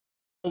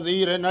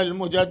وزيرنا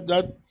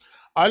المجدد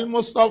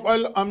المصطفى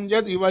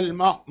الأمجد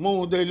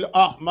والمحمود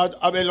الأحمد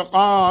أبي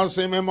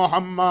القاسم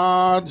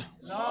محمد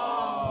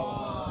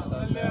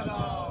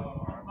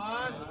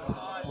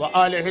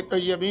وآله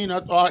الطيبين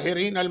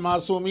الطاهرين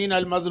المعصومين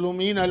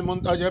المظلومين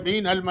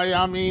المنتجبين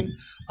الميامين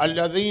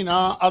الذين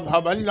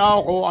أذهب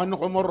الله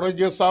عنهم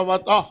الرجس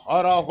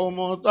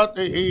وطهرهم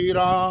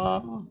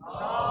تطهيرا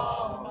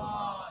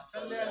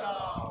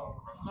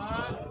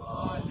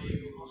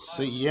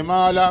سيما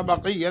على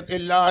بقية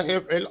الله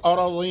في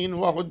الأرضين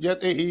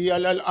وحجته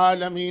على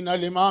العالمين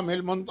الإمام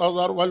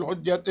المنتظر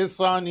والحجة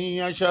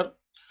الثاني عشر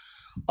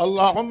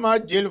اللهم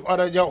أجل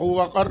فرجه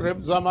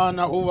وقرب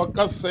زمانه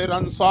وكسر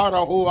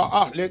أنصاره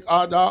وأهلك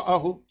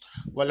أعداءه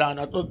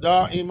ولعنة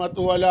الدائمة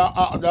ولا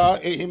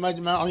أعدائهم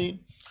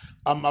أجمعين.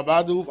 أما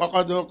بعد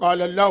فقد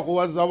قال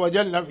الله عز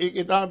وجل في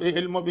كتابه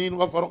المبين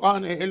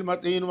وفرقانه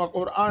المتين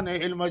وقرآنه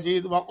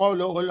المجيد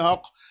وقوله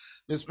الحق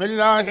بسم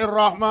الله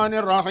الرحمن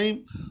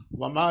الرحيم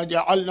وما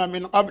جعلنا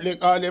من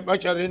قبلك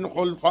لبشر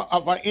خلفا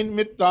أفإن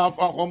مت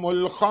فهم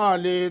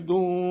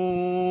الخالدون.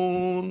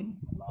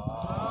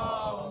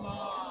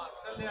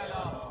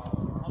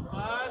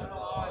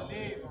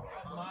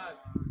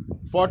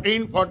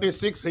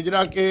 1446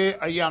 ہجرہ کے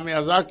ایام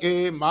ازا کے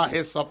ماہ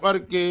سفر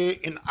کے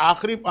ان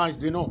آخری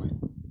 5 دنوں میں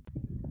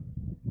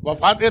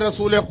وفات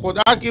رسول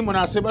خدا کی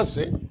مناسبت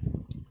سے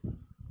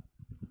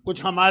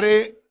کچھ ہمارے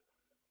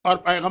اور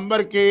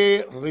پیغمبر کے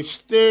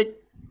رشتے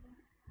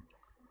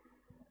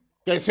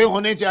کیسے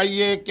ہونے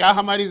چاہیے، کیا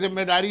ہماری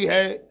ذمہ داری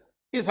ہے،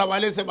 اس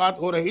حوالے سے بات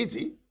ہو رہی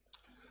تھی.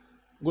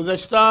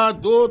 گزشتہ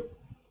 2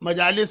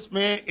 مجالس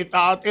میں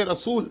اطاعت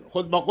رسول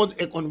خود بخود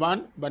ایک عنوان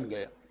بن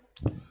گیا،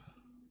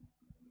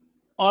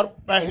 اور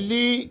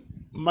پہلی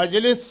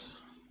مجلس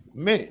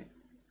میں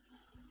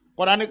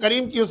قرآن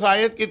کریم کی اس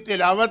آیت کی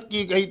تلاوت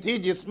کی گئی تھی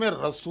جس میں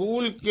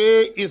رسول کے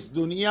اس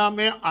دنیا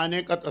میں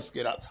آنے کا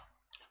تذکرہ تھا.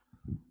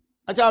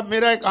 اچھا، اب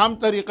میرا ایک عام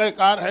طریقہ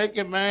کار ہے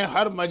کہ میں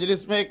ہر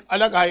مجلس میں ایک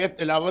الگ آیت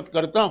تلاوت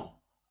کرتا ہوں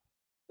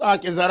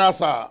تاکہ ذرا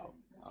سا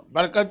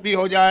برکت بھی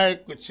ہو جائے،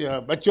 کچھ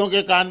بچوں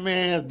کے کان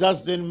میں 10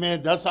 دن میں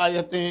 10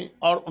 آیتیں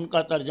اور ان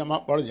کا ترجمہ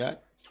پڑھ جائے.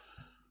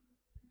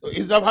 تو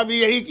اس دفعہ بھی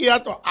یہی کیا.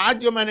 تو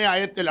آج جو میں نے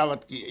آیت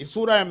تلاوت کی ہے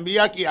سورہ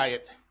انبیاء کی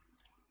آیت ہے.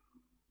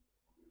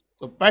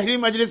 تو پہلی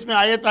مجلس میں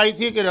آیت آئی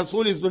تھی کہ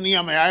رسول اس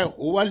دنیا میں آئے،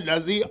 هو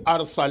الذی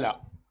ارسل،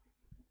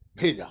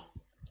 بھیجا،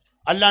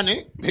 اللہ نے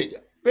بھیجا.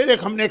 پھر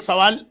ہم نے ایک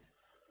سوال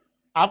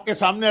آپ کے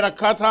سامنے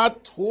رکھا تھا،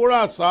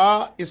 تھوڑا سا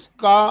اس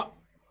کا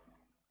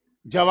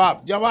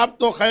جواب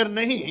تو خیر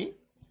نہیں،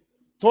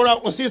 تھوڑا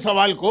اسی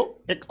سوال کو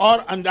ایک اور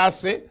انداز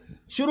سے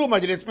شروع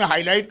مجلس میں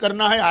ہائی لائٹ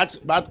کرنا ہے. آج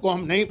بات کو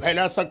ہم نہیں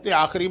پھیلا سکتے،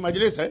 آخری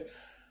مجلس ہے.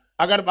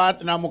 اگر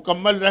بات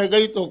نامکمل رہ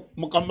گئی تو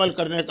مکمل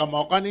کرنے کا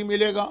موقع نہیں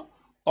ملے گا،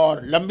 اور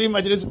لمبی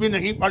مجلس بھی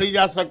نہیں پڑھی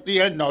جا سکتی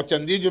ہے.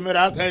 نوچندی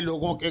جمعرات ہیں،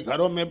 لوگوں کے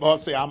گھروں میں بہت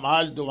سے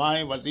اعمال،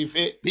 دعائیں،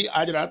 وظیفے بھی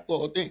آج رات کو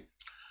ہوتے ہیں.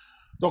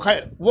 تو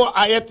خیر، وہ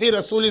آیت تھی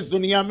رسول اس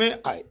دنیا میں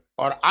آئے،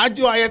 اور آج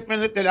جو آیت میں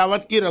نے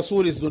تلاوت کی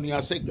رسول اس دنیا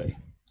سے گئے.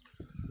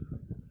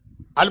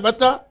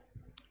 البتہ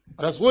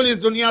رسول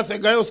اس دنیا سے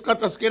گئے اس کا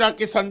تذکرہ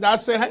کس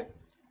انداز سے ہے؟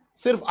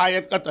 صرف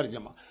آیت کا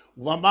ترجمہ،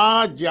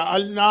 وَمَا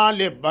جَعَلْنَا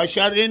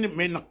لِبَشَرٍ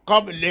مِّن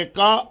قَبْلِكَ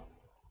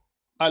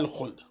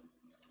الْخُلْدَ.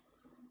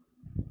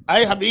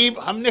 اے حبیب،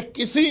 ہم نے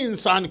کسی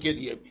انسان کے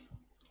لیے بھی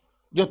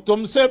جو تم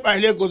سے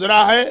پہلے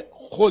گزرا ہے،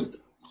 خلد،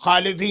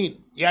 خالدین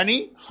یعنی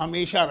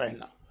ہمیشہ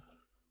رہنا،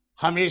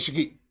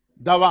 ہمیشگی،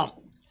 دوام،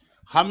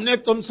 ہم نے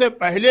تم سے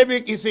پہلے بھی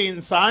کسی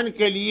انسان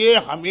کے لیے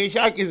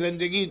ہمیشہ کی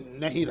زندگی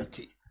نہیں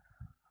رکھی.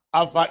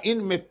 افَإِن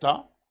مِتَّ،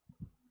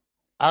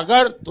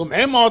 اگر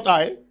تمہیں موت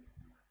آئے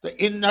تو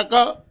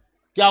انکا،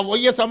 کیا وہ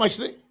یہ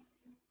سمجھتے،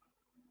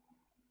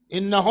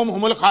 انہم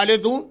ہم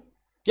الخالدون،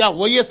 کیا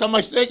وہ یہ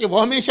سمجھتے کہ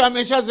وہ ہمیشہ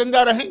ہمیشہ زندہ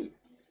رہیں گے؟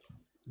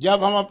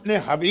 جب ہم اپنے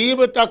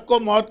حبیب تک کو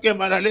موت کے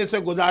مرحلے سے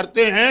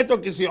گزارتے ہیں تو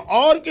کسی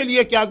اور کے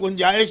لیے کیا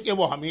گنجائش کہ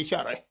وہ ہمیشہ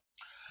رہے.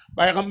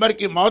 پیغمبر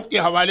کی موت کے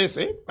حوالے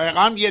سے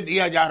پیغام یہ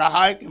دیا جا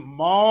رہا ہے کہ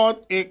موت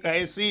ایک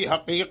ایسی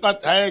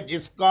حقیقت ہے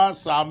جس کا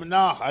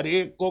سامنا ہر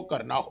ایک کو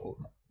کرنا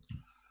ہوگا.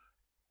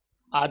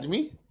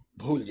 آدمی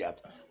بھول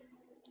جاتا ہے،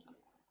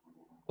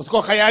 اس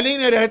کو خیال ہی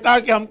نہیں رہتا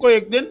کہ ہم کو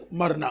ایک دن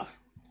مرنا ہے.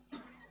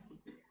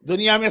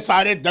 دنیا میں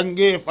سارے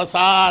دنگے،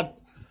 فساد،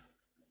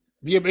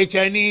 یہ بے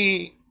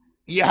چینی،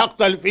 یہ حق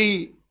تلفی،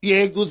 یہ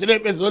ایک دوسرے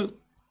پہ ظلم،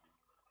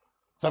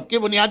 سب کی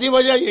بنیادی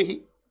وجہ یہی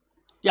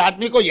کہ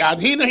آدمی کو یاد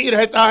ہی نہیں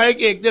رہتا ہے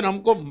کہ ایک دن ہم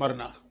کو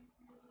مرنا.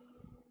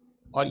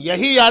 اور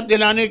یہی یاد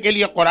دلانے کے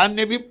لیے قرآن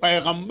نے بھی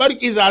پیغمبر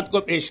کی ذات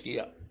کو پیش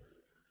کیا.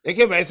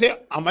 دیکھیں، ویسے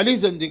عملی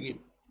زندگی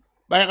میں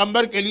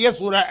پیغمبر کے لیے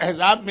سورہ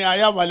احزاب میں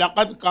آیا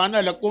وَلَقَدْ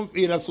كَانَ لَكُمْ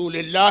فِي رَسُولِ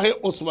اللَّهِ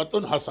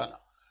أُسْوَةٌ حَسَنَةٌ.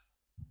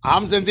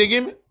 عام زندگی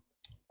میں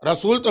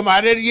رسول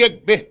تمہارے لیے ایک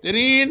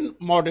بہترین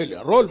ماڈل ہے،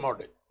 رول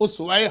ماڈل،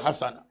 اسوہ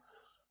حسنہ.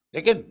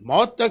 لیکن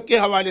موت تک کے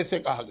حوالے سے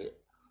کہا گیا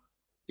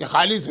کہ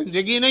خالی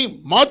زندگی نہیں،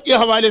 موت کے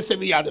حوالے سے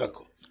بھی یاد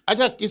رکھو.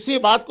 اچھا، کسی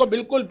بات کو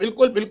بالکل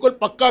بالکل بالکل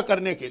پکا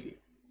کرنے کے لیے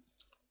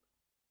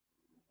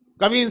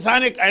کبھی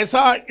انسان ایک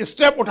ایسا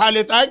اسٹیپ اٹھا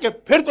لیتا ہے کہ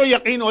پھر تو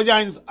یقین ہو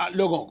جائے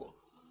لوگوں کو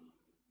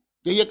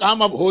کہ یہ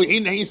کام اب ہو ہی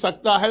نہیں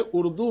سکتا ہے۔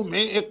 اردو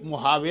میں ایک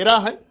محاورہ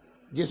ہے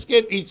جس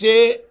کے پیچھے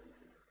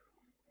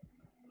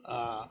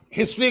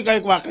ہسٹری کا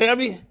ایک واقعہ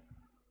بھی ہے۔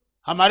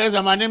 ہمارے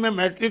زمانے میں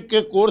میٹرک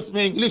کے کورس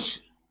میں انگلش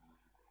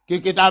کی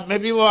کتاب میں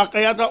بھی وہ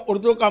واقعہ تھا۔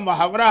 اردو کا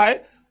محاورہ ہے،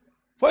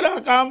 فلاں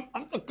کام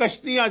ہم تو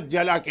کشتیاں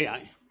جلا کے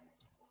آئے۔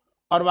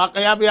 اور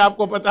واقعہ بھی آپ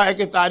کو پتا ہے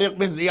کہ طارق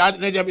بن زیاد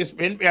نے جب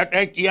اسپین پہ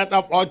اٹیک کیا تھا،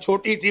 فوج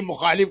چھوٹی تھی،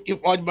 مخالف کی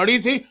فوج بڑی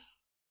تھی،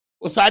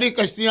 وہ ساری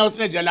کشتیاں اس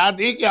نے جلا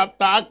دی کہ اب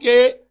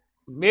تاکہ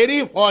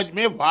میری فوج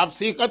میں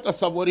واپسی کا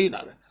تصور ہی نہ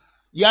رہے،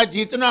 یا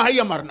جیتنا ہے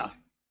یا مرنا ہے،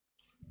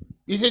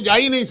 اسے جا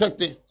ہی نہیں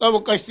سکتے۔ تو وہ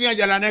کشتیاں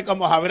جلانے کا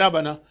محاورہ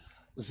بنا۔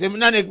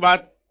 ضمناً ایک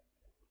بات،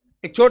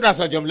 ایک چھوٹا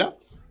سا جملہ،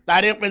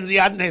 طارق بن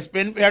زیاد نے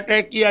اسپین پہ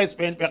اٹیک کیا،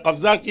 اسپین پہ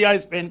قبضہ کیا،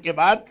 اسپین کے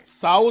بعد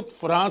ساؤتھ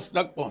فرانس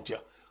تک پہنچا۔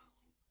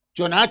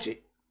 چنانچہ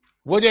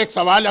وہ جو ایک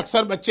سوال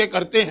اکثر بچے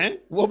کرتے ہیں،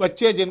 وہ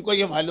بچے جن کو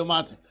یہ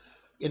معلومات ہے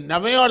کہ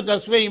 9ویں اور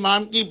 10ویں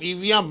امام کی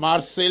بیویاں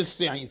مارسیل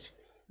سے آئی تھیں،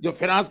 جو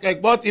فرانس کا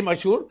ایک بہت ہی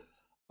مشہور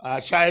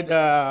شاید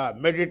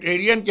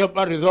میڈیٹرین کے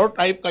اوپر ریزورٹ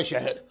ٹائپ کا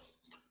شہر۔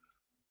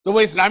 تو وہ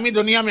اسلامی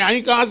دنیا میں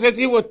آئی کہاں سے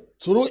تھی؟ وہ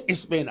تھرو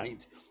اسپین آئی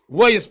تھی۔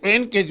 وہ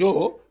اسپین کے جو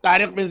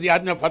طارق بن زیاد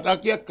نے فتح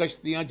کیا،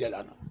 کشتیاں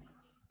جلانا۔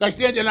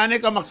 کشتیاں جلانے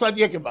کا مقصد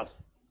یہ کہ بس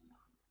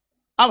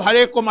اب ہر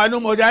ایک کو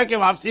معلوم ہو جائے کہ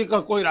واپسی کا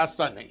کوئی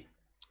راستہ نہیں۔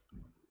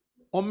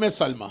 ام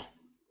سلمہ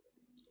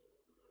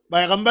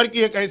پیغمبر کی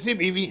ایک ایسی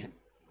بیوی ہے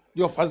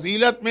جو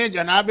فضیلت میں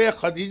جناب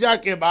خدیجہ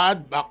کے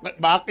بعد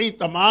باقی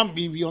تمام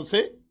بیویوں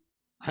سے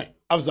ہیں،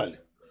 افضل ہے۔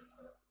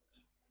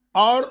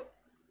 اور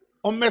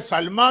ام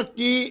سلمہ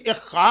کی ایک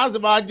خاص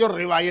بات جو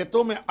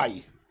روایتوں میں آئی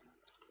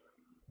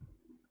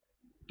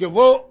کہ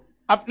وہ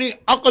اپنی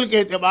عقل کے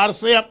اعتبار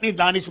سے، اپنی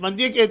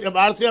دانشمندی کے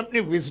اعتبار سے، اپنی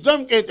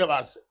وزڈم کے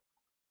اعتبار سے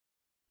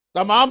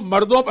تمام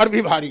مردوں پر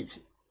بھی بھاری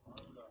تھی۔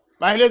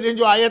 پہلے دن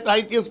جو آیت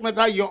آئی تھی اس میں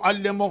تھا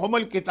یعلمہم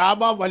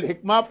الکتاب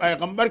والحکمہ،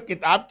 پیغمبر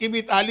کتاب کی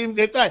بھی تعلیم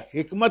دیتا ہے،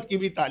 حکمت کی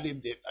بھی تعلیم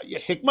دیتا ہے۔ یہ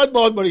حکمت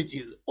بہت بڑی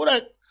چیز ہے، پورا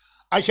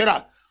عشرہ۔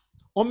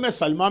 ام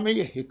سلمہ میں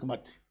یہ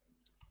حکمت ہے۔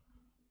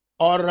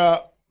 اور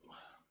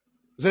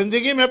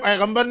زندگی میں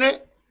پیغمبر نے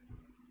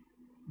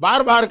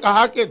بار بار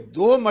کہا کہ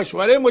 2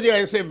 مشورے مجھے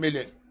ایسے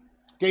ملے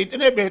کہ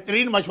اتنے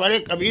بہترین مشورے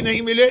کبھی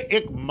نہیں ملے،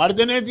 ایک مرد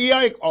نے دیا،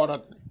 ایک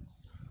عورت نے۔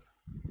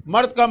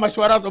 مرد کا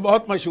مشورہ تو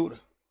بہت مشہور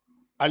ہے،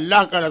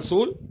 اللہ کا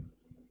رسول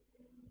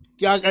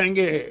کیا کہیں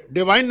گے،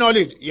 ڈیوائن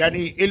نالج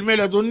یعنی علم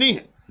لدنی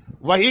ہے،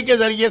 وحی کے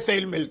ذریعے سے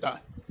علم ملتا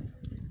ہے۔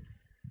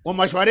 وہ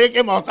مشورے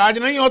کے محتاج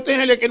نہیں ہوتے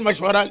ہیں لیکن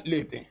مشورہ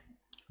لیتے ہیں۔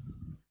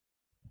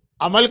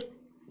 عمل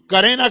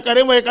کریں نہ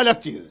کریں وہ ایک الگ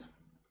چیز ہے۔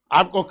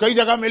 آپ کو کئی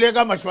جگہ ملے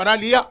گا مشورہ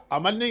لیا،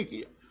 عمل نہیں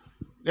کیا،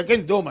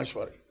 لیکن 2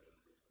 مشورے۔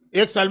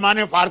 ایک سلمان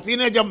فارسی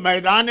نے جب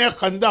میدان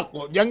خندق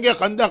کو، جنگ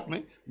خندق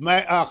میں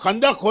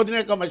خندق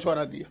کھودنے کا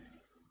مشورہ دیا،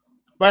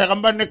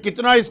 پیغمبر نے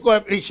کتنا اس کو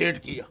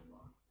اپریشیٹ کیا۔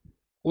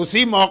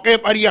 اسی موقع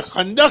پر یہ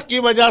خندق کی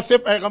وجہ سے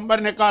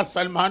پیغمبر نے کہا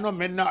سلمان و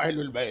منا اہل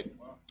البیت۔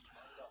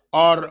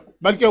 اور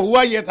بلکہ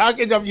ہوا یہ تھا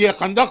کہ جب یہ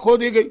خندق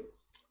کھودی گئی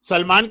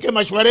سلمان کے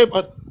مشورے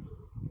پر،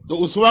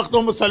 تو اس وقت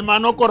تو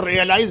مسلمانوں کو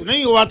ریئلائز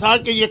نہیں ہوا تھا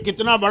کہ یہ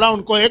کتنا بڑا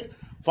ان کو ایک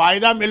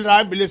فائدہ مل رہا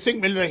ہے، بلیسنگ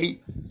مل رہی۔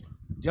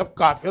 جب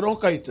کافروں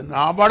کا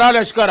اتنا بڑا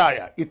لشکر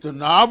آیا،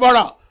 اتنا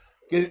بڑا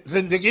کہ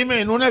زندگی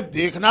میں انہوں نے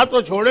دیکھنا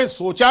تو چھوڑے،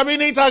 سوچا بھی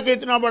نہیں تھا کہ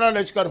اتنا بڑا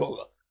لشکر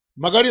ہوگا،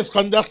 مگر اس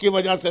خندق کی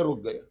وجہ سے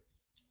رک گیا۔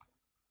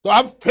 تو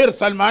اب پھر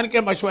سلمان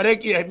کے مشورے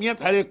کی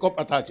اہمیت ہر ایک کو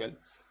پتہ چل،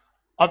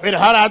 اور پھر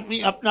ہر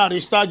آدمی اپنا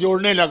رشتہ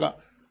جوڑنے لگا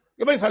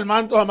کہ بھئی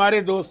سلمان تو ہمارے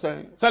دوست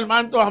ہیں،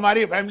 سلمان تو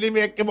ہماری فیملی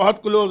میں ایک کے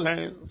بہت کلوز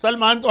ہیں،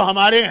 سلمان تو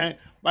ہمارے ہیں۔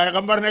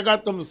 پیغمبر نے کہا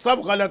تم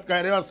سب غلط کہہ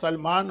رہے ہو،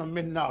 سلمان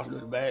منا اہل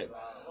البیت،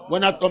 وہ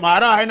نہ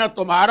تمہارا ہے، نہ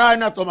تمہارا ہے،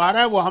 نہ تمہارا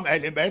ہے، وہ ہم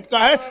اہل بیت کا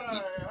ہے۔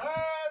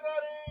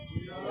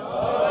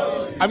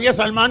 اب یہ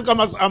سلمان کا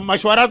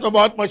مشورہ تو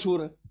بہت مشہور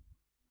ہے۔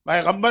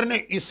 پیغمبر نے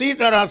اسی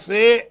طرح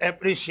سے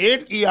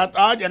اپریشیٹ کیا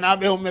تھا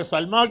جناب ام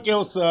سلمہ کے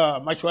اس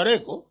مشورے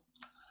کو،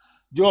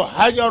 جو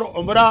حج اور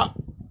عمرہ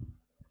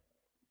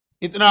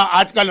اتنا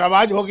آج کل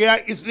رواج ہو گیا،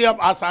 اس لیے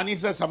اب آسانی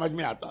سے سمجھ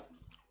میں آتا۔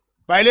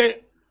 پہلے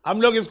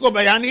ہم لوگ اس کو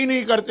بیان ہی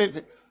نہیں کرتے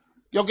تھے،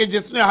 کیونکہ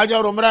جس نے حج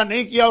اور عمرہ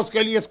نہیں کیا اس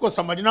کے لیے اس کو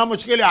سمجھنا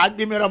مشکل ہے۔ آج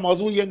بھی میرا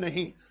موضوع یہ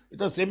نہیں، یہ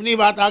تو ضمنی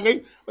بات آ گئی،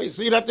 بھئی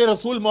سیرت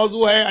رسول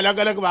موضوع ہے، الگ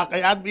الگ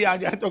واقعات بھی آ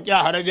جائیں تو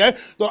کیا حرج ہے۔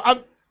 تو اب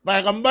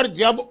پیغمبر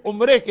جب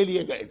عمرے کے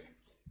لیے گئے تھے،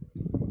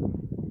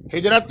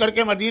 ہجرت کر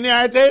کے مدینے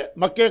آئے تھے،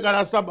 مکے کا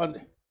راستہ بند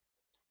ہے۔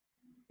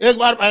 ایک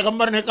بار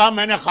پیغمبر نے کہا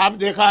میں نے خواب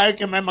دیکھا ہے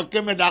کہ میں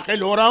مکے میں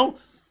داخل ہو رہا ہوں،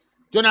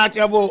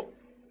 چنانچہ وہ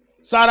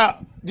سارا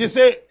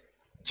جسے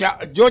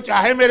جو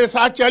چاہے میرے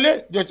ساتھ چلے،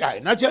 جو چاہے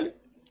نہ چلے۔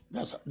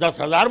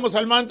 10,000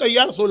 مسلمان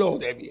تیار، صلح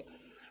حدیبیہ،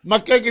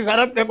 مکے کی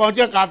سرحد پہ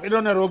پہنچے،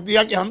 کافروں نے روک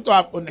دیا کہ ہم تو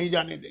آپ کو نہیں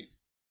جانے دیں۔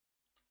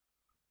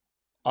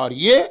 اور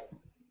یہ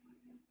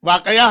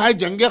واقعہ ہے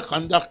جنگ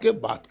خندق کے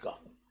بعد کا،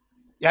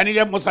 یعنی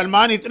جب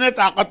مسلمان اتنے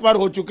طاقتور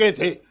ہو چکے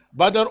تھے،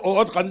 بدر،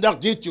 احد،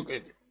 خندق جیت چکے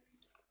تھے۔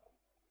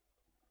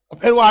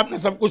 پھر وہ آپ نے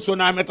سب کچھ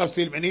سنا ہے، میں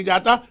تفصیل میں نہیں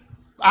جاتا۔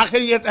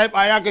 آخر یہ طے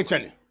پایا کہ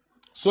چلیں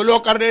صلح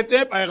کر لیتے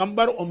ہیں،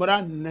 پیغمبر عمرہ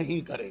نہیں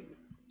کریں گے۔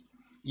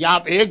 یا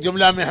آپ ایک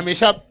جملہ میں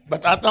ہمیشہ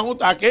بتاتا ہوں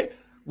تاکہ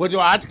وہ جو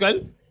آج کل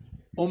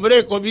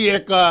عمرے کو بھی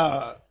ایک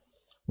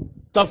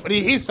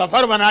تفریحی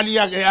سفر بنا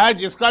لیا گیا ہے.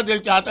 جس کا دل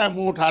چاہتا ہے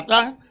منہ اٹھاتا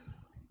ہے,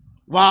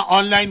 وہاں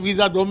آن لائن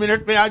ویزا 2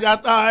 منٹ پہ آ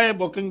جاتا ہے.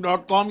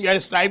 booking.com یا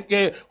اس ٹائپ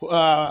کے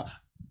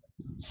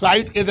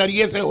سائٹ کے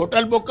ذریعے سے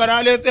ہوٹل بک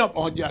کرا لیتے ہیں اور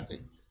پہنچ جاتے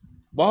ہیں.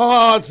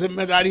 بہت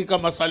ذمہ داری کا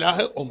مسئلہ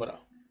ہے عمرہ.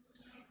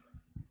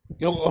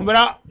 کیونکہ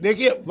عمرہ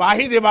دیکھیے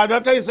واحد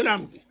عبادت ہے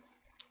اسلام کی.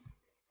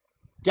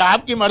 کیا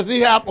آپ کی مرضی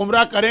ہے آپ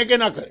عمرہ کریں کہ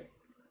نہ کریں,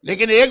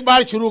 لیکن ایک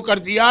بار شروع کر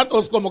دیا تو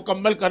اس کو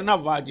مکمل کرنا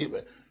واجب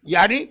ہے.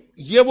 یعنی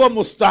یہ وہ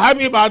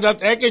مستحب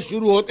عبادت ہے کہ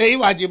شروع ہوتے ہی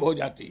واجب ہو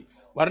جاتی ہے,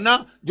 ورنہ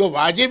جو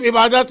واجب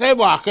عبادت ہے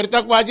وہ آخر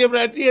تک واجب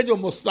رہتی ہے, جو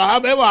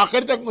مستحب ہے وہ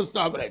آخر تک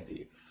مستحب رہتی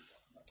ہے.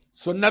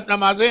 سنت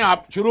نمازیں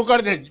آپ شروع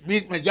کر دیں,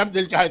 بیچ میں جب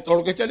دل چاہے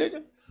توڑ کے چلے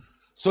جائیں.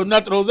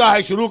 سنت روزہ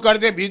ہے, شروع کر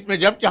دیں, بیچ میں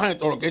جب چاہیں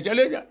توڑ کے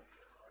چلے جائیں.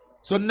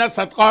 سنت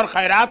صدقہ اور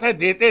خیرات ہے,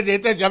 دیتے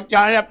دیتے جب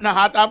چاہیں اپنا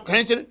ہاتھ آپ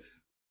کھینچ لیں,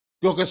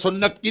 کیونکہ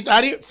سنت کی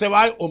تعریف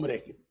سوائے عمرے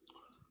کی.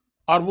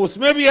 اور اس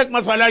میں بھی ایک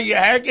مسئلہ یہ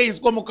ہے کہ اس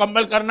کو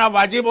مکمل کرنا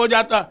واجب ہو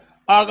جاتا,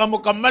 اور اگر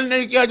مکمل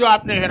نہیں کیا جو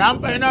آپ نے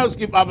احرام پہنا اس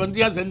کی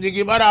پابندیاں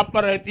زندگی بھر آپ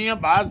پر رہتی ہیں.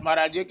 بعض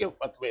مراجع کے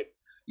فتوے,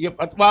 یہ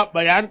فتویٰ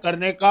بیان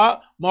کرنے کا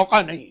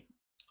موقع نہیں,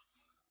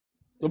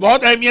 تو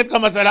بہت اہمیت کا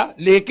مسئلہ.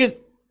 لیکن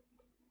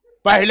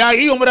پہلا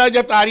ہی عمرہ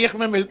جو تاریخ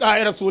میں ملتا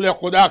ہے رسول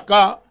خدا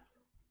کا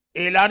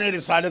اعلان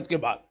رسالت کے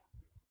بعد,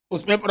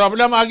 اس میں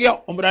پرابلم آ گیا,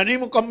 عمرہ نہیں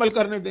مکمل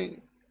کرنے دیں گے.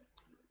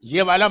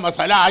 یہ والا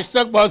مسئلہ آج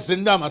تک بہت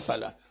زندہ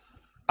مسئلہ.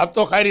 اب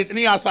تو خیر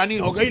اتنی آسانی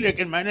ہو گئی,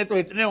 لیکن میں نے تو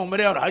اتنے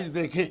عمرے اور حج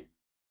دیکھے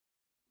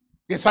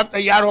کہ سب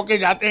تیار ہو کے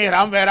جاتے ہیں,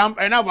 احرام وحرام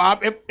پہنا, وہاں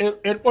پہ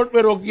ایئرپورٹ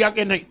پہ روک دیا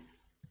کہ نہیں,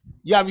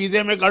 یا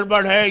ویزے میں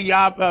گڑبڑ ہے, یا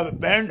آپ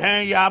بینڈ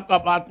ہیں, یا آپ کا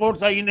پاسپورٹ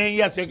صحیح نہیں,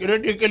 یا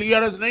سیکیورٹی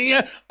کلیئرنس نہیں ہے.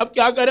 اب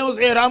کیا کریں اس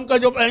احرام کا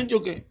جو پہن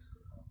چکے.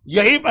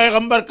 یہی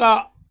پیغمبر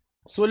کا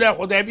صلح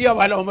حدیبیہ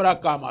والا عمرہ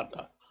کام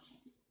آتا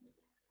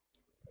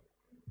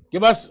کہ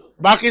بس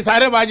باقی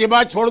سارے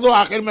واجبات چھوڑ دو,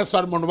 آخر میں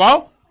سر منڈواؤ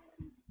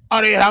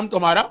اور احرام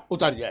تمہارا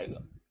اتر جائے گا.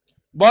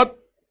 بہت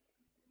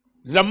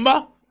لمبا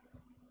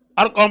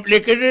اور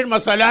کمپلیکیٹڈ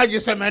مسئلہ ہے,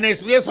 جسے میں نے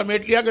اس لیے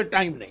سمیٹ لیا کہ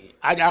ٹائم نہیں.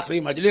 آج آخری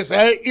مجلس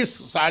ہے اس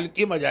سال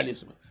کی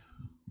مجالس میں.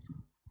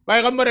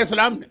 پیغمبر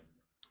اسلام نے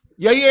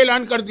یہی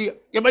اعلان کر دیا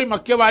کہ بھائی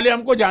مکے والے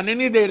ہم کو جانے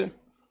نہیں دے رہے.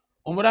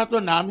 عمرہ تو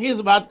نام ہی اس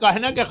بات کا ہے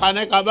نا کہ خانہ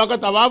کعبہ کا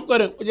طواف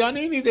کریں, وہ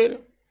جانے ہی نہیں دے رہے.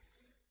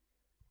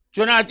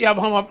 چنانچہ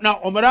اب ہم اپنا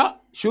عمرہ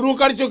شروع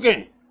کر چکے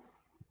ہیں,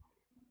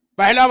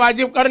 پہلا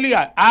واجب کر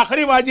لیا,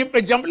 آخری واجب پہ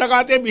جمپ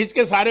لگاتے, بیچ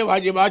کے سارے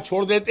واجبات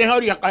چھوڑ دیتے ہیں.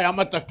 اور یہ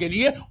قیامت تک کے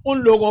لیے ان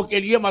لوگوں کے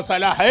لیے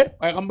مسئلہ ہے,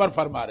 پیغمبر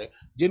فرما رہے,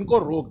 جن کو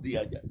روک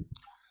دیا جائے.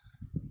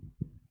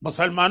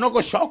 مسلمانوں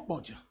کو شوق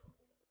پہنچا,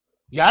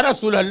 یا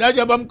رسول اللہ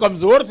جب ہم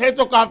کمزور تھے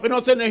تو کافروں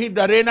سے نہیں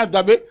ڈرے, نہ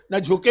دبے, نہ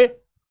جھکے,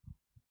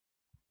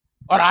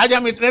 اور آج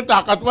ہم اتنے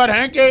طاقتور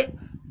ہیں کہ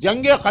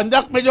جنگ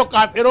خندق میں جو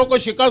کافروں کو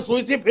شکست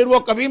ہوئی تھی, پھر وہ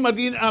کبھی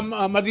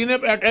مدینے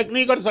پہ اٹیک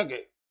نہیں کر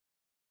سکے,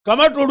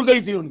 کمر ٹوٹ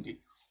گئی تھی ان کی.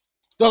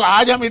 تو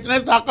آج ہم اتنے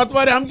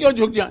طاقتور ہیں, ہم کیوں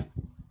جھک جائیں.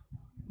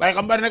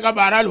 پیغمبر نے کہا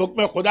بہرحال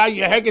حکم خدا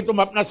یہ ہے کہ تم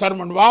اپنا سر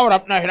منڈواؤ اور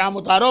اپنا احرام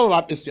اتارو اور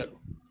واپس چلو.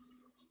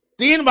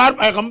 3 بار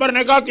پیغمبر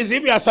نے کہا, کسی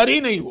بھی اثر ہی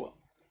نہیں ہوا.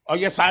 اور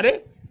یہ سارے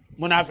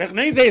منافق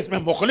نہیں تھے, اس میں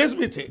مخلص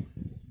بھی تھے,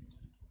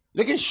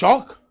 لیکن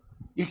شوق,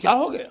 یہ کیا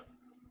ہو گیا.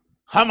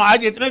 ہم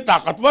آج اتنے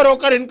طاقتور ہو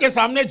کر ان کے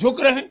سامنے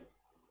جھک رہے ہیں.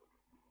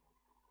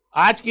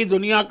 آج کی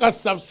دنیا کا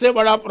سب سے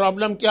بڑا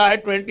پرابلم کیا ہے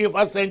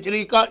 21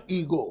 سینچری کا؟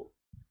 ایگو.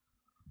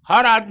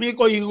 ہر آدمی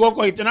کو ایگو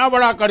کو اتنا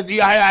بڑا کر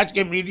دیا ہے آج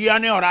کے میڈیا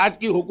نے اور آج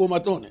کی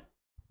حکومتوں نے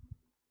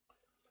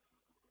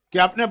کہ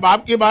اپنے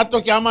باپ کی بات تو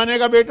کیا مانے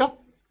گا بیٹا,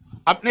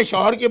 اپنے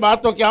شوہر کی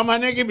بات تو کیا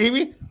مانے گی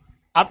بیوی,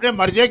 اپنے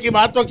مرجے کی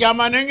بات تو کیا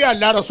مانیں گے,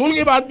 اللہ رسول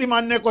کی بات بھی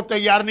ماننے کو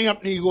تیار نہیں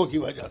اپنی ایگو کی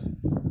وجہ سے.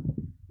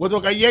 وہ تو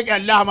کہیے کہ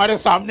اللہ ہمارے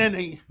سامنے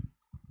نہیں ہے,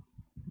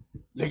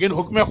 لیکن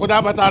حکم خدا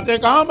بتاتے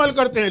کہاں عمل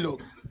کرتے ہیں لوگ.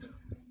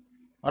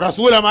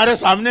 رسول ہمارے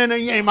سامنے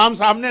نہیں ہے, امام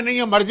سامنے نہیں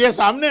ہے, مرجے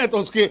سامنے ہے, تو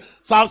اس کے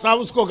صاف صاف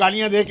اس کو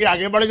گالیاں دے کے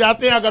آگے بڑھ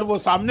جاتے ہیں. اگر وہ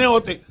سامنے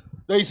ہوتے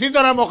تو اسی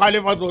طرح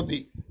مخالفت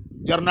ہوتی.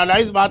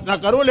 جرنلائز بات نہ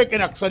کرو,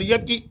 لیکن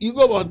اکثریت کی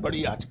ایگو بہت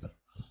بڑی ہے آج کل.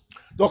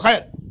 تو خیر,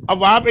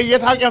 اب وہاں پہ یہ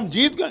تھا کہ ہم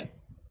جیت گئے,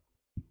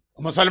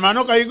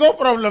 مسلمانوں کا ایگو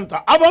پرابلم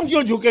تھا, اب ہم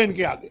کیوں جھکے ان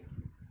کے آگے.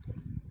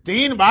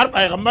 3 بار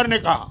پیغمبر نے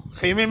کہا,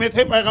 خیمے میں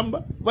تھے پیغمبر,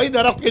 وہی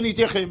درخت کے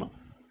نیچے خیمہ,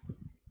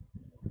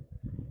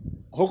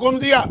 حکم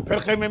دیا, پھر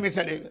خیمے میں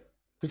چلے گئے.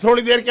 پھر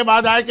تھوڑی دیر کے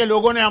بعد آئے کہ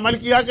لوگوں نے عمل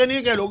کیا کہ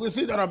نہیں, کہ لوگ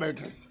اسی طرح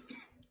بیٹھے,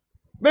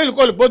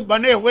 بالکل بت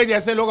بنے ہوئے,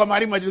 جیسے لوگ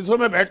ہماری مجلسوں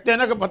میں بیٹھتے ہیں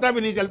نا کہ پتہ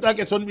بھی نہیں چلتا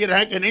کہ سن بھی رہے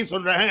ہیں کہ نہیں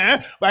سن رہے ہیں.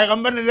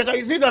 پیغمبر نے دیکھا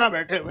اسی طرح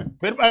بیٹھے ہوئے,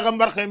 پھر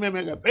پیغمبر خیمے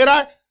میں گئے, پھر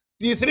آئے,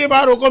 تیسری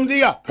بار حکم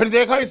دیا, پھر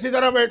دیکھا اسی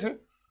طرح بیٹھے.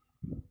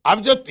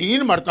 اب جو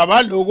 3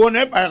 مرتبہ لوگوں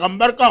نے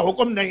پیغمبر کا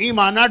حکم نہیں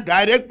مانا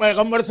ڈائریکٹ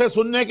پیغمبر سے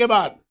سننے کے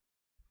بعد,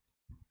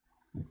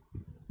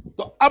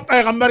 تو اب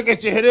پیغمبر کے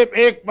چہرے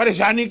پہ ایک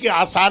پریشانی کے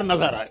آثار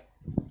نظر آئے.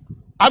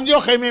 اب جو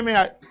خیمے میں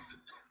آئے,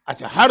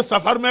 اچھا ہر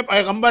سفر میں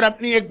پیغمبر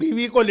اپنی ایک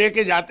بیوی کو لے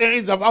کے جاتے ہیں,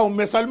 اس دفعہ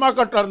ام سلمہ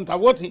کا ٹرن تھا,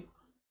 وہ تھی.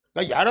 کہ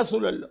یا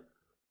رسول اللہ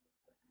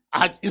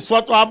آج اس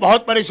وقت تو آپ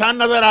بہت پریشان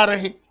نظر آ رہے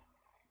ہیں.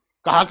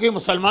 کہا کہ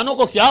مسلمانوں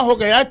کو کیا ہو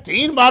گیا ہے,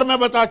 3 بار میں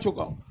بتا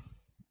چکا ہوں.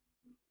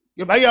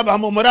 کہ بھائی اب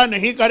ہم عمرہ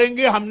نہیں کریں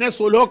گے، ہم نے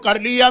صلح کر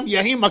لی، ہم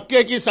یہیں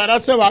مکے کی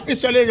سرحد سے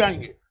واپس چلے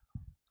جائیں گے،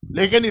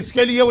 لیکن اس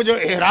کے لیے وہ جو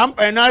احرام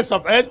پہنا ہے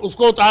سفید، اس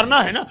کو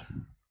اتارنا ہے نا،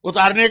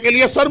 اتارنے کے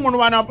لیے سر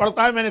منڈوانا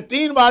پڑتا ہے۔ میں نے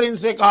 3 بار ان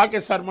سے کہا کہ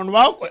سر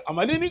منڈواؤ، کوئی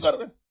عمل ہی نہیں کر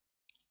رہے۔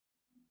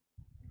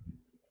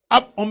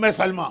 اب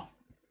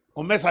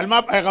ام سلمہ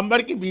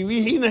پیغمبر کی بیوی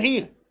ہی نہیں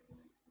ہے،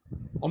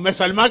 ام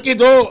سلمہ کی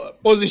 2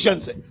 پوزیشن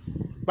سے،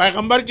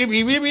 پیغمبر کی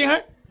بیوی بھی ہے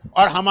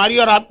اور ہماری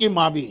اور آپ کی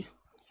ماں بھی ہے۔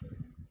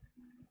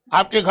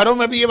 آپ کے گھروں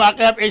میں بھی یہ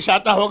واقعہ پیش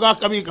آتا ہوگا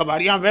کبھی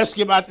کبھار، یہاں ویسٹ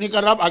کی بات نہیں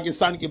کر رہا،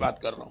 پاکستان کی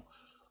بات کر رہا ہوں،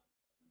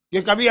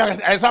 کہ کبھی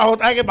ایسا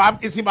ہوتا ہے کہ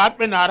باپ کسی بات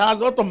پہ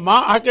ناراض ہو تو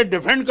ماں آ کے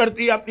ڈیفینڈ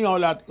کرتی ہے اپنی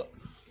اولاد کو،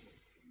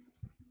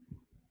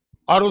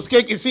 اور اس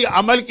کے کسی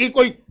عمل کی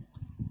کوئی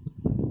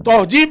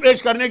توجیہ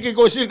پیش کرنے کی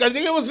کوشش کرتی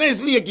ہے کہ اس نے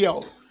اس لیے کیا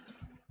ہو۔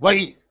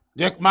 وہی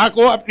ایک ماں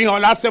کو اپنی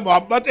اولاد سے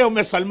محبت ہے،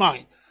 ام سلمہ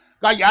آئی،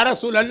 کہا یا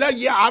رسول اللہ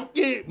یہ آپ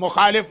کی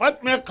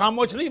مخالفت میں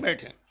خاموش نہیں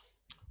بیٹھے،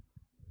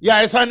 یا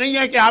ایسا نہیں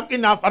ہے کہ آپ کی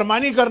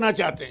نافرمانی کرنا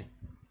چاہتے ہیں،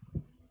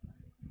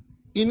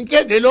 ان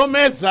کے دلوں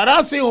میں ذرا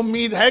سی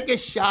امید ہے کہ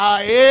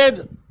شاید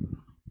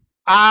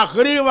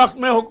آخری وقت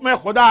میں حکم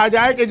خدا آ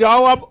جائے کہ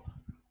جاؤ، اب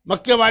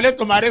مکے والے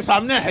تمہارے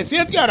سامنے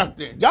حیثیت کیا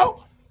رکھتے ہیں، جاؤ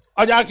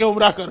اور جا کے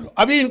عمرہ کر لو۔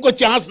 ابھی ان کو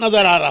چانس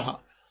نظر آ رہا،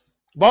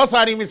 بہت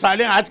ساری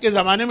مثالیں آج کے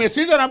زمانے میں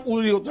اسی طرح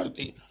پوری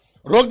اترتی،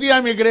 روک دیا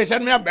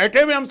امیگریشن میں، اب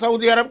بیٹھے ہوئے ہم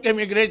سعودی عرب کے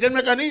امیگریشن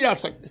میں، کہا نہیں جا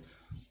سکتے،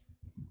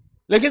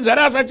 لیکن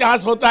ذرا سا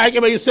چانس ہوتا ہے کہ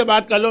بھئی اس سے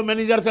بات کر لو،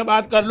 مینیجر سے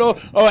بات کر لو،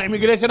 اور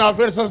امیگریشن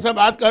آفیسر سے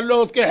بات کر لو،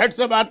 اس کے ہیڈ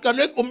سے بات کر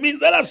لو، ایک امید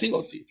ذرا سی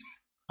ہوتی۔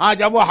 ہاں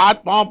جب وہ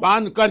ہاتھ پاؤں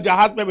باندھ کر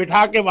جہاز پہ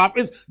بٹھا کے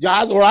واپس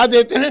جہاز اڑا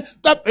دیتے ہیں،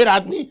 تب پھر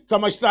آدمی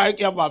سمجھتا ہے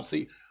کہ اب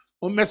واپسی۔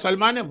 ام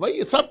سلمہ نے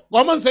وہی سب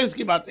کامن سینس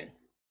کی باتیں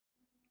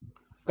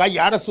کہا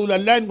یا رسول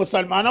اللہ ان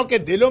مسلمانوں کے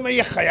دلوں میں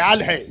یہ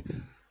خیال ہے،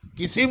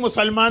 کسی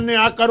مسلمان نے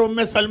آ کر ام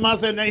سلمہ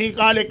سے نہیں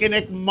کہا، لیکن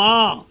ایک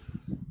ماں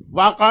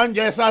واقعاً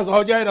جیسا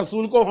زوجہ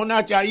رسول کو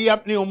ہونا چاہیے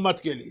اپنی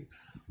امت کے لیے،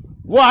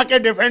 وہ آ کے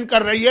ڈیفینڈ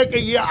کر رہی ہے کہ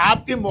یہ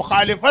آپ کی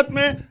مخالفت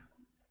میں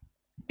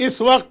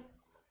اس وقت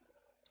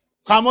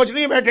خاموش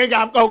نہیں بیٹھے کہ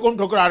آپ کا حکم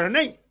ٹھکرا رہے،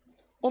 نہیں،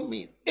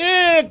 امید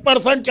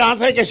 1%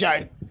 چانس ہے کہ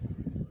شاید۔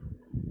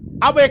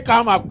 اب ایک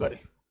کام آپ کریں،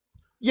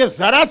 یہ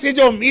ذرا سی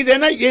جو امید ہے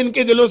نا، یہ ان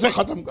کے دلوں سے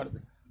ختم کر دیں۔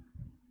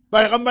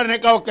 پیغمبر نے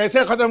کہا وہ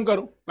کیسے ختم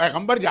کروں؟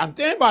 پیغمبر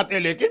جانتے ہیں باتیں،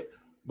 لیکن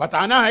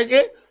بتانا ہے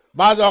کہ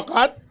بعض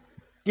اوقات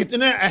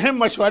کتنے اہم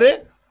مشورے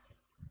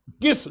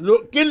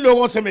کن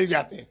لوگوں سے مل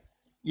جاتے ہیں۔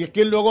 یہ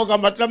کن لوگوں کا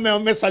مطلب میں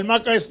ام سلمہ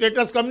کا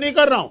اسٹیٹس کم نہیں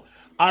کر رہا ہوں،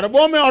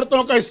 عربوں میں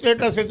عورتوں کا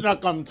اسٹیٹس اتنا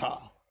کم تھا،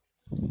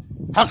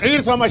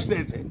 حقیر سمجھتے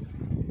تھے،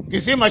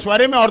 کسی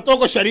مشورے میں عورتوں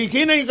کو شریک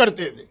ہی نہیں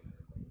کرتے تھے۔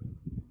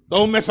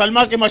 تو ام سلمہ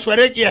کے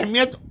مشورے کی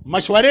اہمیت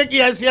مشورے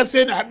کی حیثیت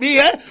سے بھی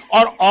ہے،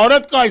 اور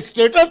عورت کا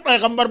اسٹیٹس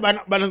پیغمبر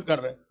بلند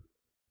کر رہے۔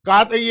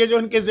 کہا تو یہ جو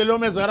ان کے دلوں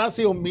میں ذرا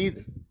سی امید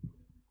ہے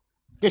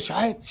کہ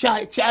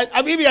شاید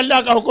ابھی بھی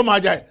اللہ کا حکم آ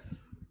جائے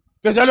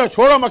کہ چلو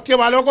چھوڑو مکے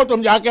والوں کو،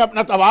 تم جا کے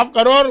اپنا طواف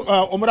کرو اور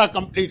عمرہ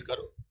کمپلیٹ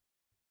کرو،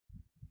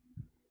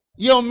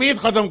 یہ امید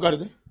ختم کر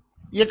دیں۔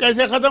 یہ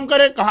کیسے ختم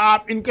کرے؟ کہا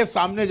آپ ان کے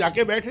سامنے جا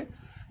کے بیٹھے،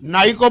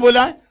 نائی کو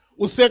بلائیں،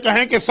 اس سے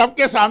کہیں کہ سب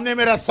کے سامنے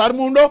میرا سر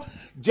مونڈو،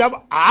 جب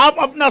آپ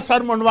اپنا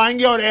سر منڈوائیں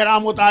گے اور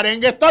احرام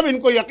اتاریں گے تب ان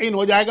کو یقین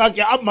ہو جائے گا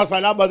کہ اب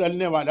مسئلہ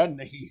بدلنے والا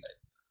نہیں ہے۔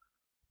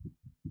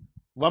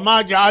 وما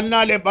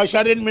جعلنا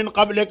لبشر من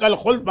قبلک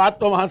الخلد، بات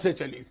تو وہاں سے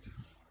چلی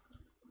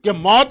کہ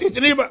موت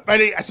اتنی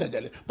پہلے اچھا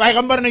چلے،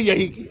 پیغمبر نے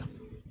یہی کیا،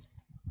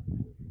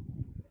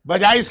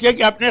 بجائے اس کے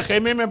کہ اپنے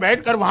خیمے میں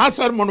بیٹھ کر وہاں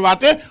سر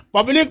منڈواتے،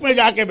 پبلک میں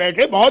جا کے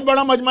بیٹھے، بہت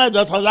بڑا مجمع ہے،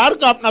 10,000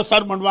 کا اپنا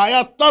سر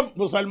منڈوایا، تب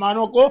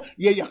مسلمانوں کو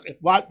یہ یقین،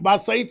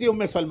 بات صحیح تھی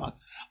ام سلمہ،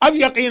 اب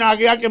یقین آ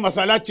گیا کہ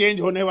مسئلہ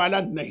چینج ہونے والا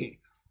نہیں۔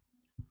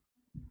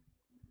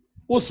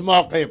 اس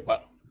موقع پر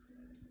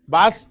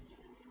بعض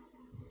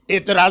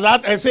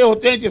اعتراضات ایسے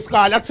ہوتے ہیں جس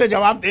کا الگ سے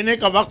جواب دینے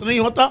کا وقت نہیں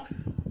ہوتا،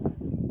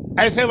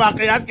 ایسے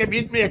واقعات کے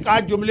بیچ میں ایک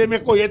آدھ جملے میں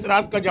کوئی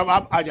اعتراض کا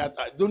جواب آ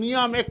جاتا ہے۔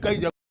 دنیا میں کئی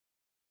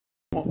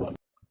جگہوں پر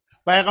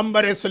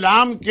پیغمبر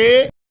اسلام کے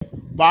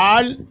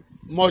بال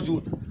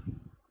موجود،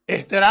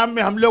 احترام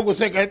میں ہم لوگ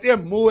اسے کہتے ہیں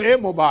منہ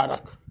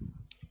مبارک،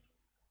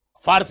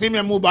 فارسی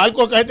میں منہ بال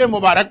کو کہتے ہیں،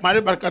 مبارک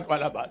مانے برکت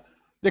والا بال۔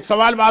 ایک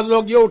سوال بعض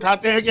لوگ یہ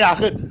اٹھاتے ہیں کہ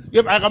آخر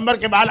یہ پیغمبر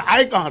کے بال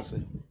آئے کہاں سے؟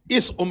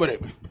 اس عمرے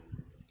میں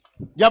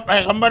جب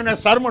پیغمبر نے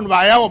سر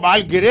منڈوایا، وہ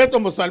بال گرے تو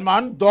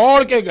مسلمان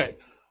دوڑ کے گئے،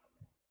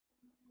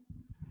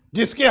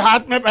 جس کے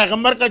ہاتھ میں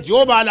پیغمبر کا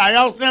جو بال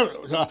آیا اس نے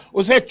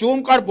اسے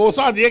چوم کر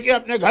بوسہ دے کے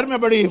اپنے گھر میں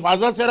بڑی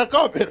حفاظت سے رکھا،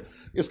 اور پھر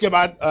اس کے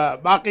بعد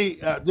باقی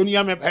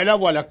دنیا میں پھیلا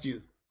وہ الگ چیز۔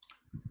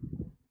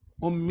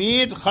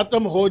 امید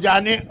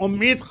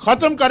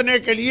ختم کرنے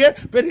کے لیے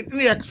پھر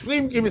اتنی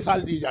ایکسٹریم کی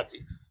مثال دی جاتی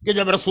کہ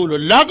جب رسول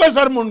اللہ کا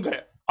سر منڈ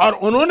گئے اور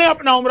انہوں نے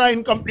اپنا عمرہ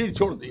انکمپلیٹ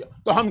چھوڑ دیا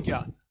تو ہم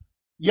کیا؟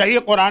 یہی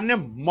قرآن نے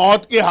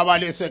موت کے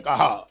حوالے سے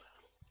کہا۔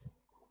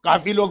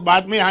 کافی لوگ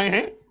بعد میں آئے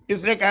ہیں،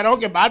 اس لیے کہہ رہا ہوں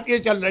کہ بات یہ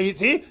چل رہی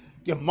تھی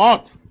کہ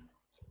موت،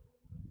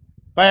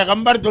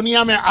 پیغمبر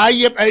دنیا میں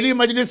آئی، یہ پہلی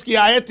مجلس کی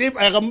آیت تھی،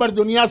 پیغمبر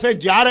دنیا سے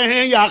جا رہے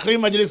ہیں، یہ آخری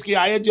مجلس کی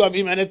آیت جو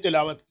ابھی میں نے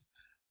تلاوت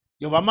کی۔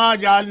 کہ وما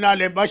جعلنا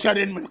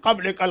لبشر من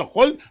قبلک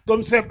الخلد،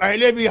 تم سے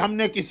پہلے بھی ہم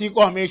نے کسی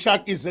کو ہمیشہ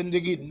کی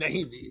زندگی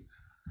نہیں دی۔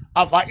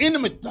 افإن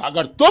مت،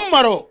 اگر تم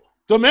مرو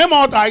تمہیں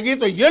موت آئے گی،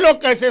 تو یہ لوگ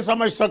کیسے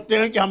سمجھ سکتے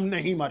ہیں کہ ہم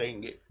نہیں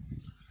مریں گے؟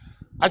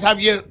 اچھا، اب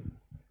یہ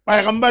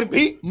پیغمبر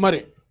بھی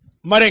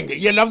مریں گے،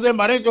 یہ لفظ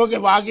مریں جو کہ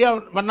واقعہ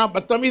ورنہ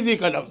بدتمیزی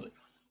کا لفظ ہے،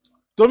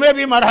 تمہیں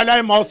بھی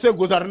مرحلہ موت سے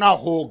گزرنا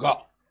ہوگا۔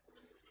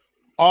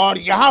 اور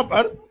یہاں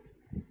پر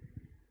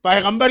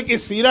پیغمبر کی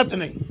سیرت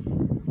نہیں،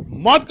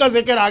 موت کا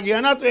ذکر آ گیا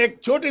نا، تو ایک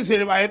چھوٹی سی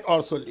روایت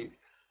اور سن لی،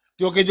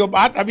 کیونکہ جو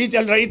بات ابھی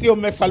چل رہی تھی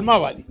ام سلمہ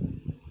والی،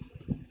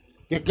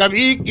 کہ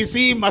کبھی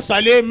کسی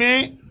مسئلے میں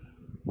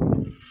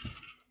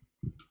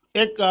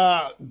ایک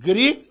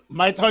گریک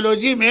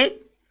میتھولوجی میں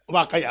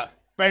واقعہ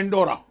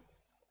پینڈورا،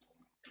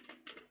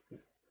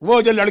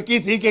 وہ جو لڑکی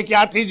تھی کہ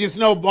کیا تھی جس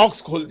نے وہ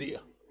باکس کھول دیا،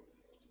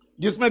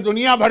 جس میں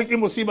دنیا بھر کی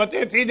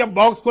مصیبتیں تھی، جب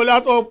باکس کھولا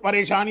تو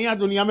پریشانیاں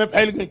دنیا میں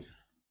پھیل گئی۔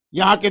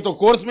 یہاں کے تو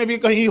کورس میں بھی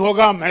کہیں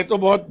ہوگا، میں تو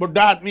بہت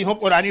بڈھا آدمی ہوں،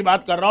 پرانی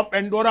بات کر رہا ہوں،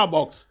 پینڈورا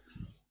باکس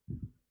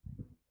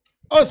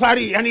اور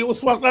ساری، یعنی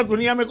اس وقت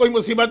دنیا میں کوئی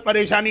مصیبت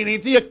پریشانی نہیں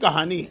تھی، ایک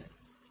کہانی ہے،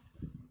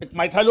 ایک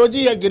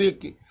میتھولوجی ہے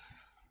گریک کی،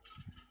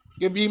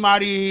 کہ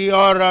بیماری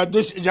اور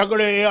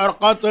جھگڑے اور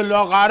قتل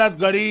اور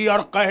غارت گری اور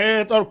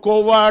قحط اور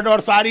کووڈ اور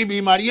ساری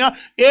بیماریاں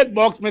ایک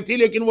باکس میں تھی،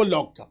 لیکن وہ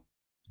لاک تھا۔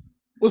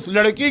 اس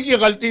لڑکی کی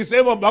غلطی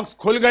سے وہ باکس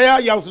کھل گیا،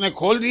 یا اس نے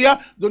کھول دیا،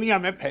 دنیا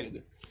میں پھیل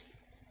گئی۔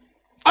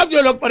 اب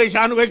جو لوگ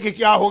پریشان ہوئے کہ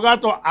کیا ہوگا،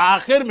 تو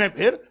آخر میں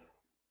پھر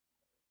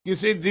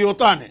کسی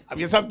دیوتا نے، اب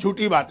یہ سب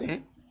جھوٹی باتیں ہیں،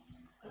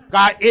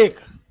 کہا ایک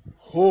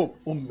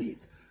ہوپ، امید،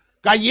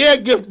 کہا یہ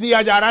گفٹ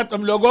دیا جا رہا ہے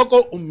تم لوگوں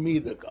کو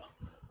امید کا،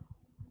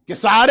 کہ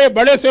سارے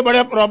بڑے سے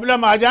بڑے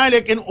پرابلم آ جائیں،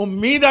 لیکن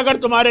امید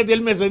اگر تمہارے دل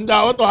میں زندہ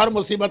ہو تو ہر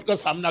مصیبت کا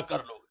سامنا کر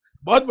لو گے۔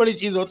 بہت بڑی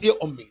چیز ہوتی ہے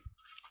امید۔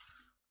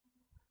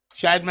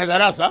 شاید میں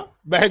ذرا سا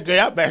بہک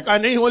گیا، بہکا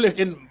نہیں ہوں،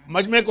 لیکن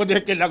مجمع کو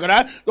دیکھ کے لگ رہا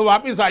ہے، تو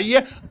واپس آئیے۔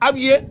 اب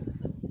یہ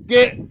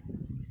کہ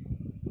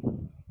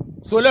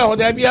صلح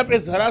حدیبیہ پہ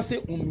ذرا سی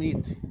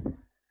امید تھی،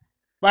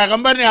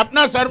 پیغمبر نے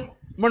اپنا سر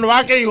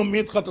منڈوا کے ہی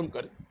امید ختم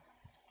کر دی۔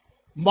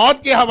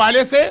 موت کے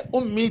حوالے سے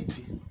امید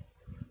تھی،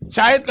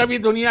 شاید کبھی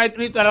دنیا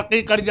اتنی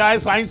ترقی کر جائے،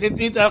 سائنس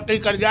اتنی ترقی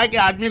کر جائے کہ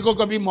آدمی کو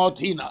کبھی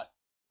موت ہی نہ آئے۔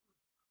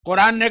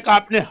 قرآن نے کہا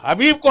اپنے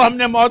حبیب کو ہم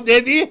نے موت دے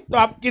دی، تو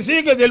اب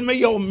کسی کے دل میں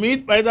یہ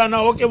امید پیدا نہ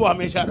ہو کہ وہ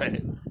ہمیشہ رہے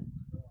گا۔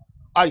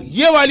 اور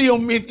یہ والی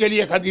امید کے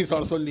لیے ایک حدیث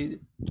اور سن لیجیے،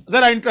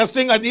 ذرا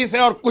انٹرسٹنگ حدیث ہے،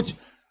 اور کچھ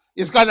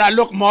اس کا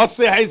تعلق موت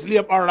سے ہے، اس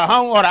لیے پڑھ رہا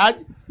ہوں۔ اور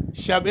آج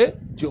شب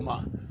جمعہ،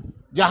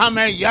 جہاں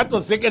میں یا تو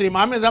ذکر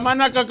امام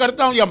زمانہ کا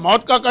کرتا ہوں یا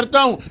موت کا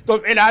کرتا ہوں، تو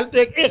فی الحال تو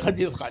ایک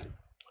حدیث خالی،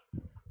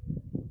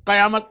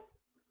 قیامت،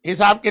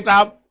 حساب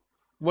کتاب،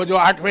 وہ جو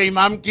 8ویں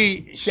امام کی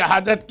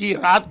شہادت کی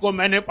رات کو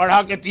میں نے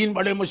پڑھا کہ 3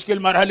 بڑے مشکل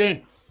مرحلے،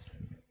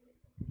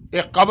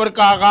 ایک قبر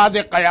کا آغاز،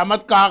 ایک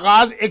قیامت کا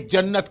آغاز، ایک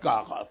جنت کا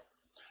آغاز۔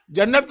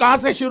 جنت کہاں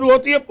سے شروع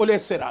ہوتی ہے؟ پل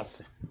صراط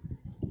سے۔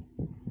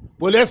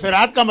 پل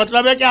صراط کا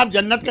مطلب ہے کہ آپ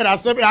جنت کے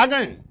راستے پہ آ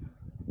گئے ہیں،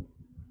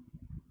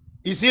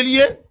 اسی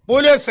لیے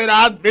پل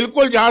صراط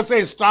بالکل جہاں سے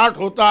اسٹارٹ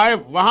ہوتا ہے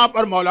وہاں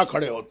پر مولا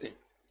کھڑے ہوتے ہیں۔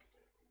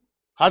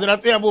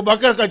 حضرت ابو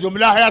بکر کا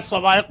جملہ ہے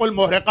الصواعق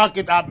المحرقہ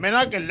کتاب میں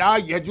نا، کہ لا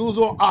یجوز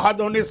احد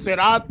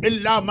الصراط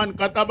الا من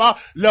کتب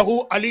لہ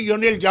علی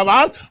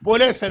الجواز،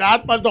 پل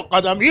صراط پر تو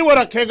قدم ہی وہ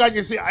رکھے گا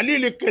جسے علی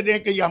لکھ کے دیں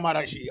کہ یہ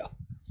ہمارا شیعہ۔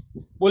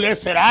 پل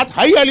صراط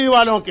ہے علی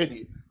والوں کے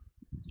لیے،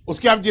 اس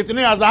کے اب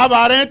جتنے عذاب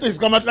آ رہے ہیں تو اس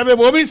کا مطلب ہے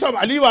وہ بھی سب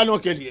علی والوں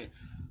کے لیے،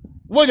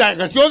 وہ جائے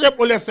گا، کیونکہ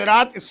پل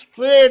صراط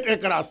اسٹریٹ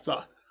ایک راستہ،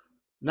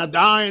 نہ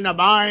دائیں نہ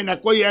بائیں، نہ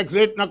کوئی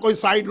ایگزٹ، نہ کوئی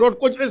سائیڈ روڈ،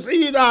 کچھ نہیں،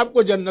 سیدھا آپ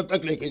کو جنت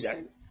تک لے کے جائے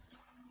گا۔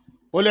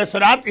 پل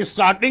صراط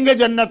اسٹارٹنگ ہے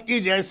جنت کی،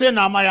 جیسے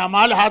نامہ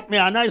اعمال ہاتھ میں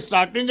آنا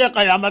اسٹارٹنگ ہے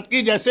قیامت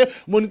کی، جیسے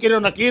منکر و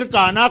نکیر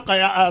کا آنا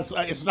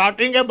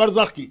اسٹارٹنگ ہے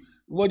برزخ کی،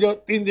 وہ جو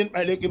 3 دن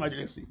پہلے کی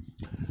مجلس تھی۔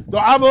 تو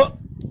اب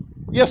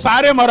یہ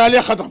سارے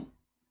مرحلے ختم،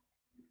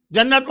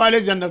 جنت والے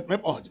جنت میں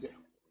پہنچ گئے،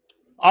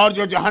 اور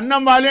جو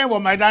جہنم والے ہیں وہ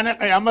میدان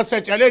قیامت سے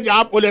چلے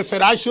جہاں پل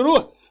صراط شروع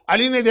ہے۔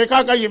 علی نے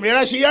دیکھا کہ یہ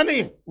میرا شیعہ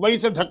نہیں ہے، وہیں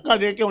سے دھکا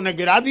دے کے انہیں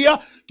گرا دیا،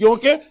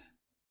 کیونکہ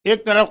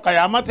ایک طرف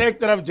قیامت ہے، ایک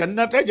طرف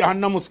جنت ہے،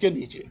 جہنم اس کے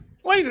نیچے،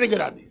 وہیں سے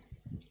گرا دی۔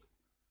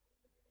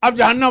 اب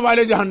جہنم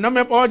والے جہنم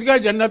میں پہنچ گئے،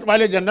 جنت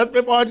والے جنت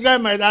پہ پہنچ گئے،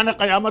 میدان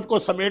قیامت کو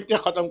سمیٹ کے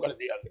ختم کر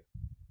دیا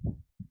گیا۔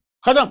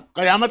 ختم،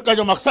 قیامت کا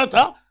جو مقصد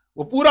تھا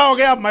وہ پورا ہو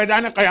گیا، اب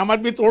میدان قیامت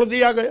بھی توڑ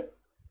دیا گیا،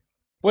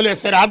 پل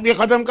صراط بھی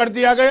ختم کر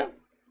دیا گیا،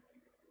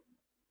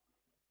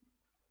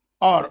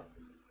 اور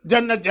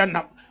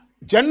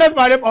جنت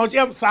والے پہنچے،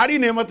 اب ساری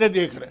نعمتیں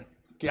دیکھ رہے ہیں،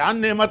 کیا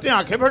نعمتیں،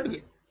 آنکھیں پھٹ گئی۔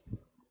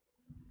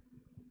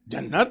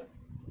 جنت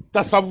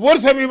تصور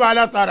سے بھی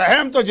بالا تر ہے،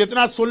 ہم تو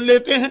جتنا سن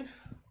لیتے ہیں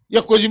یہ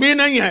کچھ بھی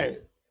نہیں ہے،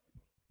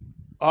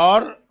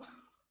 اور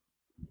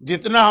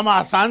جتنا ہم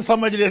آسان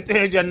سمجھ لیتے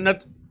ہیں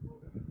جنت۔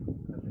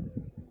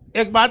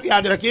 ایک بات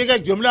یاد رکھیے گا،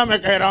 ایک جملہ میں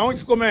کہہ رہا ہوں،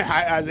 اس کو میں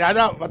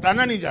زیادہ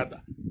بتانا نہیں چاہتا،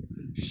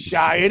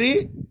 شاعری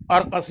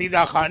اور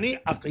قصیدہ خوانی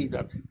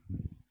عقیدت،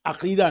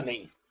 عقیدہ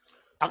نہیں۔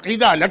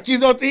 عقیدہ الگ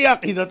چیز ہوتی ہے،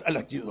 عقیدت الگ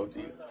چیز ہوتی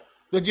ہے۔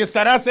 تو جس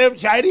طرح سے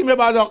شاعری میں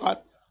بعض اوقات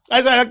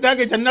ایسا لگتا ہے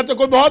کہ جنت تو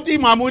کوئی بہت ہی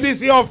معمولی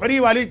سی اور فری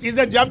والی چیز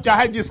ہے، جب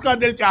چاہے جس کا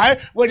دل چاہے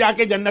وہ جا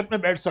کے جنت میں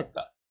بیٹھ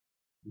سکتا.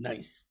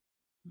 نہیں،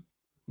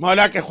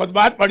 مولا کے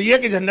خطبات پڑھیے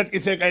کہ جنت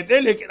کسے کہتے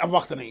ہیں، لیکن اب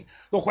وقت نہیں.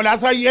 تو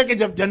خلاصہ یہ ہے کہ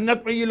جب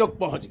جنت میں یہ لوگ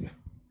پہنچ گئے،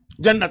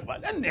 جنت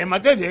والے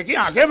نعمتیں دیکھی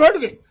آنکھیں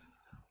بھر گئی.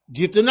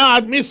 جتنا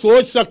آدمی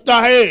سوچ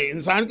سکتا ہے،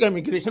 انسان کا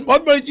امیگریشن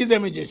بہت بڑی چیز ہے،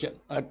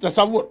 امیگریشن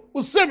تصور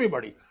اس سے بھی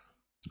بڑی.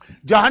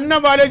 جہنم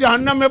والے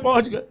جہنم میں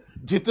پہنچ گئے،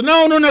 جتنا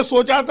انہوں نے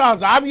سوچا تھا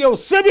عذاب، یہ اس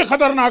سے بھی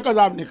خطرناک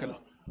عذاب نکلا،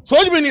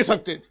 سوچ بھی نہیں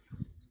سکتے تھے.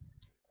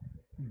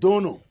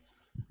 دونوں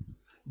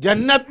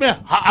جنت میں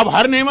اب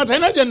ہر نعمت ہے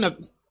نا جنت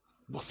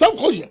میں، سب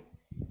خوش ہیں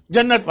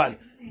جنت والے.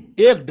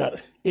 ایک ڈر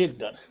ہے، ایک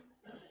ڈر ہے.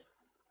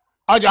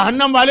 اور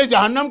جہنم والے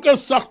جہنم کے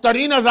سخت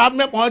ترین عذاب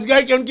میں پہنچ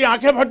گئے کہ ان کی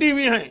آنکھیں پھٹی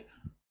ہوئی ہیں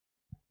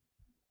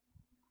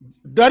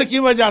ڈر کی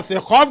وجہ سے،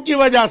 خوف کی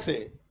وجہ سے.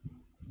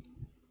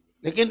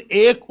 لیکن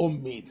ایک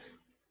امید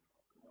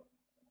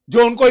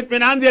جو ان کو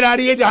اطمینان دلا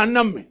رہی ہے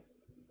جہنم میں،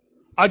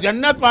 اور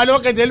جنت والوں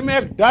کے دل میں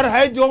ایک ڈر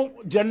ہے جو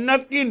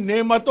جنت کی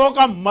نعمتوں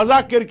کا مزہ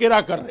کرکرا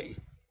کر رہی ہے.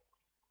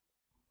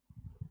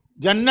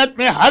 جنت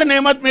میں ہر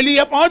نعمت ملی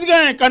ہے، پہنچ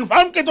گئے ہیں،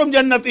 کنفرم کہ تم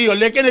جنتی ہو،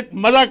 لیکن ایک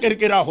مزہ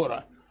کرکرا ہو رہا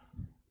ہے.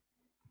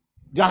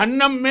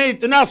 جہنم میں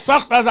اتنا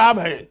سخت عذاب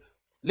ہے،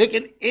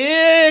 لیکن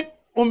ایک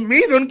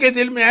امید ان کے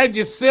دل میں ہے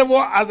جس سے وہ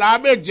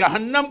عذاب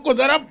جہنم کو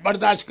ذرا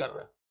برداشت کر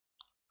رہے ہیں.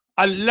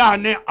 اللہ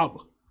نے اب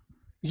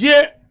یہ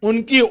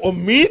ان کی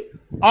امید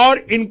اور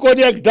ان کو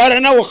جو ایک ڈر ہے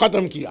نا وہ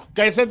ختم کیا.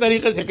 کیسے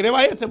طریقے سے؟ ایک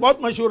روایت ہے، بہت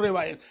مشہور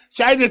روایت،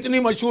 شاید اتنی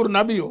مشہور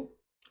نہ بھی ہو.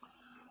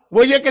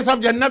 وہ یہ کہ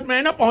سب جنت میں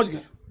ہے نا، پہنچ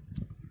گئے،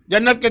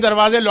 جنت کے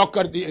دروازے لاک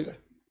کر دیے گئے.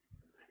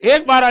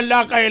 ایک بار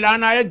اللہ کا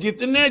اعلان آیا،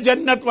 جتنے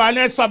جنت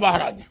والے سب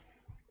باہر آ جائیں،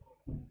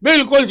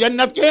 بالکل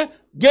جنت کے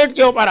گیٹ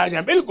کے اوپر آ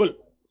جائیں، بالکل.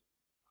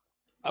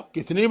 اب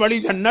کتنی بڑی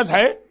جنت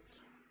ہے،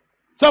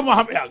 سب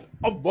وہاں پہ آ گئے.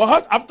 اور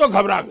بہت اب تو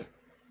گھبرا گئے،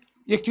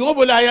 یہ کیوں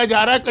بلایا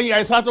جا رہا ہے؟ کہیں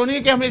ایسا تو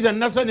نہیں کہ ہمیں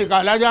جنت سے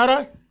نکالا جا رہا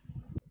ہے؟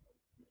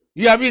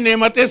 یہ ابھی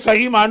نعمتیں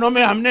صحیح معنوں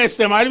میں ہم نے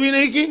استعمال بھی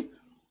نہیں کی،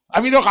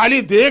 ابھی تو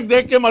خالی دیکھ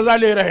دیکھ کے مزہ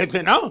لے رہے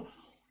تھے نا.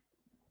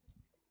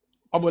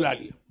 اور بلا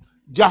لیا.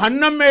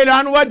 جہنم میں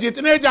اعلان ہوا،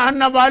 جتنے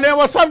جہنم والے ہیں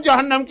وہ سب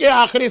جہنم کے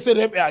آخری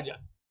سرے پہ آ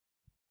جائیں.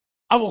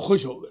 اب وہ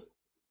خوش ہو گئے.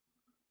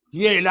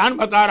 یہ اعلان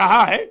بتا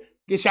رہا ہے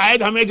کہ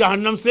شاید ہمیں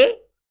جہنم سے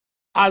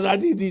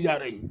آزادی دی جا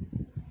رہی.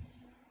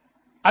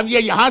 اب یہ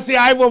یہاں سے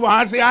آئے، وہ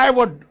وہاں سے آئے،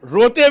 وہ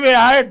روتے ہوئے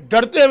آئے،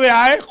 ڈرتے ہوئے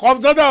آئے،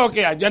 خوفزدہ ہو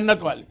کے آئے.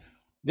 جنت والے،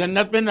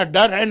 جنت میں نہ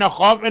ڈر ہے، نہ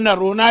خوف ہے، نہ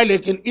رونا ہے،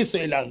 لیکن اس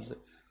اعلان سے.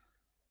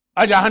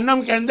 اور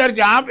جہنم کے اندر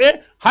جہاں پہ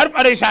ہر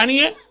پریشانی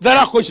ہے،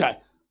 ذرا خوش آئے،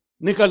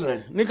 نکل رہے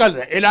ہیں، نکل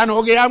رہے ہیں. اعلان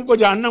ہو گیا، ہم کو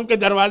جہنم کے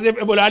دروازے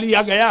پہ بلا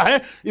لیا گیا ہے.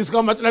 اس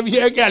کا مطلب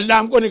یہ ہے کہ اللہ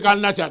ہم کو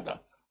نکالنا چاہتا.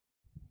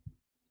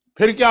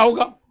 پھر کیا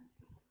ہوگا؟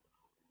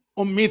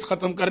 امید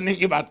ختم کرنے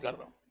کی بات کر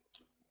رہا ہوں.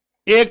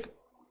 ایک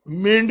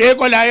مینڈے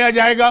کو لایا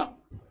جائے گا،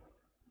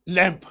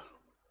 لیمپ.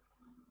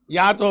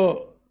 یہاں تو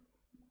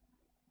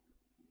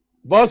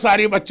بہت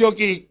ساری بچوں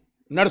کی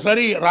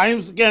نرسری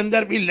رائمز کے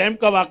اندر بھی لیمپ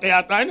کا واقعہ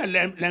آتا ہے نا،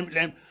 لیمپ لیمپ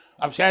لیمپ.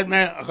 اب شاید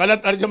میں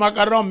غلط ترجمہ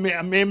کر رہا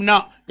ہوں، میمنا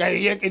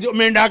کہیے کہ جو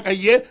مینڈا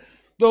کہیے،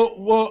 تو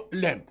وہ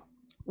لیمپ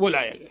وہ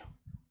لایا گیا.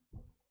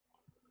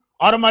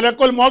 اور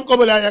ملک الموت کو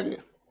بلایا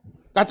گیا،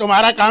 کہ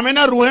تمہارا کام ہے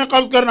نا روحیں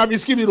قبض کرنا، اب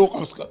اس کی بھی روح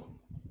قبض کرو.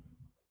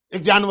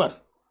 ایک جانور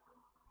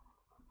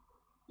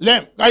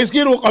لیمپ کا، اس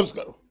کی روح قبض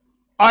کرو.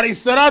 اور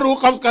اس طرح روح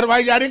قبض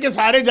کروائی جا رہی کہ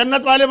سارے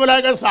جنت والے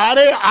بلائے گئے،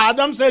 سارے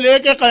آدم سے لے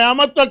کے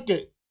قیامت تک کے.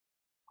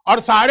 اور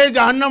سارے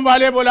جہنم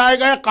والے بلائے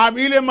گئے،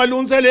 قابل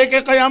ملعون سے لے کے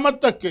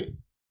قیامت تک کے.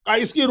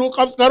 اس کی روح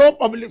قبض کرو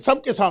پبلک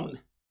سب کے سامنے.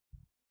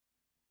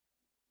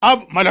 اب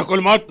ملک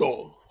الموت تو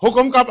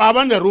حکم کا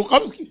پابند ہے، روح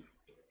قبض کی.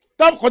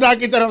 تب خدا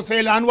کی طرف سے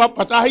اعلان ہوا،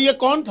 پتہ ہے یہ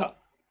کون تھا؟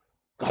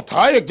 کہا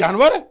تھا ایک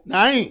جانور ہے.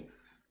 نہیں،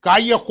 کہا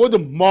یہ خود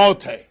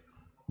موت ہے،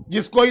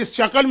 جس کو اس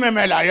شکل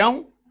میں لایا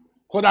ہوں.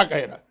 خدا کہہ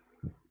رہا ہے.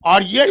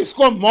 اور یہ اس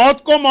کو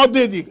موت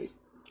دے دی گئی،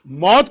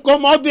 موت کو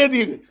موت دے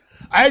دی گئی.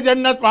 اے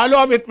جنت والو،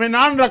 اب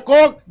اطمینان رکھو،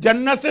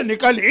 جنت سے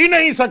نکل ہی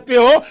نہیں سکتے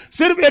ہو.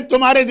 صرف ایک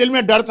تمہارے دل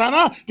میں ڈر تھا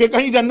نا کہ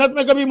کہیں جنت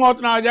میں کبھی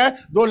موت نہ آ جائے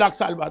 2 لاکھ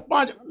سال بعد،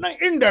 5 نہیں،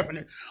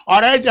 انڈیفینٹ.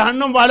 اور اے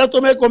جہنم والو،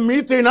 تمہیں ایک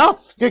امید تھی نا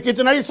کہ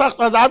کتنا ہی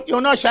سخت عذاب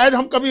کیوں نہ، شاید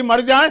ہم کبھی مر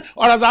جائیں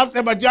اور عذاب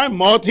سے بچ جائیں.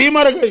 موت ہی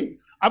مر گئی،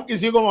 اب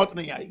کسی کو موت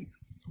نہیں آئے گی.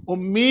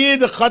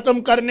 امید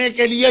ختم کرنے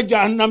کے لیے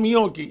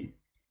جہنمیوں کی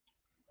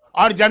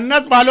اور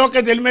جنت والوں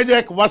کے دل میں جو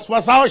ایک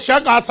وسوسہ و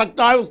شک آ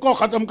سکتا ہے، اس کو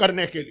ختم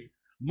کرنے کے لیے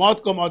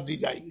موت کو موت دی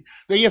جائے گی.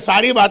 تو یہ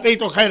ساری باتیں ہی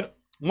تو خیر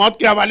موت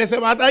کے حوالے سے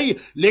بات آئی.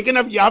 لیکن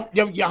اب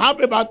جب یہاں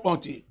پہ بات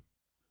پہنچی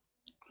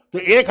تو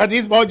ایک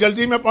حدیث بہت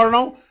جلدی میں پڑھ رہا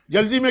ہوں.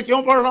 جلدی میں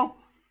کیوں پڑھ رہا ہوں؟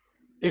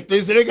 ایک تو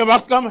اس لیے کہ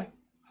وقت کم ہے،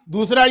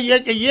 دوسرا یہ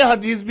کہ یہ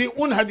حدیث بھی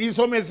ان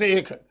حدیثوں میں سے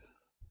ایک ہے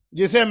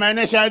جسے میں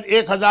نے شاید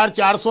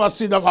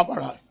 1480 دفعہ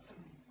پڑھا ہے.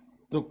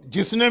 تو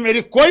جس نے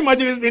میری کوئی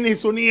مجلس بھی نہیں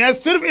سنی ہے،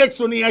 صرف ایک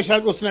سنی ہے،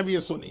 شاید اس نے بھی یہ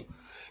سنی.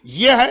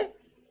 یہ ہے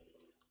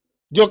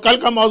جو کل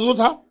کا موضوع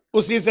تھا،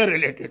 اسی سے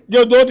ریلیٹڈ،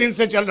 جو 2 دن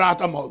سے چل رہا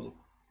تھا موضوع،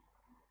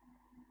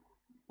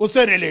 اس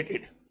سے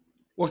ریلیٹڈ.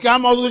 وہ کیا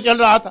موضوع چل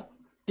رہا تھا؟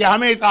 کہ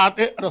ہمیں اطاعت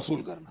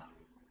رسول کرنا.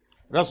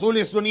 رسول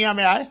اس دنیا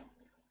میں آئے،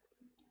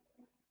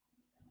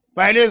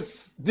 پہلے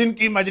دن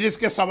کی مجلس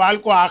کے سوال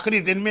کو آخری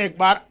دن میں ایک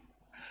بار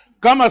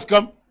کم از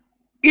کم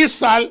اس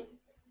سال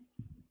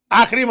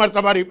آخری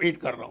مرتبہ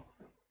ریپیٹ کر رہا ہوں.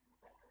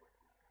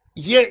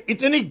 یہ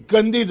اتنی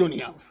گندی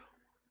دنیا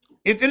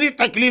میں، اتنی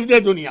تکلیف دہ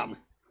دنیا میں.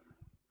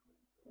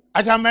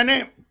 اچھا، میں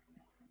نے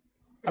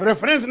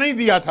ریفرنس نہیں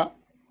دیا تھا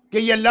کہ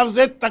یہ لفظ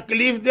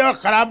تکلیف دہ اور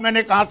خراب میں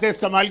نے کہاں سے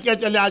استعمال کیا.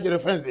 چلے آج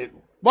ریفرنس دے دوں،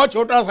 بہت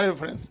چھوٹا سا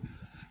ریفرنس.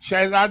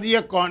 شہزادی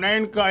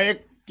کونین کا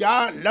ایک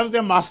کیا لفظ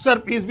ماسٹر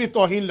پیس بھی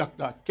توہین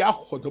لگتا، کیا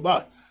خطبہ،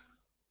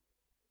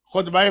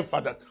 خطبہ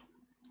فدق.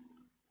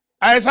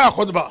 ایسا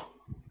خطبہ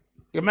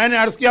کہ میں نے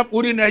عرض کیا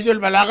پوری نہج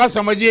البلاغہ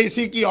سمجھیے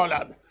اسی کی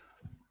اولاد ہے.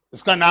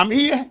 اس کا نام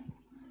ہی ہے،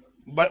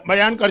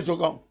 بیان کر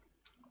چکا ہوں.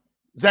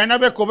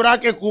 زینب کبریٰ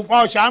کے کوفہ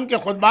اور شام کے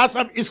خطبات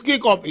سب اس کی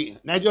کاپی ہیں،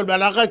 نہج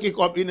البلاغہ کی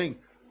کاپی نہیں.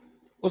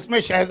 اس میں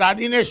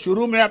شہزادی نے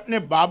شروع میں اپنے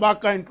بابا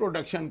کا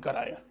انٹروڈکشن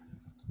کرایا.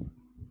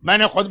 میں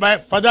نے خطبہ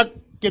فدق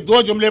کے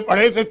 2 جملے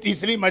پڑھے تھے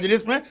تیسری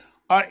مجلس میں،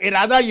 اور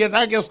ارادہ یہ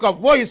تھا کہ اس کا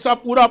وہ حصہ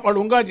پورا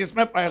پڑھوں گا جس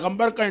میں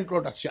پیغمبر کا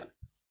انٹروڈکشن،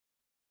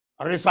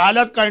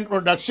 رسالت کا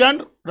انٹروڈکشن،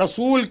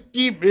 رسول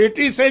کی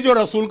بیٹی سے جو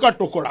رسول کا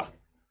ٹکڑا.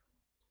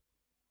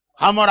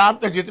 ہم اور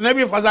آپ تو جتنے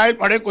بھی فضائل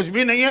پڑھے کچھ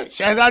بھی نہیں ہے.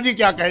 شہزادی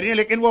کیا کہہ رہی ہیں،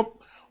 لیکن وہ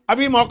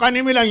ابھی موقع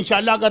نہیں ملا.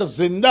 انشاءاللہ اگر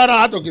زندہ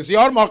رہا تو کسی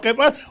اور موقع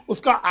پر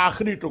اس کا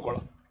آخری ٹکڑا،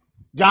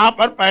 جہاں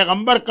پر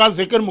پیغمبر کا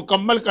ذکر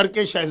مکمل کر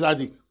کے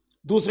شہزادی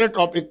دوسرے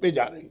ٹاپک پہ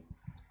جا رہی ہیں.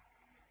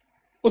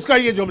 اس کا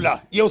یہ جملہ،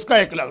 یہ اس کا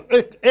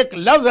ایک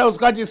لفظ ہے اس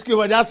کا، جس کی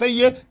وجہ سے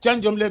یہ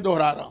چند جملے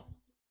دہرا رہا ہوں.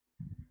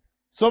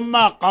 ثم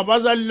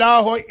قبض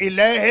اللہ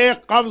الیہ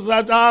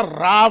قبضۃ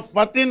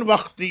رافۃ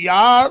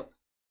واختیار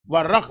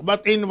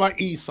ورغبۃ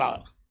وایثار.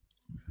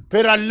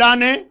 پھر اللہ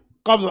نے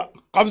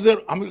قبض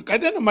ہم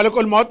کہتے ہیں نا ملک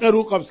الموت نے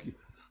روح قبض کی.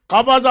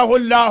 قبضہ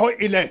اللہ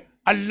الیہ،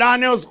 اللہ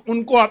نے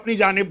ان کو اپنی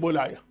جانب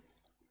بلایا،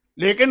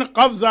 لیکن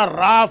قبض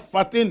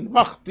رافۃ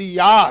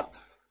واختیار،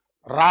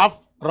 راف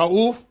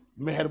رعوف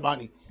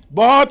مہربانی،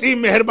 بہت ہی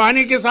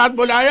مہربانی کے ساتھ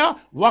بلایا.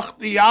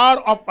 واختیار،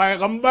 اور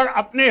پیغمبر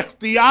اپنے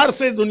اختیار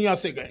سے دنیا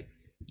سے گئے.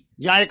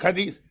 یہاں ایک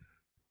حدیث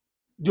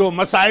جو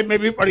مصائب میں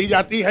بھی پڑھی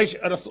جاتی ہے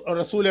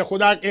رسول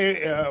خدا کے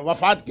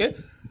وفات کے،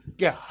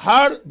 کہ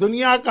ہر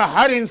دنیا کا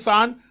ہر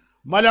انسان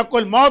ملک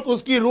الموت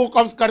اس کی روح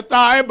قبض کرتا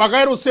ہے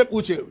بغیر اس سے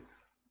پوچھے ہوئے.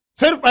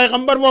 صرف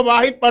پیغمبر وہ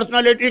واحد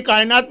پرسنالٹی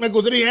کائنات میں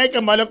گزری ہیں کہ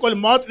ملک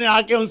الموت نے آ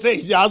کے ان سے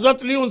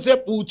اجازت لی، ان سے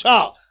پوچھا.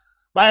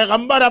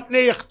 پیغمبر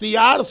اپنے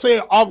اختیار سے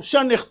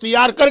آپشن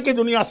اختیار کر کے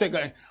دنیا سے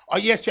گئے. اور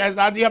یہ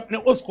شہزادی اپنے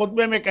اس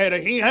خطبے میں کہہ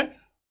رہی ہیں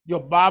جو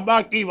بابا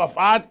کی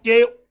وفات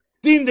کے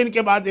 3 دن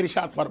کے بعد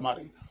ارشاد فرما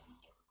رہی.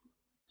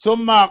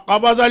 ثم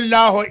قبض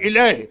اللہ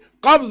الیہ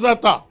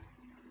قبضۃ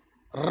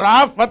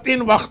رافۃ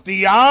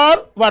واختیار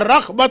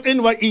ورغبۃ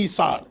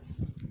وایثار.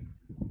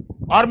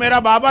 اور میرا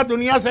بابا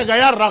دنیا سے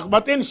گیا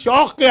رغبت،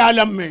 شوق کے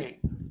عالم میں.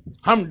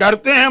 ہم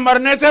ڈرتے ہیں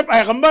مرنے سے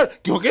پیغمبر،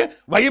 کیونکہ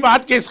وہی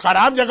بات کہ اس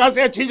خراب جگہ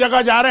سے اچھی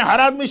جگہ جا رہے ہیں. ہر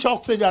آدمی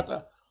شوق سے جاتا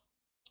ہے.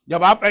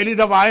 جب آپ پہلی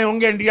دفعہ آئے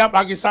ہوں گے انڈیا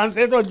پاکستان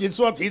سے، تو جس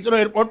وقت ہیتھرو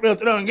ایئرپورٹ پہ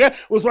اترے ہوں گے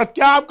اس وقت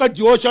کیا آپ کا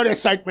جوش اور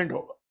ایکسائٹمنٹ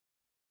ہوگا.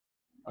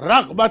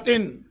 رغبت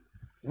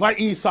و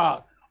ایثار.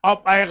 اور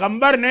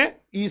پیغمبر نے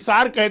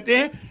ایثار کہتے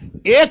ہیں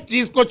ایک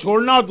چیز کو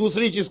چھوڑنا اور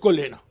دوسری چیز کو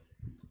لینا.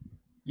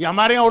 یہ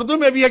ہمارے یہاں اردو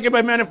میں بھی ہے کہ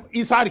بھائی میں نے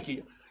ایثار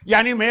کیا،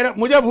 یعنی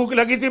مجھے بھوک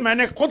لگی تھی، میں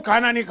نے خود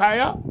کھانا نہیں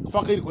کھایا،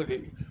 فقیر کو دے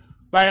دی.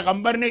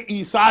 پیغمبر نے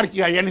ایثار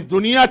کیا، یعنی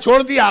دنیا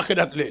چھوڑ دی،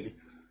 آخرت لے لی.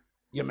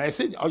 یہ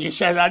میسج. اور یہ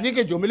شہزادی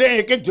کے جملے،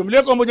 ایک ایک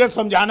جملے کو مجھے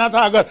سمجھانا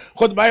تھا اگر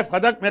خطبہ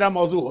فدق میرا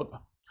موضوع ہوتا.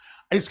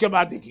 اس کے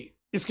بعد دیکھیے،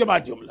 اس کے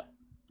بعد جملہ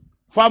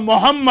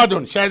فمحمد،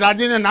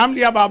 شہزادی نے نام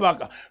لیا بابا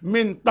کا،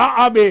 من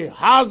تعب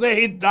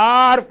هذه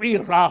الدار فی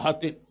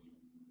راحت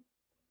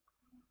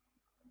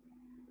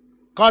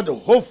قد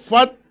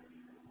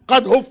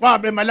حف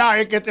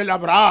بملائکۃ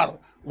الابرار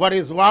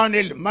ورضوان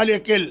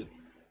الملک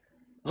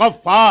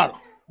الغفار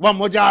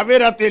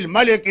ومجاورۃ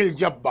الملک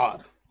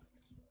الجبار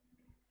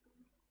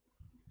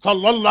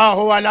صلی اللہ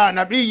علی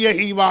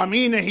نبیہ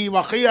وامینہ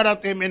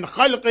وخیرۃ من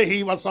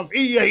خلقہ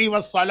وصفیہ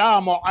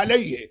والسلام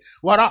علیہ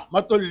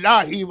ورحمۃ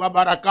اللہ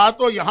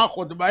وبرکاتہ. یہاں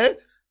خطبہ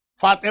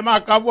فاطمہ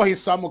کا وہ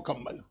حصہ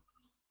مکمل.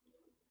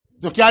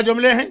 تو کیا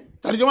جملے ہیں،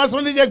 ترجمہ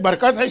سن لیجیے، ایک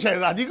برکت ہے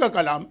شہزادی کا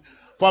کلام.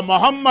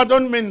 فمحمد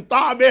من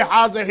تعب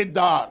هذه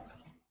الدار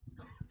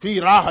فی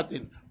راحت.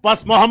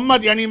 پس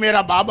محمد یعنی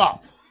میرا بابا،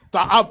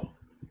 تعب.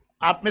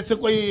 آپ میں سے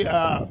کوئی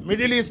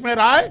مڈل ایسٹ میں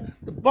رہا ہے،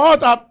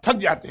 بہت آپ تھک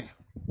جاتے ہیں،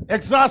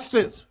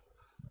 ایگزاسٹڈ.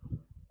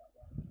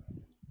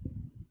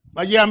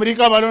 یہ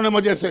امریکہ والوں نے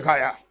مجھے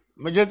سکھایا،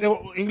 مجھے تو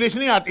انگلش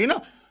نہیں آتی نا،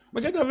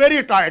 میں کہتا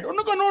ویری ٹائرڈ. انہوں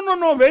نے کہا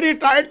نو ویری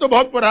ٹائرڈ تو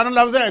بہت پرانا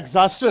لفظ ہے،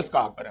 ایگزاسٹڈ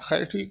کہا کریں.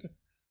 خیر ٹھیک ہے،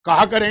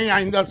 کہا کریں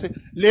آئندہ سے.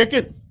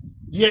 لیکن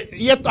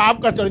یہ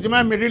تاب کا ترجمہ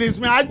ہے. مڈل ایسٹ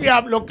میں آج بھی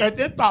آپ لوگ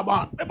کہتے ہیں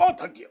تابان، میں بہت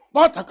تھکی ہوں،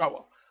 بہت تھکا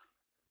ہوا.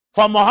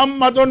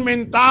 فمحمد من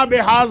تعب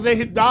هذه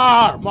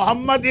الدار،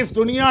 محمد اس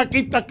دنیا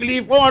کی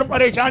تکلیفوں اور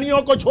پریشانیوں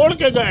کو چھوڑ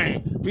کے گئے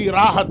ہیں، فی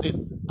راحت،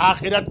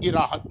 آخرت کی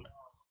راحت میں.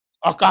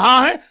 اور کہاں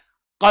ہے؟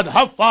 قد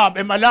حف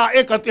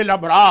بملائکۃ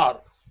الابرار،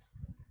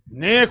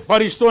 نیک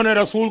فرشتوں نے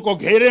رسول کو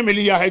گھیرے میں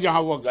لیا ہے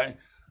جہاں وہ گئے.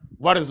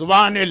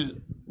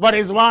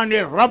 ورضوان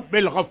الرب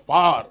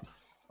الغفار،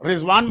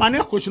 رضوان مانے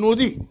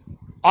خوشنودی،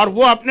 اور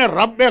وہ اپنے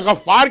رب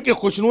غفار کی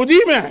خوشنودی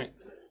میں ہیں.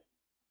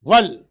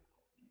 ول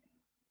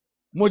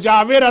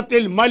مجاورت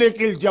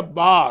الملک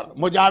الجبار،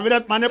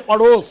 مجاورت مانے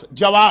پڑوس،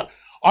 جوار،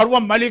 اور وہ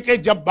ملک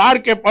جبار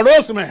کے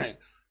پڑوس میں ہیں.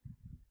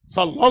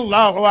 صلی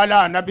اللہ علی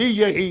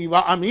نبیہ و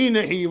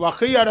امینہ و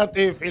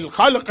خیرتہ فی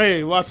الخلق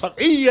و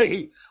صفیہ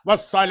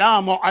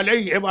والسلام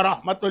علیہ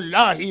ورحمۃ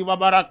اللہ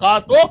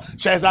وبرکاتہ.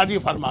 شہزادی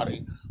فرما رہی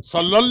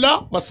صلی اللہ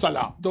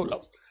والسلام، دو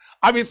لفظ.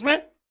 اب اس میں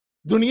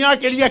دنیا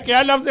کے لیے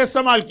کیا لفظ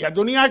استعمال کیا؟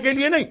 دنیا کے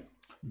لیے نہیں،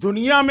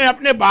 دنیا میں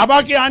اپنے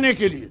بابا کے آنے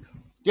کے لیے،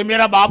 کہ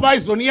میرا بابا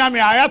اس دنیا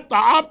میں آیا،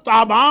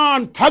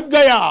 تابان تھک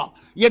گیا.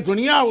 یہ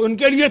دنیا ان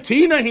کے لیے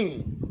تھی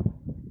نہیں.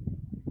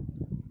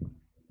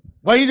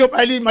 وہی جو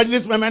پہلی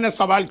مجلس میں نے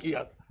سوال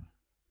کیا تھا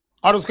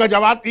اور اس کا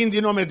جواب 3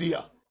 دنوں میں دیا،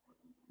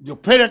 جو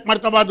پھر ایک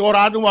مرتبہ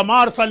دوہرا دوں،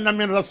 وَمَا أَرْسَلْنَا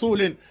مِن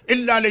رَسُولٍ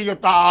إِلَّا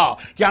لِيُطَاعَ،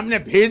 کہ ہم نے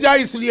بھیجا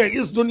اس لیے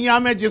اس دنیا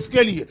میں جس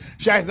کے لیے.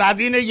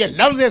 شہزادی نے یہ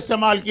لفظ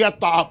استعمال کیا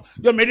طاعت.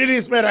 جو مڈل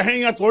ایسٹ میں رہیں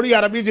یا تھوڑی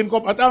عربی جن کو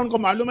پتا ہے ان کو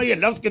معلوم ہے یہ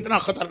لفظ کتنا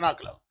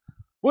خطرناک لفظ.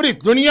 پوری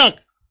دنیا،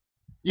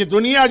 یہ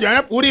دنیا جو ہے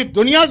نا پوری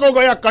دنیا کو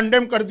گویا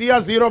کنڈیم کر دیا،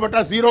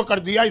 0/0 کر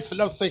دیا اس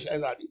لفظ سے.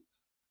 شہزادی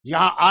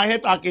یہاں آئے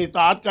تاکہ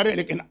اطاعت کرے.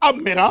 لیکن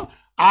اب میرا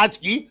آج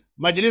کی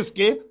مجلس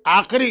کے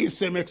آخری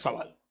حصے میں ایک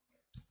سوال،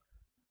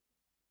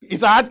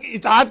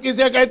 اطاعت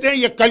کسے کہتے ہیں؟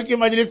 یہ کل کی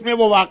مجلس میں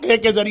وہ واقعے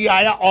کے ذریعے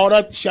آیا،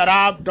 عورت،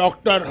 شراب،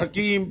 ڈاکٹر،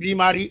 حکیم،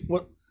 بیماری،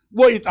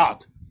 وہ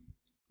اطاعت.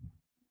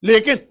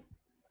 لیکن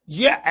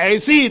یہ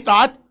ایسی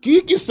اطاعت کی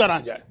کس طرح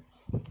جائے؟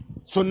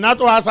 سننا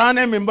تو آسان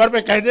ہے، ممبر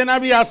پہ کہہ دینا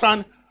بھی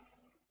آسان،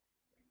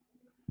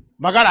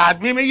 مگر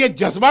آدمی میں یہ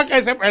جذبہ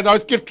کیسے پیدا ہو،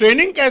 اس کی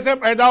ٹریننگ کیسے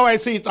پیدا ہو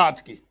ایسی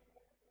اطاعت کی؟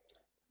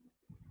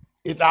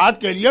 اطاعت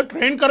کے لیے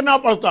ٹرین کرنا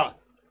پڑتا.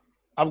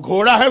 اب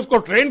گھوڑا ہے، اس کو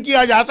ٹرین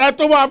کیا جاتا ہے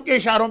تو وہ آپ کے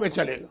اشاروں پہ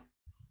چلے گا.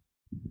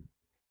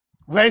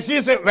 ویشی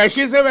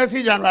سے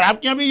ویسی جانور،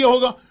 آپ کے یہاں بھی یہ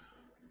ہوگا.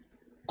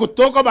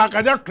 کتوں کو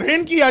باقاعدہ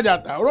ٹرین کیا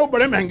جاتا ہے اور وہ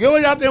بڑے مہنگے ہو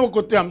جاتے ہیں، وہ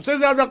کتے ہم سے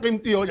زیادہ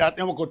قیمتی ہو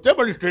جاتے ہیں، وہ کتے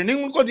بڑی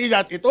ٹریننگ ان کو دی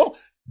جاتی. تو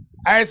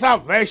ایسا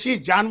ویشی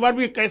جانور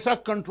بھی کیسا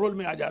کنٹرول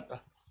میں آ جاتا.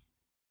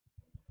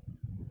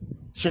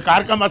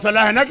 شکار کا مسئلہ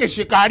ہے نا کہ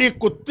شکاری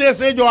کتے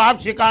سے جو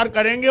آپ شکار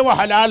کریں گے وہ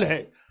حلال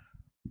ہے،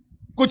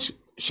 کچھ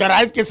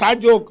شرائط کے ساتھ.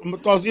 جو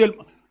توضیح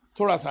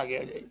تھوڑا سا آگے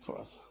آ جائیے،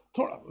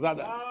 تھوڑا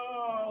زیادہ.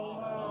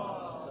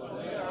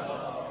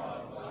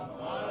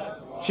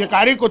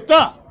 شکاری کتا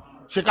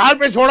شکار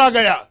پہ چھوڑا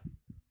گیا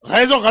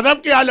غیظ و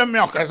غضب کے عالم میں،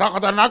 اور کیسا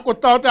خطرناک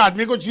کتا ہوتا ہے،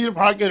 آدمی کو چیر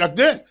پھاڑ کے رکھ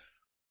دے.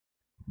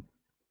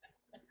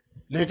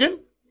 لیکن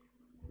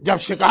جب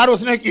شکار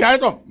اس نے کیا ہے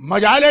تو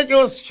مجال ہے کہ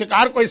اس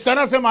شکار کو اس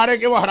طرح سے مارے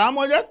کہ وہ حرام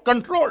ہو جائے.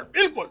 کنٹرول،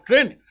 بالکل.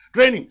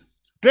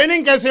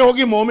 ٹریننگ کیسے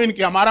ہوگی مومن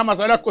کی؟ ہمارا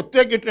مسئلہ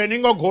کتے کی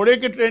ٹریننگ اور گھوڑے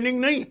کی ٹریننگ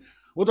نہیں،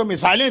 وہ تو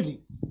مثالیں تھیں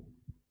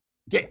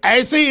کہ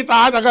ایسی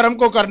اطاعت اگر ہم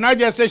کو کرنا ہے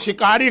جیسے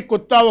شکاری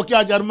کتا، وہ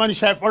کیا جرمن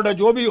شیفرڈ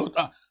جو بھی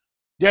ہوتا،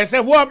 جیسے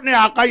وہ اپنے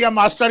آقا یا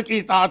ماسٹر کی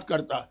اطاعت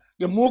کرتا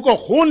کہ منہ کو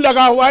خون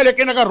لگا ہوا ہے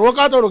لیکن اگر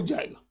روکا تو رک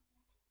جائے گا.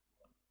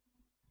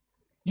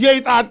 یہ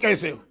اطاعت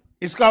کیسے ہو؟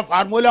 اس کا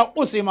فارمولہ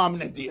اس امام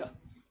نے دیا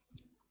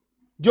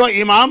جو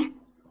امام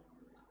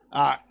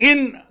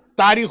ان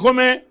تاریخوں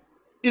میں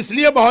اس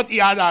لیے بہت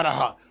یاد آ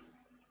رہا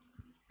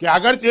کہ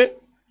اگرچہ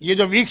یہ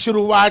جو ویک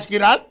شروع ہوا آج کی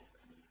رات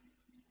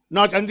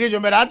 9 چندی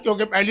جمعرات،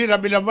 کیونکہ پہلی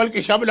ربیع الاول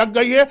کی شب لگ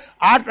گئی ہے،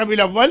 8 ربیع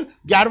الاول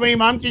 11ویں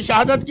امام کی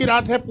شہادت کی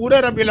رات ہے. پورے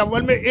ربیع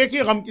الاول میں ایک ہی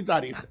غم کی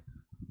تاریخ ہے.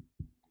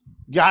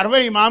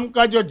 11ویں امام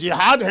کا جو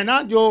جہاد ہے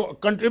نا، جو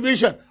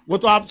کنٹریبیوشن، وہ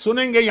تو آپ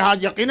سنیں گے، یہاں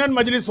یقیناً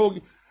مجلس ہوگی،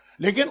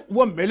 لیکن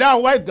وہ ملا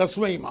ہوا ہے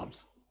 10ویں امام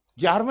سے.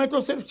 11ویں تو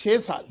صرف 6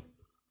 سال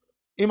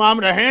امام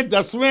رہے،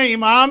 10ویں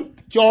امام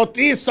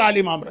 34 سال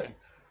امام رہے.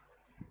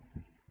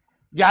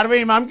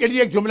 11ویں امام کے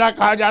لیے ایک جملہ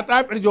کہا جاتا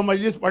ہے، پھر جو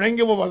مجلس پڑھیں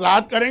گے وہ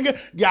وضاحت کریں گے.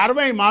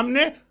 11ویں امام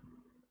نے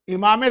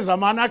امام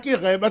زمانہ کی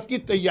غیبت کی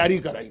تیاری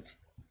کرائی تھی،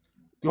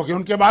 کیونکہ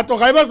ان کے بعد تو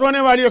غیبت ہونے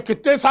والی ہے.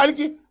 کتنے سال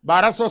کی؟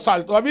 1200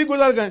 سال تو ابھی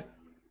گزر گئے.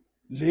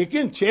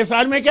 لیکن 6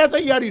 سال میں کیا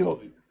تیاری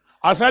ہوگی؟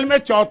 اصل میں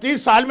 34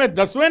 سال میں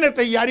 10ویں نے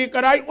تیاری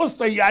کرائی، اس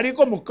تیاری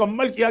کو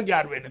مکمل کیا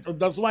 11ویں نے. تو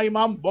 10واں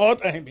امام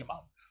بہت اہم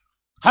امام،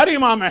 ہر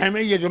امام اہم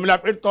ہے. یہ جملہ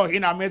پھر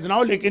توہین آمیز نہ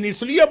ہو، لیکن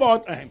اس لیے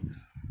بہت اہم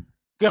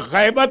کہ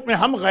غیبت میں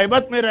ہم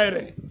غیبت میں رہ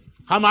رہے ہیں.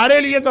 ہمارے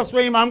لیے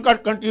 10ویں امام کا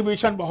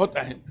کنٹریبیوشن بہت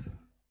اہم.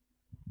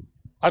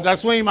 اور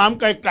 10ویں امام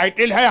کا ایک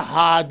ٹائٹل ہے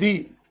ہادی.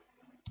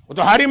 وہ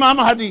تو ہر امام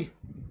ہادی،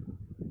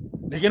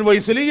 لیکن وہ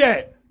اس لیے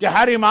ہے کہ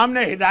ہر امام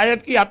نے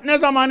ہدایت کی اپنے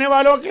زمانے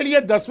والوں کے لیے،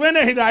 10ویں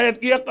نے ہدایت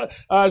کی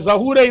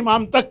ظہور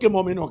امام تک کے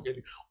مومنوں کے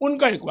لیے. ان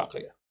کا ایک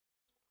واقعہ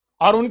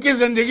اور ان کی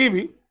زندگی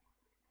بھی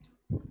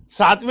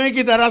 7ویں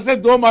کی طرح سے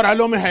 2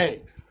 مرحلوں میں ہے.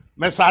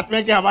 میں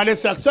 7ویں کے حوالے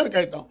سے اکثر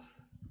کہتا ہوں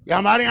کہ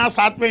ہمارے ہاں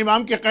 7ویں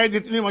امام کی قید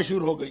اتنی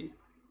مشہور ہو گئی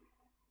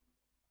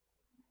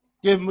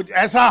کہ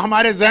ایسا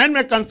ہمارے ذہن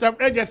میں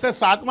کنسپٹ ہے جیسے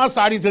 7واں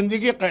ساری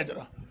زندگی قید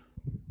رہا.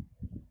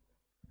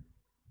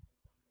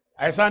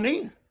 ایسا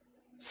نہیں،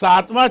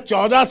 7واں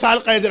 14 سال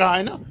قید رہا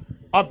ہے نا،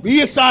 اور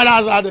 20 سال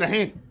آزاد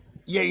رہیں.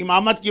 یہ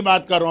امامت کی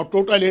بات کر رہا ہوں،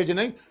 ٹوٹل ایج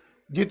نہیں.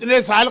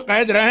 جتنے سال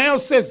قید رہے ہیں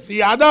اس سے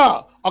زیادہ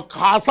اور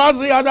خاصا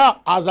زیادہ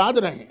آزاد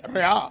رہیں.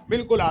 رہا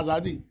بالکل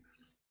آزادی.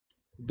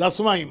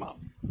 10واں امام.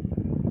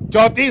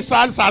 34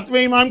 سال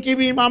 7ویں امام کی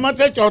بھی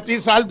امامت ہے, 34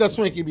 سال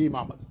 10ویں کی بھی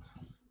امامت ہے.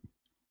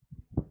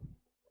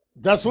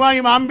 10واں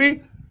امام بھی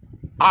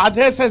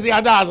آدھے سے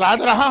زیادہ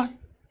آزاد رہا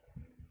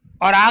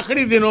اور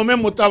آخری دنوں میں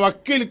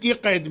متوکل کی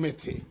قید میں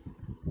تھے.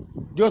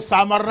 جو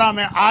سامرہ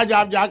میں آج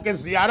آپ جا کے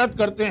زیارت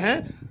کرتے ہیں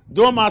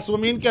 2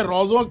 معصومین کے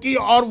روضوں کی,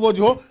 اور وہ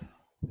جو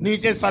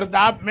نیچے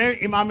سرداب میں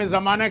امام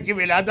زمانہ کی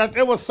ولادت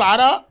ہے, وہ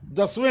سارا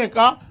 10ویں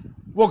کا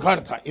وہ گھر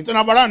تھا.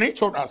 اتنا بڑا نہیں,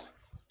 چھوٹا سا,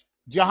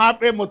 جہاں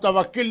پہ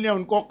متوکل نے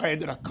ان کو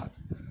قید رکھا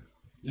تھا.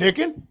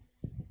 لیکن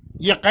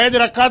یہ قید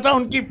رکھا تھا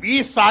ان کی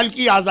 20 سال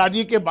کی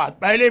آزادی کے بعد.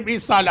 پہلے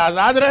 20 سال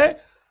آزاد رہے,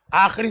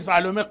 آخری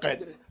سالوں میں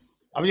قید رہے.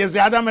 اب یہ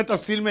زیادہ میں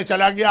تفصیل میں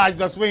چلا گیا, آج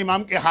 10ویں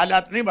امام کے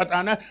حالات نہیں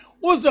بتانا.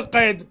 اس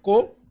قید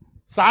کو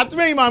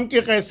 7ویں امام کی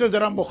قید سے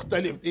ذرا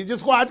مختلف تھی,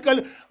 جس کو آج کل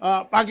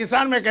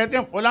پاکستان میں کہتے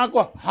ہیں فلاں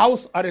کو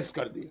ہاؤس اریسٹ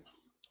کر دیا.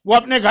 وہ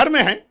اپنے گھر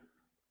میں ہیں,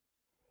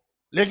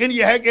 لیکن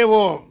یہ ہے کہ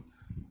وہ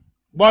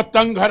بہت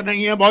تنگ گھر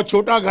نہیں ہے, بہت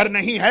چھوٹا گھر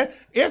نہیں ہے.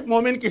 ایک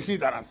مومن کسی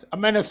طرح سے, اب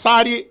میں نے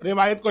ساری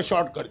روایت کو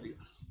شارٹ کر دیا,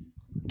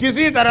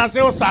 کسی طرح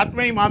سے وہ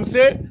 7ویں امام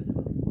سے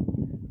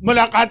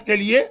ملاقات کے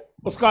لیے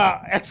اس کا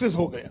ایکسس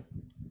ہو گیا.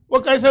 وہ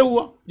کیسے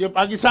ہوا؟ یہ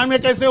پاکستان میں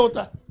کیسے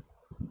ہوتا ہے؟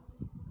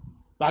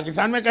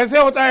 پاکستان میں کیسے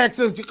ہوتا ہے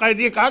ایکسس؟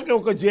 قیدی کہا کہ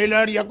وہ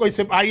جیلر یا کوئی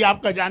سپاہی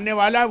آپ کا جاننے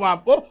والا ہے, وہ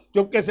آپ کو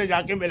چپکے سے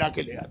جا کے ملا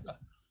کے لے آتا ہے.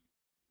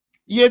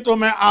 یہ تو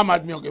میں عام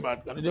آدمیوں کی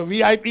بات کر رہا ہوں. جو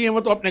وی آئی پی ہیں وہ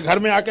تو اپنے گھر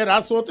میں آ کے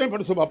رات سوتے ہیں,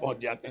 پھر صبح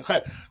پہنچ جاتے ہیں. خیر,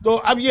 تو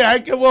اب یہ ہے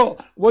کہ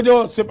وہ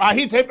جو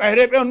سپاہی تھے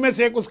پہرے پہ, ان میں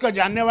سے ایک اس کا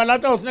جاننے والا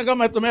تھا. اس نے کہا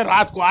میں تمہیں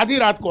رات کو, آدھی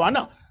رات کو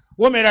آنا,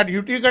 وہ میرا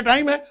ڈیوٹی کا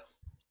ٹائم ہے,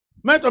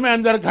 میں تمہیں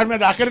اندر گھر میں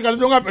داخل کر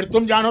دوں گا, پھر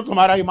تم جانو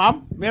تمہارا امام,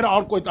 میرا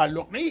اور کوئی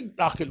تعلق نہیں,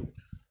 داخل ہوں.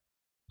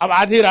 اب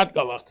آدھی رات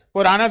کا وقت,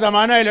 پرانا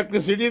زمانہ,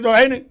 الیکٹریسٹی تو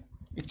ہے نہیں,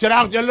 ایک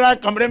چراغ جل رہا ہے,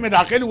 کمرے میں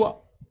داخل ہوا.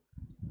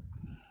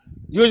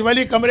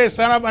 یوزولی کمرے اس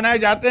طرح بنائے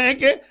جاتے ہیں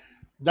کہ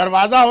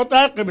دروازہ ہوتا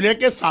ہے قبلے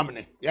کے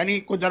سامنے, یعنی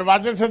کوئی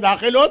دروازے سے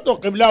داخل ہو تو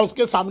قبلہ اس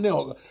کے سامنے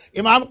ہوگا.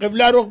 امام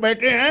قبلہ رخ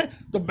بیٹھے ہیں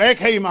تو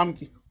بیک ہے امام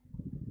کی.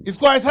 اس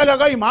کو ایسا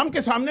لگا امام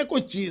کے سامنے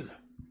کوئی چیز ہے,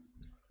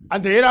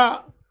 اندھیرا,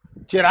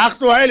 چراغ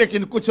تو ہے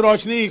لیکن کچھ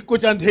روشنی,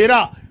 کچھ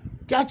اندھیرا,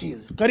 کیا چیز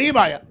ہے؟ قریب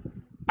آیا,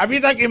 ابھی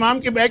تک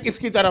امام کی بیک اس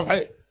کی طرف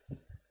ہے,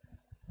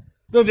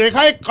 تو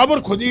دیکھا ایک قبر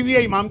کھدی ہوئی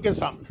ہے امام کے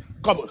سامنے,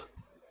 قبر.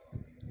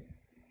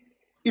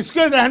 اس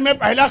کے ذہن میں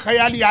پہلا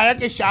خیال یہ آیا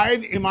کہ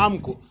شاید امام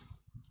کو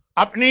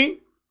اپنی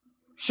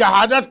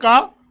شہادت کا,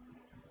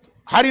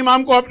 ہر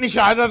امام کو اپنی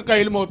شہادت کا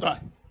علم ہوتا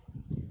ہے,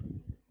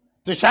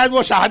 تو شاید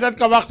وہ شہادت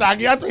کا وقت آ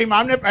گیا, تو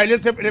امام نے پہلے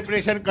سے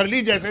پریپریشن کر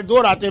لی. جیسے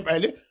 2 راتیں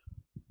پہلے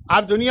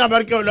آپ دنیا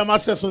بھر کے علماء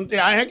سے سنتے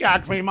آئے ہیں کہ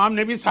 8ویں امام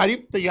نے بھی ساری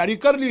تیاری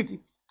کر لی تھی.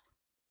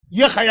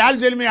 یہ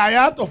خیال دل میں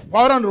آیا تو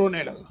فوراً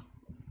رونے لگا.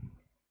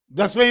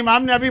 10ویں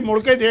امام نے ابھی مڑ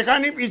کے دیکھا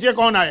نہیں پیچھے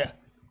کون آیا.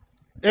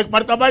 ایک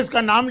مرتبہ اس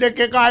کا نام لے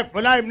کے کہا,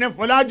 فلاں ابن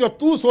فلاں, جو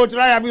تو سوچ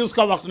رہا ہے ابھی اس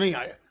کا وقت نہیں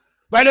آیا.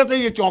 پہلے تو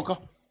یہ چونکا,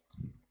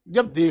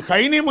 جب دیکھا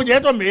ہی نہیں مجھے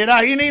تو میرا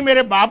ہی نہیں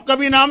میرے باپ کا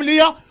بھی نام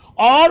لیا,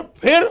 اور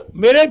پھر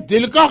میرے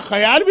دل کا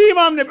خیال بھی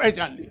امام نے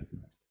پہچان لیا.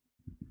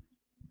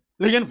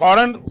 لیکن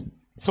فوراً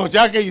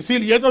سوچا کہ اسی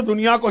لیے تو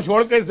دنیا کو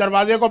چھوڑ کے اس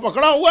دروازے کو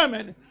پکڑا ہوا ہے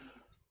میں نے.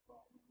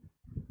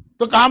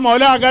 تو کہا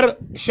مولا اگر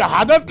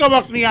شہادت کا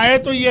وقت نہیں آئے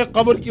تو یہ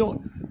قبر کیوں؟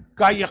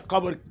 کہا یہ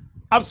قبر.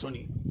 اب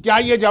سنی, کیا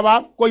یہ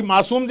جواب کوئی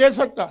معصوم دے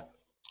سکتا؟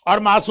 اور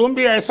معصوم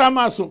بھی ایسا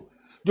معصوم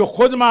جو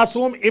خود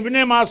معصوم,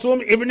 ابن معصوم,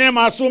 ابن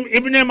معصوم,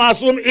 ابن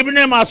معصوم, ابن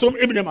معصوم,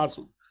 ابن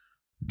معصوم,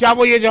 کیا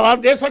وہ یہ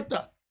جواب دے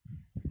سکتا؟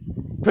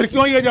 پھر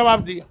کیوں یہ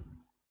جواب دیا؟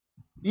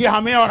 یہ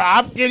ہمیں اور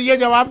آپ کے لیے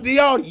جواب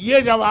دیا, اور یہ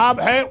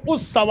جواب ہے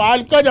اس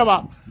سوال کا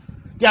جواب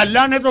کہ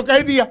اللہ نے تو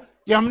کہہ دیا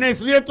کہ ہم نے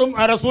اس لیے تم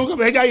رسول کو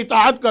بھیجا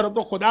اطاعت کرو,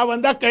 تو خدا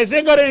بندہ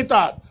کیسے کریں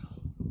اطاعت؟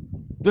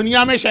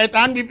 دنیا میں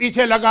شیطان بھی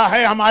پیچھے لگا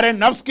ہے, ہمارے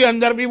نفس کے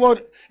اندر بھی وہ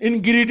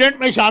انگریڈینٹ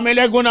میں شامل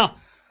ہے گناہ,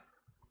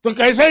 تو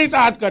کیسے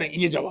اطاعت کریں؟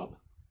 یہ جواب.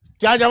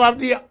 کیا جواب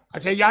دیا؟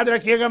 اچھا یاد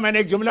رکھیے گا, میں نے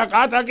ایک جملہ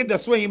کہا تھا کہ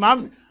 10ویں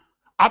امام نے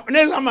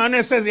اپنے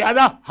زمانے سے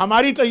زیادہ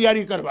ہماری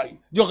تیاری کروائی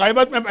جو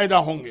غیبت میں پیدا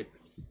ہوں گے.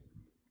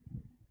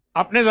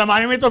 اپنے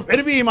زمانے میں تو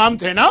پھر بھی امام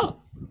تھے نا,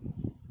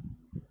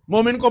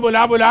 مومن کو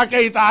بلا بلا کے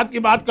اطاعت کی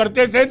بات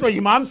کرتے تھے, تو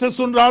امام سے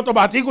سن رہا ہو تو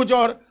بات ہی کچھ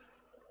اور.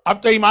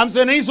 اب تو امام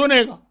سے نہیں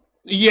سنے گا,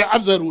 یہ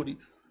اب ضروری.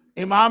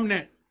 امام نے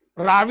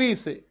راوی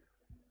سے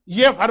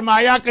یہ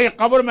فرمایا کہ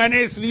قبر میں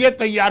نے اس لیے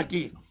تیار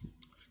کی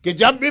کہ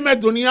جب بھی میں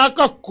دنیا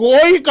کا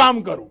کوئی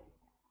کام کروں,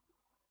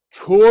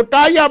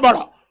 چھوٹا یا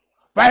بڑا,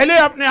 پہلے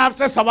اپنے آپ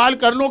سے سوال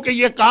کر لوں کہ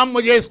یہ کام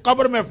مجھے اس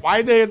قبر میں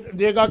فائدے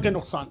دے گا کہ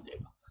نقصان دے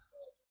گا.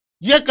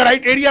 یہ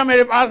کرائیٹیریا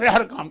میرے پاس ہے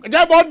ہر کام کا,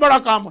 چاہے بہت بڑا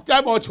کام ہو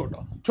چاہے بہت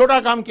چھوٹا. چھوٹا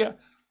کام کیا؟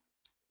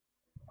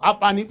 آپ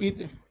پانی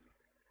پیتے ہیں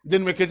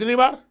دن میں کتنی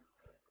بار؟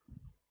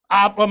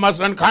 آپ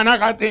مثلاً کھانا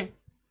کھاتے ہیں,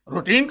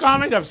 روٹین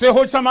کام ہے, جب سے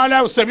ہوش سنبھالا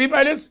ہے اس سے بھی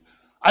پہلے سے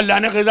اللہ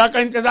نے غذا کا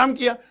انتظام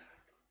کیا.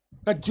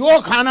 کہ جو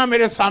کھانا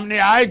میرے سامنے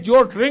آئے,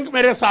 جو ڈرنک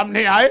میرے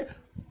سامنے آئے,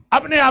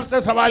 اپنے آپ سے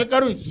سوال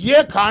کروں یہ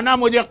کھانا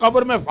مجھے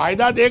قبر میں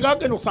فائدہ دے گا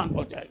کہ نقصان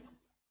پہنچائے گا.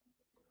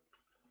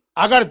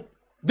 اگر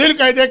دل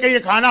کہہ دے کہ یہ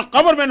کھانا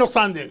قبر میں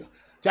نقصان دے گا,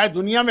 چاہے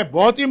دنیا میں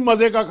بہت ہی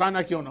مزے کا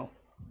کھانا کیوں نہ ہو,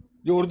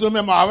 جو اردو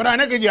میں محاورہ ہے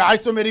نا کہ جی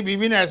آج تو میری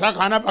بیوی نے ایسا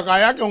کھانا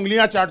پکایا کہ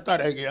انگلیاں چاٹتا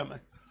رہ گیا میں.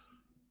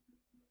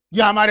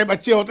 یہ ہمارے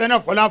بچے ہوتے ہیں نا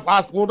فلاں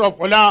فاسٹ فوڈ اور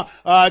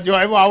فلاں جو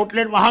ہے وہ آؤٹ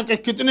لیٹ، وہاں کے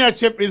کتنے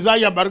اچھے پیزا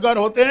یا برگر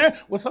ہوتے ہیں،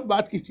 وہ سب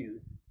بات کی چیزیں.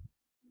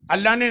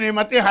 اللہ نے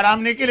نعمتیں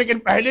حرام نہیں کی، لیکن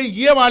پہلے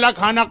یہ والا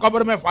کھانا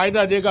قبر میں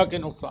فائدہ دے گا کہ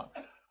نقصان.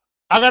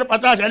 اگر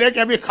پتہ چلے کہ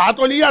ابھی کھا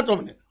تو لیا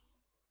تم نے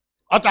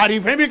اور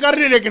تعریفیں بھی کر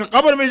لی، لیکن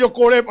قبر میں جو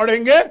کوڑے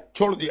پڑیں گے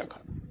چھوڑ دیا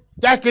کھانا،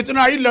 چاہے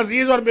کتنا ہی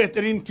لذیذ اور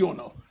بہترین کیوں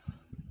نہ ہو.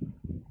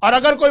 اور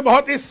اگر کوئی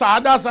بہت ہی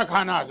سادہ سا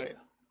کھانا آ گیا،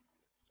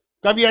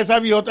 کبھی ایسا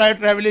بھی ہوتا ہے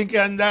ٹریولنگ کے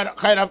اندر،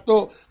 خیر اب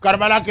تو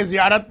کربلا کی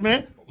زیارت میں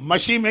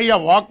مشی میں یا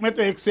واک میں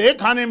تو ایک سے ایک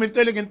کھانے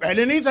ملتے، لیکن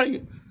پہلے نہیں تھا. یہ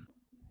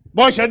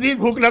بہت شدید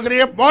بھوک لگ رہی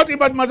ہے، بہت ہی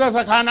بد مزہ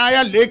سا کھانا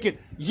آیا، لیکن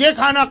یہ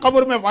کھانا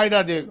قبر میں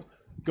فائدہ دے گا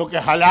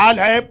کیونکہ حلال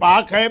ہے،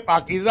 پاک ہے،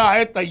 پاکیزہ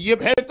ہے،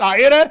 طیب ہے،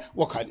 طاہر ہے،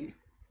 وہ کھا لیے.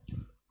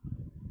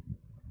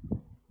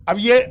 اب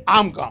یہ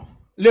عام کام.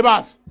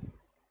 لباس،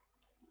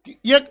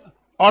 یہ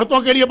عورتوں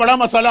کے لیے بڑا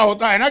مسئلہ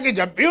ہوتا ہے نا کہ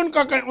جب بھی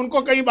ان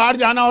کو کہیں باہر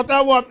جانا ہوتا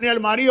ہے وہ اپنی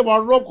الماری یا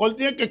وارڈروب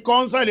کھولتی ہیں کہ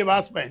کون سا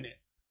لباس پہنے.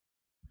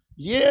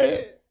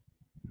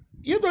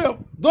 یہ تو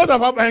 2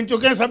 دفعہ پہن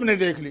چکے ہیں، سب نے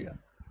دیکھ لیا.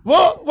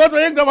 وہ تو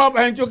 1 دفعہ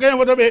پہن چکے ہیں،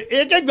 مطلب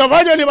ایک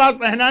دفعہ جو لباس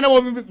پہنا ہے نا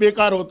وہ بھی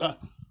بیکار ہوتا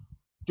ہے.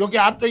 کیونکہ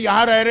آپ تو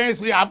یہاں رہ رہے ہیں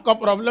اس لیے آپ کا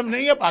پرابلم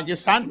نہیں ہے.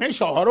 پاکستان میں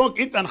شوہروں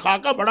کی تنخواہ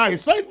کا بڑا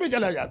حصہ اس پہ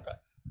چلا جاتا ہے.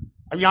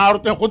 اب یہاں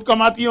عورتیں خود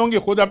کماتی ہوں گی،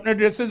 خود اپنے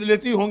ڈریسز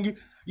لیتی ہوں گی،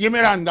 یہ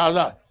میرا اندازہ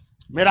ہے.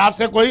 میرا آپ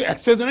سے کوئی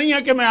ایکسیس نہیں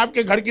ہے کہ میں آپ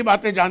کے گھر کی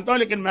باتیں جانتا ہوں،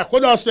 لیکن میں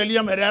خود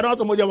آسٹریلیا میں رہ رہا ہوں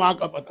تو مجھے وہاں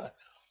کا پتہ ہے.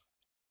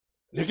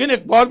 لیکن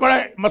ایک بہت بڑا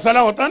مسئلہ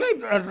ہوتا ہے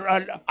نا،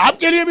 آپ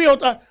کے لیے بھی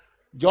ہوتا ہے.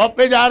 جاب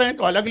پہ جا رہے ہیں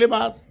تو الگ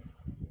لباس،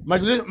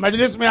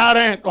 مجلس میں آ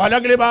رہے ہیں تو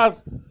الگ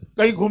لباس،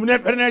 کہیں گھومنے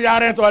پھرنے جا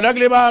رہے ہیں تو الگ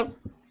لباس،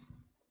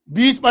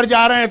 بیچ پر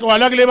جا رہے ہیں تو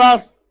الگ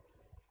لباس،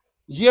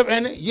 یہ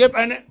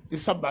پہنے،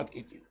 اس سب بات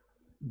کی چیز.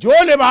 جو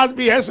لباس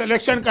بھی ہے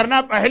سلیکشن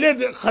کرنا، پہلے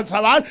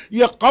سوال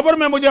یہ قبر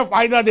میں مجھے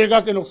فائدہ دے گا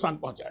کہ نقصان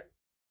پہنچائے.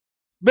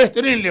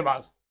 بہترین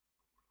لباس.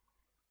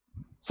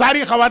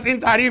 ساری خواتین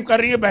تعریف کر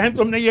رہی ہیں، بہن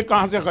تم نے یہ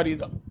کہاں سے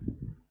خریدا.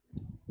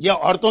 یہ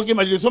عورتوں کی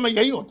مجلسوں میں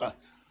یہی ہوتا ہے،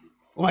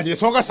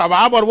 مجلسوں کا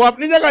ثواب اور وہ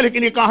اپنی جگہ،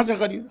 لیکن یہ کہاں سے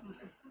خریدا.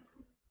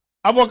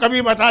 اب وہ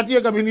کبھی بتاتی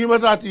ہے کبھی نہیں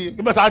بتاتی ہے،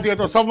 کہ بتاتی ہے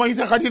تو سب وہیں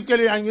سے خرید کے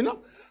لے آئیں گی نا.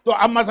 تو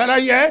اب مسئلہ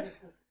یہ ہے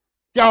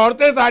کہ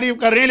عورتیں تعریف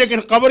کر رہی ہیں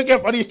لیکن قبر کے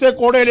فرشتے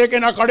کوڑے لے کے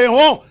نہ کھڑے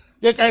ہوں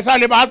کہ ایک ایسا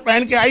لباس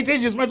پہن کے آئی تھی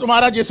جس میں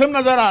تمہارا جسم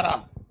نظر آ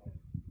رہا،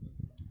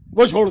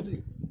 وہ چھوڑ دی.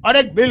 اور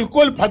ایک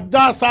بالکل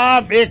بھدا سا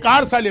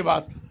بیکار سا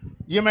لباس.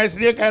 یہ میں اس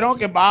لیے کہہ رہا ہوں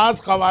کہ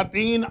بعض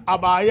خواتین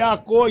عبایا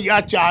کو یا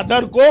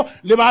چادر کو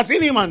لباس ہی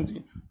نہیں مانتی.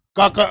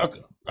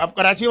 اب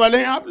کراچی والے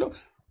ہیں آپ لوگ،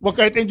 وہ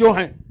کہتے ہیں جو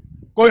ہیں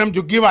کوئی ہم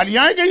جھگی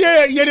والیاں ہیں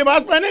کہ یہ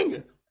لباس پہنیں گے،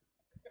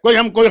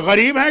 کوئی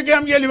غریب ہیں کہ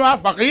ہم یہ لباس،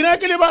 فقیر ہیں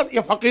کہ لباس،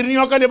 یہ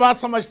فقیرنیوں کا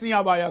لباس سمجھتی ہیں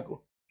عبایا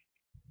کو.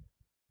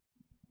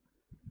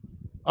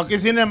 اور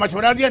کسی نے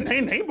مشورہ دیا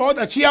نہیں بہت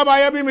اچھی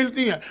عبایا بھی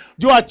ملتی ہیں،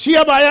 جو اچھی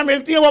عبایا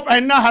ملتی ہیں وہ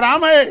پہننا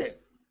حرام ہے،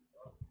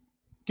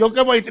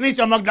 کیونکہ وہ اتنی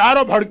چمکدار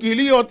اور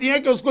بھڑکیلی ہوتی ہیں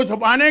کہ اس کو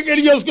چھپانے کے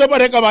لیے اس کے اوپر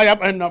ایک عبایا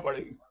پہننا پڑے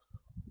گی.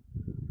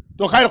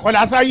 تو خیر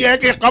خلاصہ یہ ہے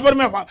کہ قبر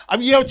میں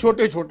اب یہ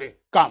چھوٹے چھوٹے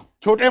کام،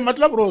 چھوٹے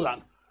مطلب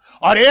روزانہ،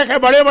 اور ایک ہے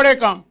بڑے بڑے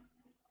کام.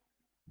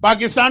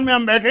 پاکستان میں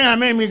ہم بیٹھے ہیں،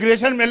 ہمیں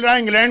امیگریشن مل رہا ہے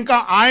انگلینڈ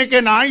کا، آئیں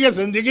کہ نہ آئیں یہ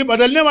زندگی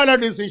بدلنے والا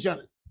ڈیسیشن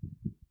ہے.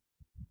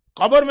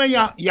 قبر میں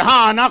یہاں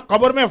آنا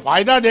قبر میں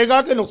فائدہ دے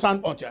گا کہ نقصان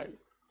پہنچائے گا.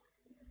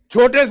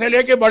 چھوٹے سے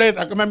لے کے بڑے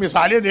تک میں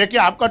مثالیں دے کے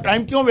آپ کا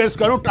ٹائم کیوں ویسٹ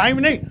کروں. ٹائم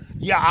نہیں،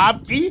 یہ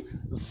آپ کی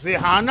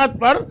ذہانت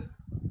پر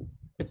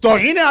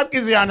توہین ہے، آپ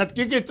کی ذہانت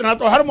کی، کہ اتنا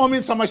تو ہر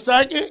مومن سمجھتا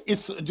ہے کہ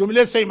اس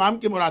جملے سے امام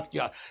کی مراد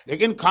کیا.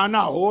 لیکن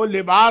کھانا ہو،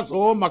 لباس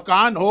ہو،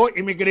 مکان ہو،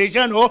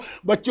 امیگریشن ہو،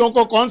 بچوں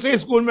کو کون سے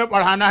اسکول میں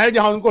پڑھانا ہے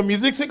جہاں ان کو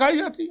میوزک سکھائی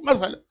جاتی ہے،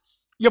 مسئلہ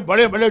یہ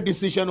بڑے بڑے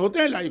ڈیسیشن ہوتے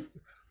ہیں لائف کے.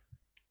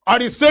 اور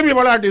اس سے بھی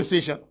بڑا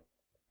ڈیسیشن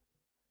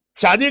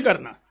شادی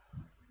کرنا.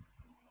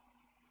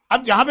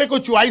 اب جہاں پہ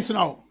کوئی چوائس نہ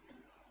ہو،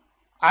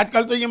 آج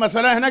کل تو یہ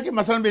مسئلہ ہے نا کہ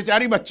مثلا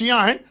بیچاری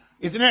بچیاں ہیں،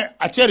 اتنے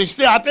اچھے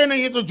رشتے آتے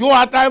نہیں ہیں، تو جو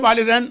آتا ہے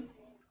والدین،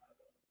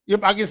 یہ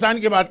پاکستان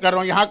کی بات کر رہا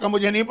ہوں، یہاں کا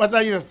مجھے نہیں پتا،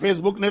 یہ فیس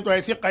بک نے تو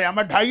ایسی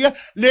قیامت ڈھائی ہے.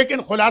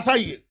 لیکن خلاصہ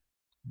یہ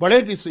بڑے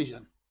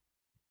ڈیسیجن.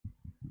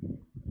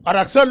 اور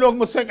اکثر لوگ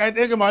مجھ سے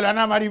کہتے ہیں کہ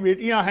مولانا ہماری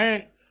بیٹیاں ہیں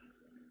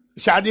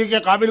شادی کے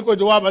قابل، کوئی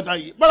دعا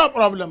بتائیے. بڑا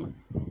پرابلم ہے.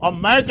 اور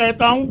میں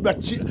کہتا ہوں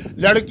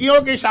لڑکیوں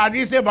کی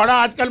شادی سے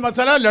بڑا آج کل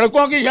مسئلہ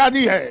لڑکوں کی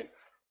شادی ہے.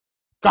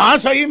 کہاں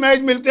صحیح میچ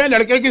ملتے ہیں،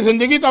 لڑکے کی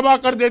زندگی تباہ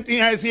کر دیتی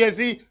ہیں.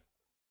 ایسی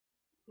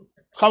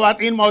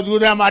خواتین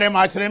موجود ہیں ہمارے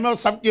معاشرے میں، اور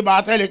سب کی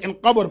بات ہے. لیکن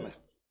قبر میں،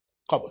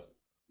 قبر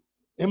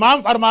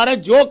امام فرما رہے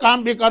جو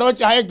کام بھی کرو،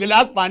 چاہے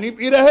گلاس پانی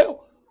پی رہے ہو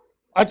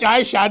اور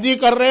چاہے شادی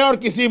کر رہے ہو اور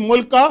کسی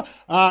ملک کا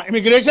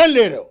امیگریشن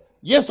لے رہے ہو،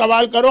 یہ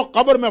سوال کرو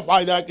قبر میں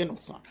فائدہ ہے کہ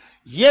نقصان.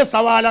 یہ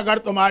سوال اگر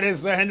تمہارے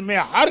ذہن میں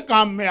ہر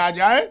کام میں آ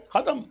جائے،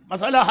 ختم،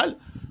 مسئلہ حل.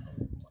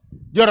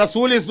 جو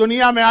رسول اس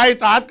دنیا میں آئے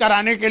اطاعت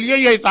کرانے کے لیے،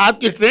 یہ اطاعت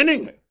کی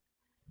ٹریننگ ہے.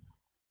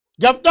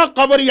 جب تک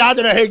قبر یاد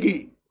رہے گی،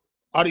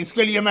 اور اس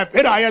کے لیے میں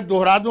پھر آیت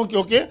دہرا دوں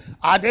کیونکہ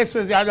آدھے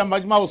سے زیادہ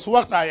مجمع اس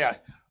وقت آیا ہے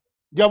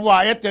جب وہ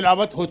آیت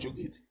تلاوت ہو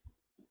چکی تھی.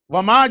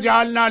 وَمَا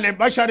جَعَلْنَا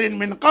لِبَشَرٍ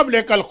مِّن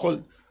قَبْلِكَ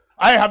الْخُلْدَ.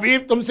 اے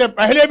حبیب تم سے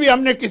پہلے بھی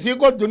ہم نے کسی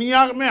کو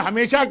دنیا میں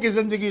ہمیشہ کی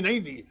زندگی نہیں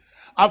دی.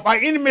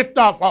 افَإِن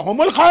مِتَّ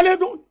فَهُمُ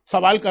الْخَالِدُونَ.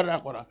 سوال کر رہا ہے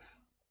قرآن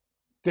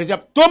کہ جب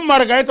تم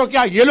مر گئے تو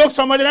کیا یہ لوگ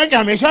سمجھ رہے ہیں کہ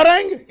ہمیشہ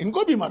رہیں گے؟ ان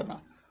کو بھی مرنا.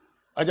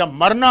 اور جب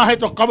مرنا ہے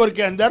تو قبر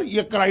کے اندر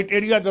یہ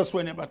کرائیٹیریا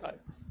 10 نے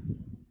بتایا.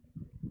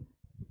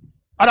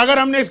 اور اگر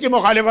ہم نے اس کی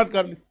مخالفت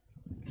کر لی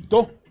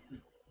تو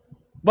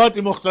بہت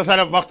ہی مختصر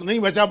وقت نہیں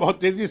بچا, بہت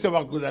تیزی سے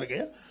وقت گزر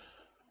گیا.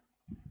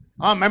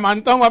 ہاں میں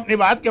مانتا ہوں اپنی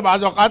بات کے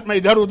بعض اوقات میں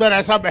ادھر ادھر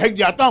ایسا بہک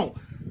جاتا ہوں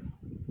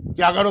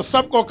کہ اگر اس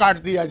سب کو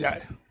کاٹ دیا جائے,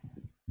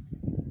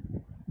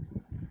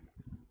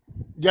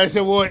 جیسے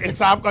وہ ایک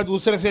صاحب کا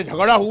دوسرے سے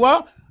جھگڑا ہوا,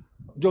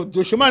 جو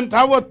دشمن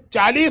تھا وہ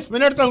 40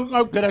 منٹ تک ان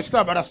کا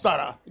گرجتا برستا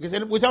رہا. کسی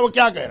نے پوچھا وہ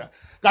کیا کہہ رہا,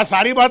 کہا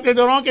ساری باتیں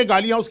دے رہا ہوں کہ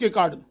گالیاں اس کی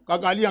کاٹ دو. کہا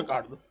گالیاں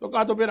کاٹ دو, تو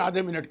کہا تو پھر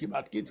آدھے منٹ کی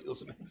بات کی تھی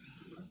اس نے.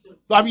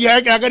 تو اب یہ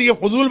ہے کہ اگر یہ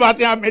فضول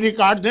باتیں آپ میری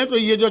کاٹ دیں تو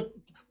یہ جو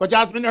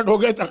 50 منٹ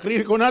ہو گئے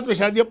تقریر کو نا, تو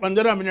شاید یہ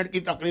 15 منٹ کی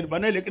تقریر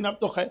بنے. لیکن اب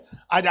تو خیر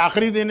آج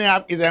آخری دن ہے,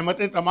 آپ کی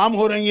زحمتیں تمام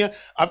ہو رہی ہیں,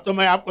 اب تو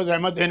میں آپ کو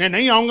زحمت دینے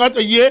نہیں آؤں گا.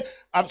 تو یہ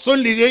اب سن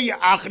لیجئے یہ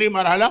آخری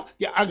مرحلہ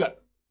کہ اگر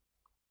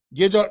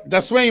یہ جو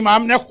 10ویں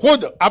امام نے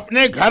خود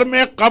اپنے گھر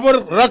میں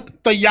قبر رکھ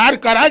تیار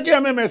کرا کے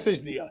ہمیں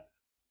میسج دیا,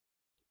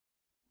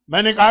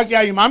 میں نے کہا کیا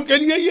امام کے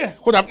لیے یہ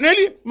خود اپنے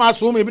لیے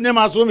معصوم ابن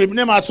معصوم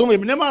ابن معصوم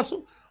ابن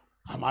معصوم,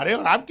 ہمارے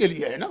اور آپ کے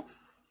لیے ہے نا.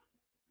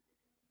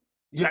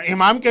 یہ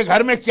امام کے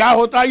گھر میں کیا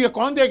ہوتا ہے یہ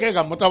کون دیکھے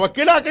گا؟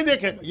 متوکل آ کے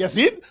دیکھے گا,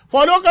 یزید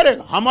فالو کرے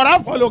گا, ہم اور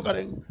آپ فالو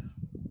کریں گے.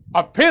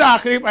 اور پھر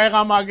آخری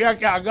پیغام آ گیا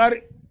کہ اگر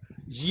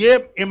یہ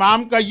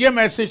امام کا یہ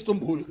میسج تم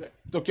بھول گئے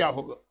تو کیا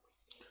ہوگا.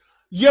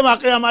 یہ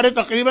واقعہ ہمارے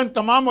تقریباً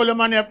تمام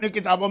علماء نے اپنی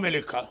کتابوں میں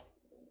لکھا.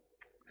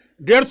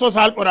 150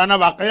 سال پرانا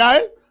واقعہ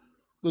ہے,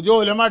 تو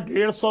جو علماء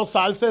 150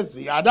 سال سے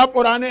زیادہ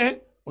پرانے ہیں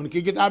ان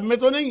کی کتاب میں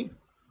تو نہیں,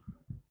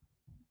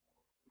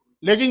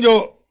 لیکن جو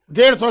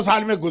 150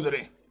 سال میں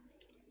گزرے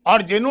اور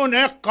جنہوں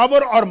نے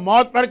قبر اور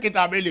موت پر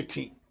کتابیں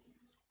لکھی,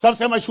 سب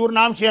سے مشہور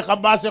نام شیخ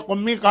عباس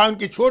قمی کا. ان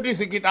کی چھوٹی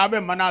سی کتاب ہے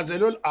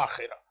منازل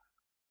الآخرہ,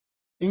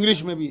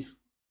 انگلش میں بھی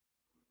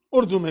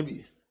اردو میں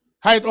بھی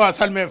ہے تو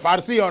اصل میں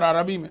فارسی اور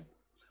عربی میں.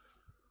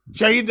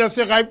 شہید دست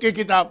غائب کی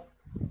کتاب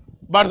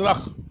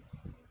برزخ,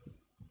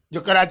 جو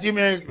کراچی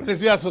میں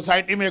رضویہ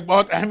سوسائٹی میں ایک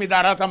بہت اہم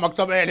ادارہ تھا,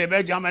 مکتب اہل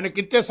بیت, جہاں میں نے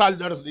کتنے سال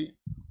درس دی,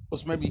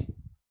 اس میں بھی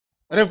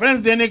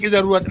ریفرنس دینے کی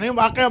ضرورت نہیں,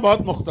 واقعہ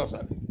بہت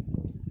مختصر ہے.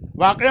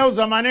 واقعہ اس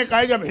زمانے کا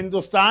ہے جب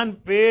ہندوستان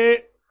پہ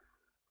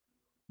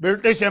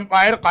برٹش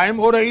امپائر قائم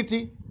ہو رہی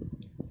تھی,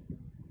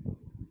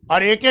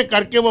 اور ایک ایک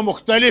کر کے وہ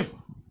مختلف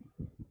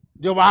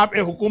جو وہاں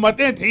پہ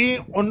حکومتیں تھیں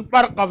ان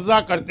پر قبضہ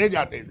کرتے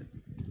جاتے تھے.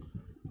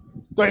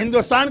 تو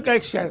ہندوستان کا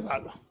ایک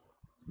شہزادہ,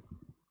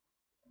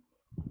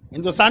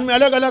 ہندوستان میں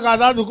الگ الگ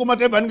آزاد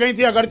حکومتیں بن گئی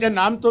تھی, اگرچہ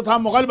نام تو تھا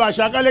مغل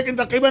بادشاہ کا, لیکن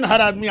تقریباً ہر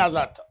آدمی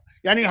آزاد تھا,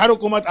 یعنی ہر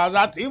حکومت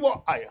آزاد تھی. وہ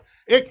آیا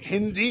ایک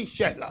ہندی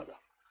شہزادہ,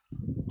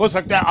 ہو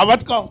سکتا ہے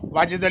اودھ کا ہو,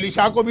 واجد علی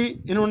شاہ کو بھی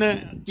انہوں نے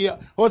کیا,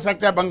 ہو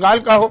سکتا ہے بنگال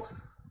کا ہو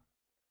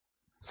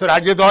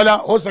سراج دولہ,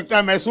 ہو سکتا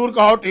ہے میسور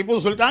کا ہو ٹیپو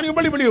سلطان. یہ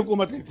بڑی بڑی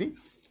حکومتیں تھیں,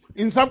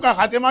 ان سب کا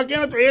خاتمہ کیا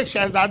نا. تو ایک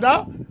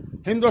شہزادہ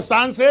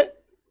ہندوستان سے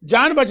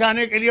جان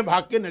بچانے کے لیے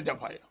بھاگ کے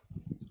نجف آیا,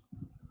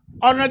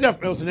 اور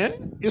نجف میں اس نے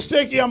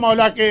اسٹے کیا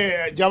مولا کے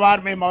جوار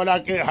میں, مولا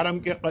کے حرم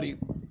کے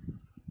قریب.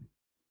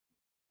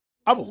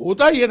 اب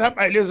ہوتا یہ تھا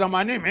پہلے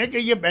زمانے میں کہ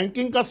یہ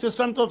بینکنگ کا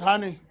سسٹم تو تھا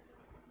نہیں.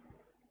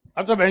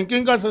 اب تو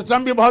بینکنگ کا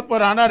سسٹم بھی بہت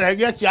پرانا رہ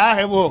گیا. کیا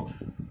ہے وہ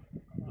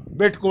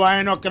بٹ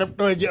کوائن اور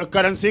کرپٹو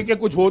کرنسی کے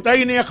کچھ ہوتا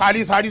ہی نہیں ہے,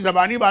 خالی ساری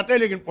زبانی باتیں.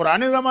 لیکن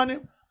پرانے زمانے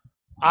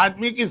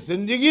آدمی کی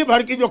زندگی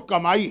بھر کی جو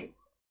کمائی ہے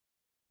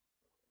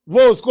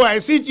وہ اس کو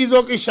ایسی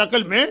چیزوں کی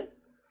شکل میں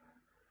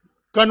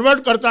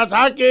کنورٹ کرتا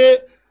تھا کہ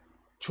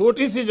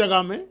چھوٹی سی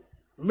جگہ میں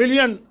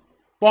ملین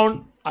پاؤنڈ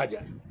آ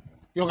جائے,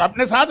 کیونکہ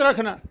اپنے ساتھ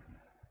رکھنا,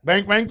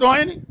 بینک تو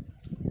ہے نہیں.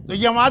 تو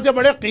یہ وہاں سے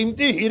بڑے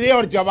قیمتی ہیرے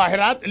اور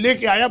جواہرات لے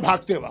کے آیا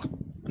بھاگتے وقت,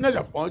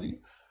 نجف پہنچ گئی.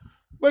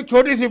 وہ ایک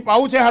چھوٹی سی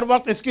پاؤچ ہے, ہر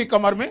وقت اس کی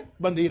کمر میں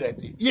بندھی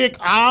رہتی. یہ ایک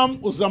عام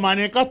اس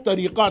زمانے کا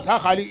طریقہ تھا,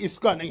 خالی اس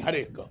کا نہیں, ہر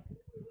ایک کا.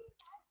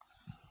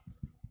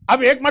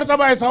 اب ایک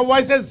مرتبہ ایسا ہوا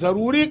اسے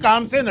ضروری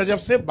کام سے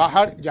نجف سے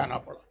باہر جانا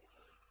پڑا,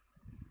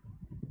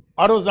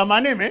 اور اس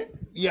زمانے میں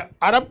یہ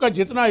عرب کا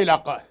جتنا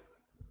علاقہ ہے,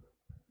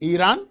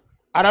 ایران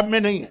عرب میں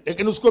نہیں ہے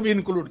لیکن اس کو بھی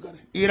انکلوڈ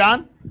کریں,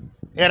 ایران,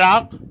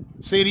 عراق,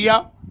 سیریا,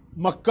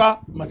 مکہ,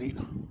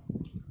 مدینہ,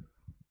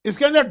 اس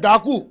کے اندر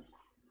ڈاکو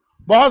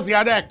بہت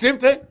زیادہ ایکٹیو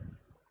تھے.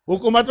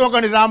 حکومتوں کا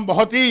نظام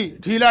بہت ہی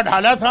ڈھیلا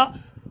ڈھالا تھا.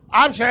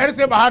 آپ شہر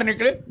سے باہر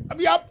نکلے,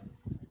 ابھی آپ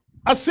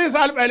 80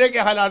 سال پہلے کے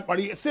حالات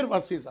پڑھیے, صرف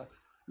 80 سال.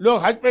 لوگ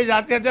حج پہ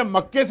جاتے تھے,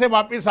 مکے سے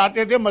واپس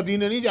آتے تھے,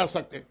 مدینہ نہیں جا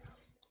سکتے,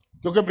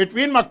 کیونکہ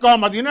بٹوین مکہ اور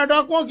مدینہ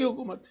ڈاکوؤں کی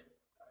حکومت تھی.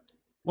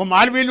 وہ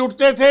مال بھی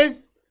لوٹتے تھے,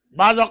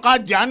 بعض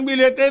اوقات جان بھی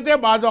لیتے تھے,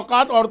 بعض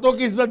اوقات عورتوں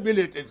کی عزت بھی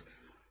لیتے تھے.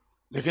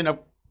 لیکن اب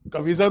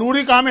کبھی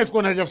ضروری کام ہے, اس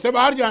کو نجف سے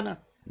باہر جانا.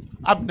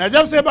 اب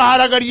نجف سے باہر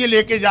اگر یہ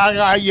لے کے جا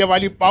رہا ہے یہ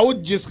والی پاؤچ,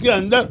 جس کے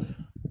اندر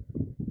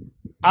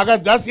اگر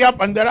 10 یا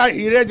 15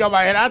 ہیرے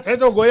جواہرات ہیں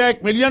تو گویا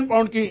 1 ملین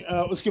پاؤنڈ کی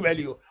اس کی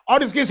ویلیو,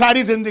 اور اس کی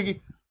ساری زندگی.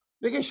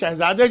 دیکھیں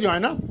شہزادے جو ہے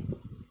نا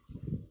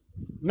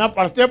نہ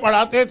پڑھتے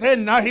پڑھاتے تھے،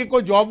 نہ ہی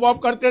کوئی جاب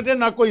واب کرتے تھے،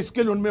 نہ کوئی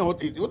اسکل ان میں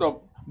ہوتی تھی. وہ تو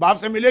باپ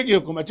سے ملے گی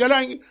حکومت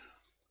چلائیں گی.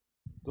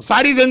 تو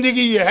ساری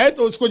زندگی یہ ہے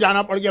تو اس کو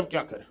جانا پڑ گیا. اب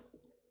کیا کرے؟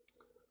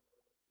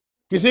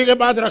 کسی کے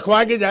پاس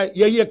رکھوا کے جائے،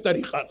 یہی ایک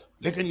طریقہ تھا.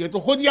 لیکن یہ تو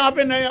خود یہاں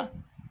پہ نیا،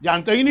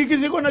 جانتا ہی نہیں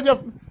کسی کو.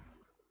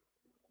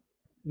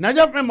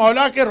 نجف میں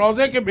مولا کے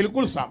روضے کے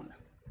بالکل سامنے،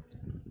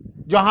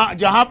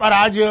 جہاں پر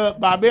آج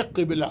باب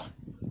قبلہ،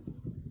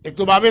 ایک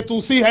تو باب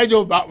توسی ہے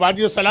جو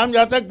وادی السلام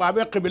جاتا ہے، ایک باب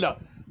قبلہ،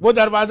 وہ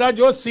دروازہ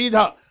جو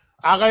سیدھا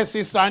آغا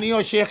سیستانی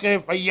اور شیخ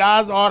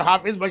فیاض اور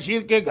حافظ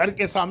بشیر کے گھر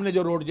کے سامنے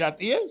جو روڈ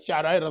جاتی ہے،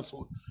 شارع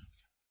رسول.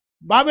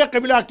 باب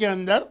قبلہ کے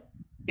اندر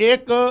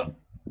ایک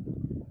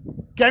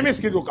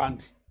کیمسٹ کی دکان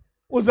تھی.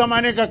 اس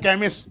زمانے کا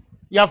کیمسٹ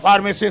یا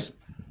فارمیسسٹ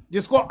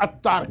جس کو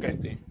عطار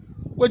کہتے ہیں،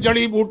 وہ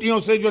جڑی بوٹیوں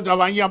سے جو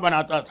دوائیاں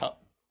بناتا تھا،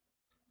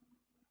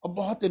 اور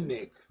بہت ہی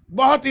نیک،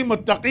 بہت ہی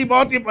متقی،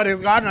 بہت ہی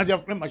پرہیزگار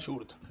نجف میں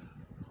مشہور تھا.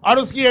 اور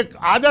اس کی ایک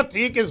عادت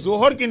تھی کہ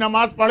ظہر کی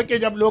نماز پڑھ کے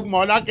جب لوگ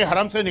مولا کے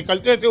حرم سے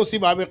نکلتے تھے اسی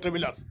باب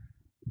قبلہ سے،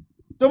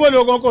 تو وہ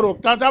لوگوں کو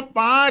روکتا تھا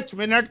 5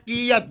 منٹ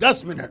کی یا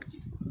 10 منٹ کی.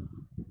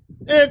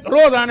 ایک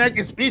روزانہ ایک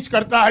اسپیچ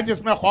کرتا ہے جس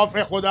میں خوف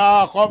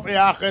خدا، خوف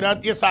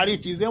آخرت، یہ ساری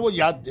چیزیں وہ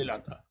یاد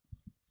دلاتا.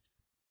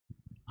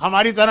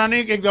 ہماری طرح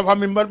نہیں کہ ایک دفعہ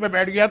ممبر پہ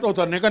بیٹھ گیا تو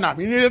اترنے کا نام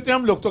ہی نہیں لیتے.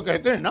 ہم لوگ تو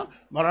کہتے ہیں نا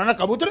مولانا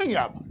کب اتریں گے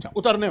آپ؟ اچھا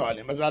اترنے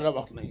والے میں زیادہ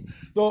وقت نہیں.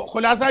 تو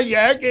خلاصہ یہ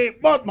ہے کہ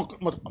بہت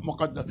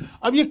مقدس.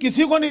 اب یہ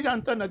کسی کو نہیں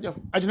جانتا نجف،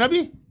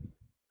 اجنبی.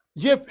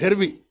 یہ پھر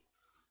بھی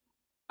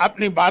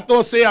اپنی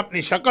باتوں سے،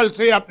 اپنی شکل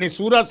سے، اپنی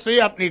صورت سے،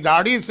 اپنی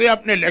داڑھی سے،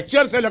 اپنے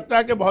لیکچر سے لگتا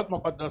ہے کہ بہت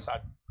مقدس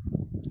آدمی.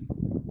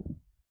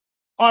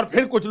 اور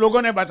پھر کچھ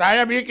لوگوں نے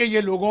بتایا بھی کہ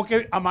یہ لوگوں کے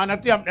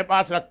امانتیں اپنے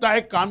پاس رکھتا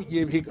ہے، کام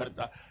یہ بھی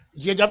کرتا.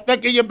 یہ جب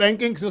تک کہ یہ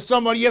بینکنگ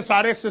سسٹم اور یہ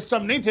سارے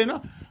سسٹم نہیں تھے نا،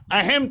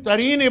 اہم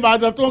ترین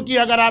عبادتوں کی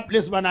اگر آپ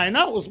لسٹ بنائیں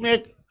نا، اس میں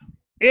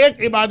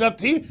ایک عبادت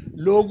تھی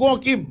لوگوں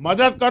کی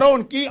مدد کرو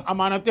ان کی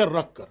امانتیں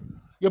رکھ کر.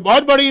 یہ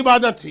بہت بڑی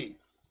عبادت تھی.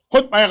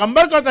 خود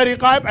پیغمبر کا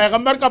طریقہ ہے،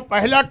 پیغمبر کا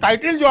پہلا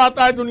ٹائٹل جو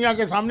آتا ہے دنیا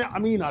کے سامنے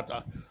امین آتا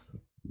ہے،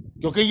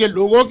 کیونکہ یہ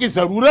لوگوں کی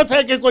ضرورت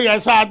ہے کہ کوئی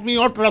ایسا آدمی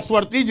اور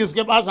ٹرسٹورتھی جس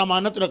کے پاس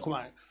امانت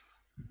رکھوائے.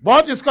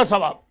 بہت اس کا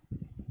ثواب.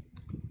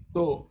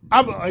 تو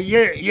اب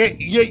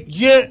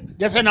یہ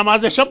جیسے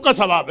نماز شب کا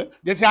ثواب ہے،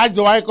 جیسے آج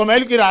دعائے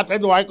کمیل کی رات ہے،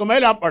 دعائے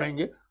کمیل آپ پڑھیں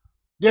گے،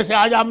 جیسے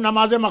آج آپ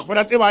نماز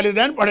مغفرت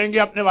والدین پڑھیں گے،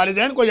 اپنے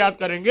والدین کو یاد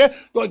کریں گے،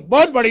 تو ایک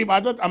بہت بڑی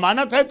عبادت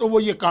امانت ہے. تو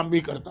وہ یہ کام بھی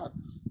کرتا.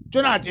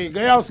 چنانچہ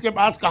گیا اس کے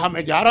پاس، کہا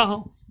میں جا رہا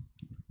ہوں،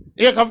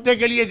 1 ہفتے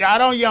کے لیے جا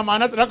رہا ہوں، یہ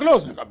امانت رکھ لو.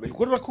 اس نے کہا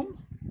بالکل رکھوں.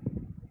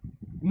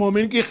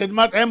 مومن کی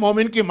خدمت ہے،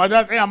 مومن کی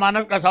مدد ہے،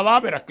 امانت کا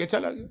ثواب ہے، رکھ کے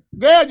چلا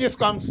گیا جس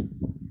کام سے.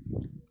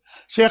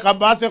 شیخ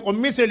عباس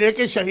قمی سے لے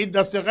کے شہید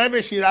دست غیب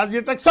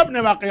شیرازی تک سب نے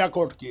واقعہ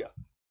کوٹ کیا.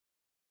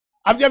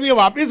 اب جب یہ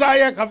واپس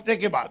آیا 1 ہفتے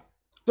کے بعد،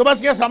 تو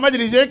بس یہ سمجھ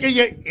لیجئے کہ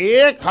یہ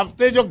 1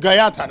 ہفتے جو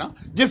گیا تھا نا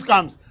جس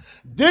کام سے،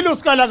 دل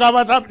اس کا لگا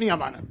ہوا تھا اپنی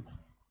امانت،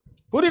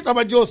 پوری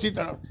توجہ اسی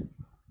طرف تھی.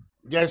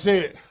 جیسے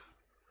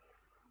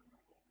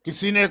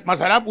کسی نے ایک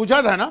مسئلہ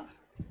پوچھا تھا نا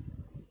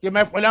کہ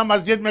میں فلاں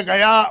مسجد میں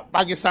گیا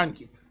پاکستان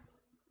کی،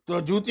 تو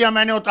جوتیاں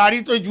میں نے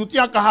اتاری، تو یہ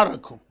جوتیاں کہاں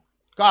رکھوں؟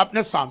 کہا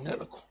اپنے سامنے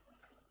رکھو،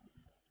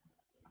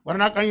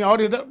 ورنہ کہیں اور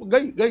ادھر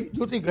گئی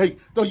جوتی گئی.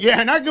 تو یہ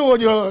ہے نا کہ وہ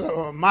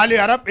جو مال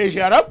عرب پیش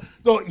عرب،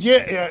 تو یہ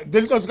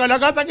دل تو اس کا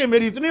لگا تھا کہ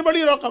میری اتنی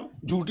بڑی رقم،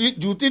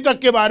 جوتی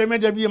تک کے بارے میں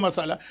جب یہ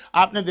مسئلہ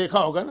آپ نے دیکھا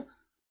ہوگا نا،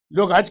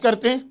 لوگ حج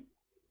کرتے ہیں،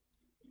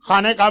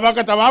 خانہ کعبہ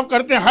کا طواف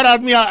کرتے ہیں، ہر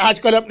آدمی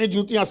آج کل اپنی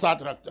جوتیاں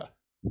ساتھ رکھتا ہے.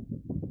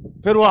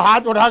 پھر وہ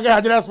ہاتھ اٹھا کے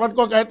حجر اسود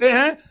کو کہتے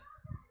ہیں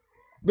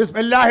بسم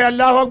اللہ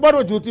اللہ اکبر،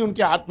 وہ جوتی ان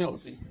کے ہاتھ میں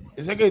ہوتی.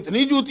 اسے کہ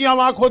اتنی جوتیاں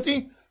وہاں ہوتی.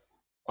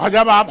 اور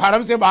جب آپ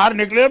حرم سے باہر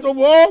نکلے تو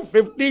وہ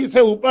 50 سے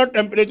اوپر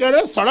ٹیمپریچر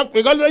ہے، سڑک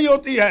پگھل رہی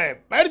ہوتی ہے،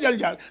 پیر جل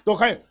جائے. تو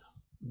خیر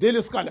دل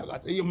اس کا لگا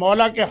تھا. یہ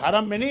مولا کے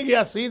حرم میں نہیں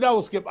گیا، سیدھا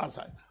اس کے پاس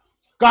آیا،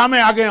 کہا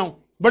میں آ گیا ہوں،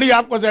 بڑی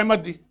آپ کو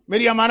زحمت دی،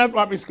 میری امانت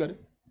واپس کرے.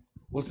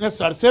 اس نے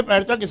سر سے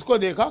پیر تک اس کو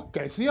دیکھا،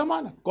 کیسی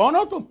امانت؟ کون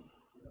ہو تم؟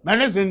 میں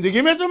نے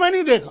زندگی میں تمہیں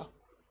نہیں دیکھا.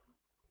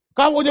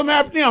 کہا وہ جو میں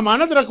اپنی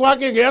امانت رکھوا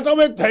کے گیا تھا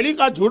وہ ایک تھیلی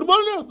کا جھوٹ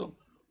بول رہے ہو تم.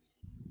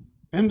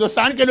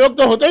 ہندوستان کے لوگ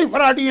تو ہوتے ہی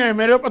فراڈی ہیں،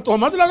 میرے اوپر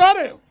تہمت لگا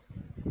رہے ہو.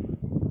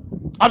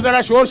 اب ذرا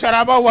شور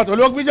شرابہ ہوا تو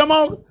لوگ بھی جمع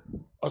ہو گئے،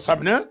 اور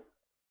سب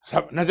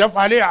نجف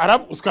والے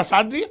عرب اس کا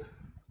ساتھ دیا.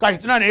 کہا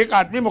اتنا نیک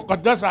آدمی،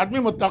 مقدس آدمی،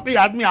 متقی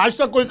آدمی، آج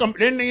تک کوئی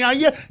کمپلین نہیں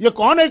آئی ہے. یہ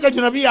کون ہے کہ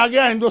اجنبی آ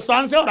گیا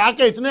ہندوستان سے اور آ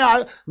کے اتنے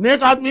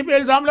نیک آدمی پہ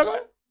الزام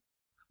لگائے؟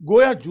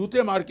 گویا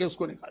جوتے مار کے اس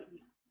کو نکال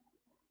دیا.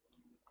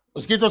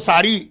 اس کی تو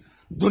ساری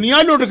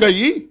دنیا لٹ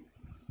گئی.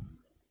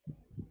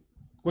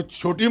 کچھ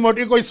چھوٹی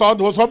موٹی کوئی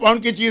 100-200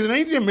 پاؤنڈ کی چیز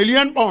نہیں تھی،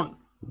 ملین پاؤنڈ.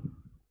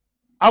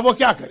 اب وہ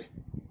کیا کرے؟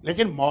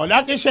 لیکن مولا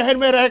کے شہر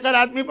میں رہ کر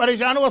آدمی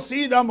پریشان ہوا،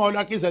 سیدھا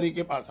مولا کی زری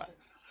کے پاس آئے،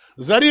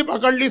 زری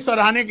پکڑ لی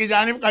سرہانے کی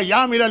جانب کا،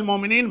 یا امیر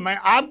المومنین، میں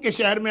آپ کے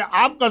شہر میں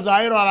آپ کا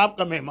زائر اور آپ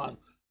کا مہمان،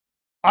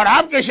 اور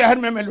آپ کے شہر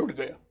میں لٹ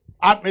گیا،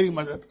 آپ میری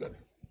مدد کریں.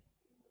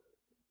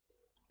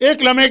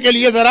 ایک لمحے کے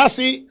لیے ذرا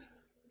سی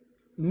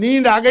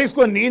نیند آ گئی. اس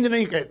کو نیند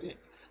نہیں کہتے.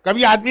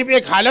 کبھی آدمی پہ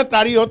ایک حالت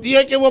طاری ہوتی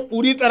ہے کہ وہ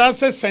پوری طرح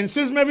سے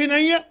سینسز میں بھی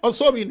نہیں ہے اور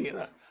سو بھی نہیں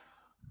رہا.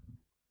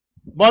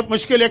 بہت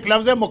مشکل ایک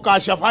لفظ ہے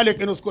مکاشفہ،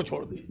 لیکن اس کو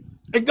چھوڑ دی.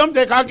 ایک دم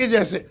دیکھا کہ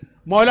جیسے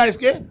مولا اس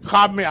کے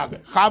خواب میں آ گئے،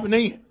 خواب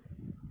نہیں ہے،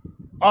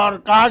 اور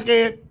کہا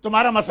کہ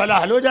تمہارا مسئلہ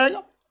حل ہو جائے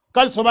گا،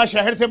 کل صبح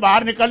شہر سے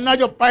باہر نکلنا،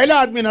 جو پہلا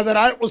آدمی نظر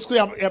آئے اس سے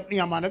اپنی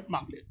امانت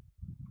مانگ لے۔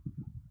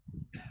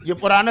 یہ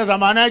پرانا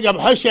زمانہ ہے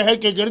جب ہر شہر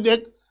کے گرد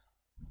ایک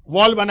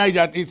وال بنائی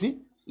جاتی تھی،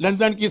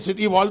 لندن کی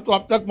سٹی وال تو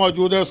اب تک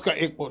موجود ہے، اس کا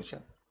ایک پورشن۔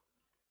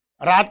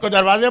 رات کو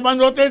دروازے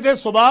بند ہوتے تھے،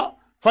 صبح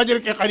فجر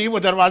کے قریب وہ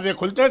دروازے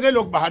کھلتے تھے،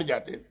 لوگ باہر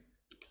جاتے تھے۔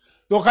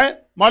 تو خیر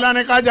مولا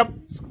نے کہا جب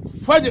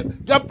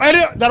پہلے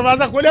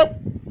دروازہ کھلے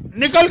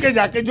نکل کے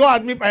جا کے جو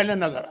آدمی پہلے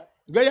نظر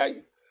آئے گیا۔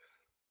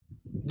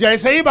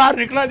 جیسے ہی باہر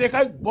نکلا دیکھا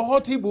ایک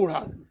بہت ہی بوڑھا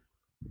آدمی،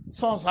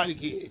 100 سال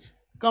کی ایج،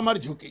 کمر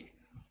جھکی،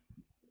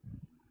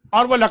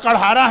 اور وہ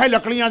لکڑہارا ہے،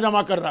 لکڑیاں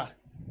جمع کر رہا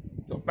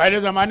ہے۔ تو پہلے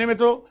زمانے میں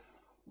تو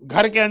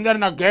گھر کے اندر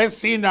نہ گیس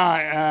تھی نہ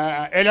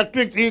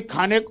الیکٹرک تھی،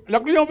 کھانے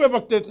لکڑیوں پہ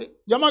پکتے تھے،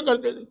 جمع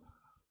کرتے تھے،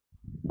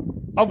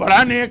 اور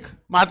بڑا نیک،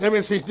 ماتھے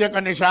پہ سجدے کا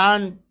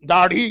نشان،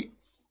 داڑھی۔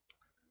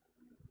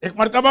 ایک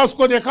مرتبہ اس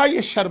کو دیکھا،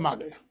 یہ شرم آ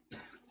گیا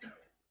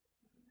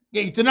کہ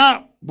اتنا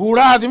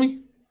بوڑھا آدمی،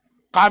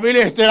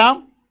 قابل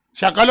احترام،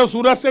 شکل و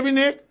صورت سے بھی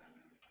نیک،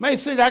 میں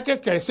اس سے جا کے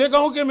کیسے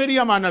کہوں کہ میری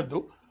امانت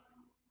دو؟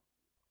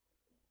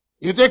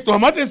 یہ تو ایک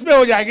تہمت اس پہ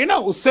ہو جائے گی نا۔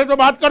 اس سے تو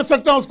بات کر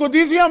سکتا ہوں، اس کو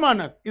دیجیے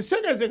امانت، اس سے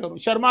کیسے کروں؟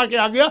 شرما کے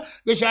آ گیا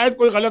کہ شاید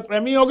کوئی غلط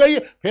فہمی ہو گئی،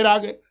 پھر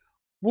آگے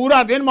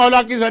پورا دن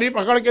مولا کی زری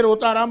پکڑ کے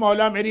روتا رہا،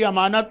 مولا میری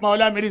امانت،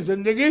 مولا میری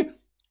زندگی۔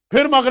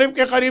 پھر مغرب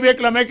کے قریب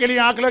ایک لمحے کے لیے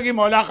آنکھ لگی،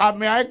 مولا خواب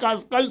میں آئے،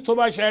 کل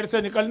صبح شہر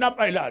سے نکلنا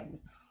پہلا آدمی۔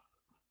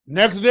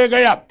 نیکسٹ ڈے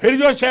گیا، پھر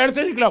جو شہر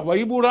سے نکلا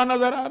وہی بوڑھا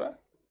نظر آ رہا ہے۔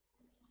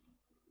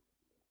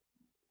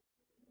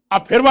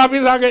 اب پھر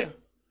واپس آ گئے،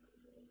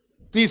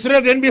 تیسرے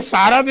دن بھی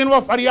سارا دن وہ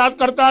فریاد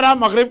کرتا رہا،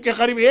 مغرب کے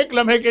قریب ایک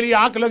لمحے کے لیے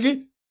آنکھ لگی،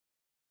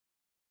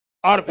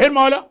 اور پھر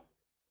مولا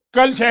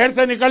کل شہر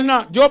سے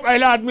نکلنا، جو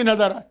پہلا آدمی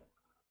نظر آئے۔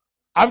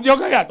 اب جو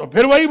گیا تو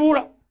پھر وہی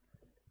بوڑھا۔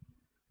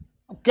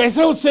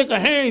 کیسے اس سے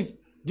کہیں،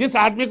 جس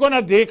آدمی کو نہ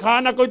دیکھا،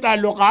 نہ کوئی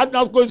تعلقات، نہ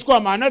اس کو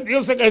امانت دی،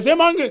 اس سے کیسے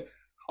مانگے؟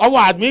 اور وہ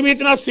آدمی بھی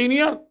اتنا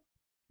سینئر،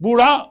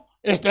 بوڑھا،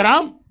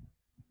 احترام۔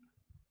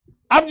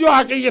 اب جو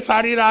آ کے یہ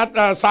ساری رات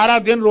سارا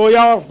دن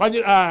رویا،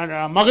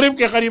 اور مغرب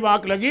کے قریب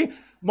آنکھ لگی،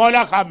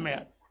 مولا خواب میں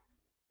آئے،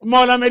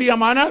 مولا میری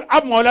امانت۔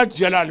 اب مولا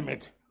جلال میں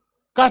تھے،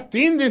 کہا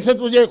 3 دن سے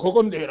تجھے ایک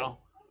حکم دے رہا ہوں،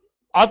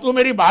 اور تو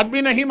میری بات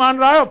بھی نہیں مان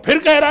رہا ہے، پھر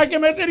کہہ رہا ہے کہ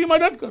میں تیری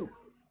مدد کروں۔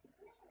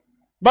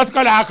 بس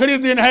کل آخری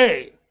دن ہے،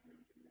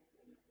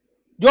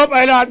 جو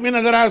پہلا آدمی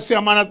نظر آئے اس سے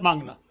امانت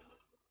مانگنا۔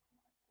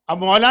 اب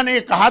مولا نے یہ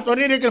کہا تو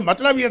نہیں، لیکن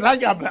مطلب یہ تھا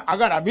کہ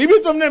اگر ابھی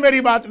بھی تم نے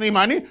میری بات نہیں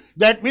مانی،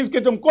 دیٹ مینس کہ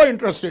تم کوئی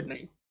انٹرسٹڈ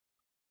نہیں۔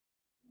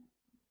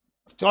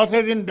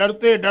 چوتھے دن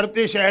ڈرتے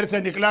ڈرتے شہر سے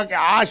نکلا کہ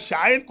آج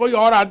شاید کوئی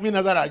اور آدمی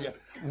نظر آ جائے،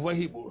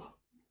 وہی بوڑھا۔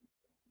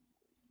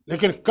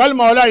 لیکن کل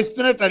مولا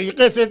اتنے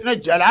طریقے سے، اتنے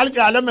جلال کے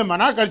عالم میں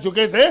منع کر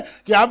چکے تھے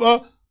کہ اب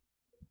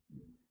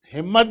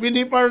ہمت بھی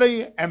نہیں پڑ رہی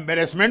ہے،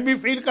 ایمبیرسمنٹ بھی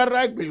فیل کر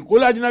رہا ہے،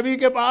 بالکل اجنبی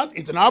کے پاس،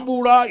 اتنا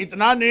بوڑھا،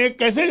 اتنا نیک،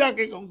 کیسے جا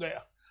کے کہوں گیا؟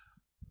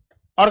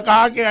 اور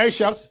کہا کہ اے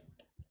شخص،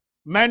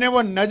 میں نے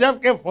وہ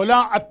نجف کے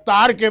فلاں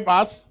عطار کے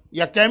پاس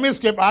یا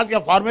کیمسٹ کے پاس یا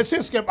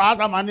فارمیسسٹ کے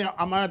پاس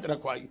امانت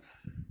رکھوائی،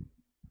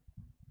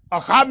 اور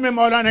خواب میں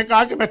مولا نے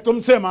کہا کہ میں تم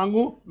سے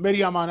مانگوں،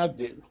 میری امانت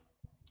دے دو۔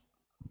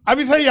 اب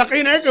اسے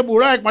یقین ہے کہ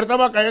بوڑھا ایک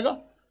مرتبہ کہے گا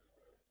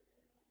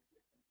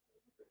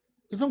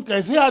کہ تم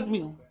کیسے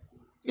آدمی ہو،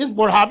 اس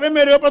بڑھاپے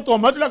میرے اوپر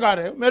تہمت لگا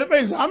رہے ہو، میرے پہ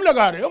الزام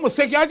لگا رہے ہو، مجھ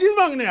سے کیا چیز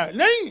مانگنے آئے؟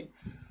 نہیں،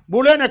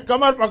 بوڑھے نے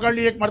کمر پکڑ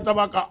لی، ایک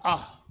مرتبہ کہا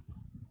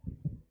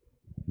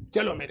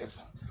چلو میرے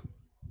ساتھ،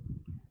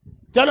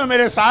 چلو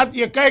میرے ساتھ،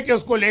 یہ کہہ کے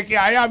اس کو لے کے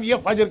آیا۔ اب یہ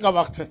فجر کا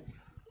وقت ہے،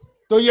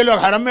 تو یہ لوگ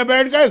حرم میں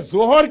بیٹھ گئے۔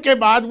 ظہر کے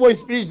بعد وہ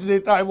اسپیچ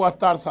دیتا ہے وہ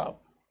عطار صاحب،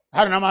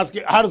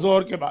 ہر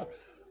ظہر کے بعد۔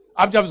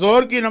 اب جب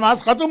ظہر کی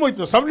نماز ختم ہوئی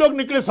تو سب لوگ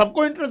نکلے، سب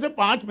کو انٹرسٹ ہے،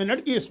 5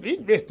 منٹ کی اسپیچ،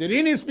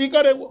 بہترین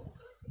اسپیکر ہے وہ،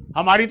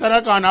 ہماری طرح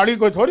کا اناڑی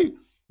کوئی تھوڑی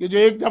کہ جو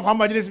ایک دفعہ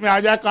مجلس میں آ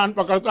جائے کان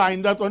پکڑتا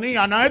آئندہ تو نہیں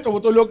آنا ہے، تو وہ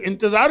تو لوگ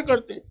انتظار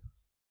کرتے۔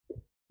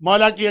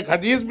 مولا کی ایک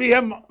حدیث بھی ہے،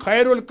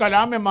 خیر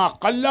الکلام ما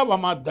قل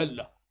وما دل،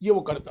 یہ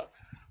وہ کرتا۔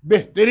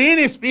 بہترین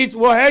اسپیچ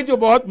وہ ہے جو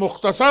بہت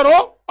مختصر ہو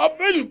اور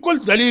بالکل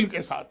دلیل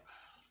کے ساتھ۔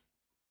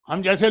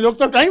 ہم جیسے لوگ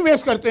تو ٹائم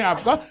ویسٹ کرتے ہیں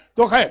آپ کا۔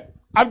 تو خیر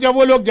اب جب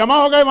وہ لوگ جمع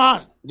ہو گئے، وہاں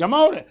جمع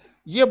ہو رہے،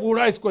 یہ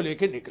بوڑھا اس کو لے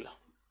کے نکلا،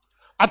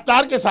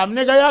 عطار کے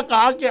سامنے گیا،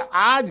 کہا کہ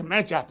آج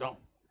میں چاہتا ہوں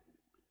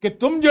کہ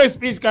تم جو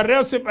اسپیچ کر رہے ہو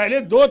اس سے پہلے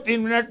 2-3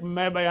 منٹ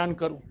میں بیان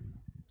کروں۔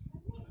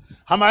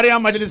 ہمارے یہاں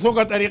مجلسوں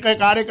کا طریقہ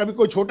کار ہے، کبھی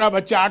کوئی چھوٹا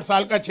بچہ 8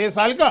 سال کا 6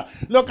 سال کا،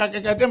 لوگ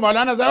کہتے ہیں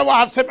مولانا ذرا وہ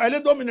آپ سے پہلے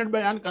 2 منٹ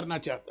بیان کرنا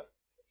چاہتا ہے۔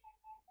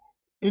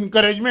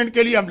 انکریجمنٹ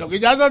کے لیے ہم لوگ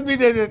اجازت بھی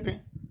دے دیتے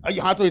ہیں۔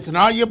 یہاں تو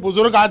اتنا یہ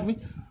بزرگ آدمی،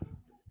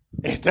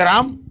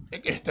 احترام،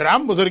 ایک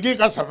احترام، بزرگی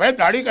کا، سفید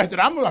داڑھی کا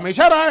احترام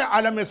ہمیشہ رہا ہے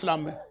عالم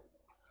اسلام میں۔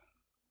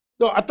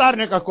 تو عطار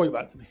نے کہا کوئی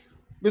بات نہیں،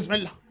 بسم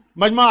اللہ،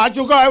 مجمع آ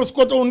چکا ہے، اس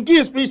کو تو ان کی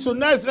اسپیچ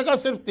سننا ہے۔ اس نے کہا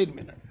صرف 3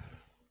 منٹ،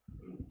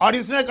 اور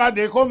اس نے کہا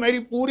دیکھو میری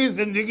پوری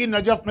زندگی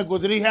نجف میں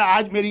گزری ہے،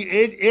 آج میری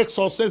ایج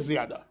 100 سے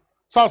زیادہ،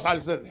 100 سال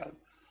سے زیادہ۔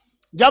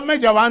 جب میں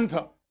جوان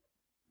تھا،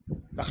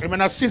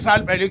 تقریباً 80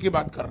 سال پہلے کی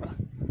بات کر رہا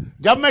ہے،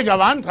 جب میں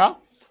جوان تھا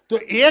تو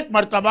ایک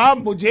مرتبہ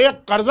مجھے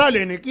قرضہ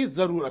لینے کی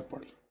ضرورت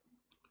پڑی۔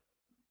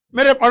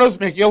 میرے پڑوس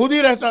میں ایک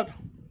یہودی رہتا تھا،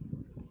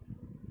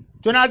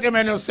 چنانچہ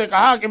میں نے اس سے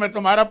کہا کہ میں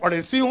تمہارا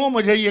پڑوسی ہوں،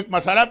 مجھے یہ ایک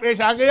مسئلہ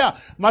پیش آ گیا،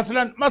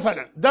 مثلا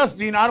 10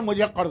 دینار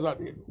مجھے قرضہ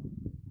دے دو۔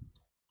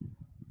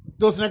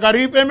 تو اس نے کہا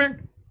ری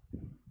پیمنٹ؟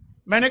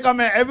 میں نے کہا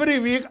میں ایوری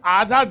ویک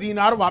آدھا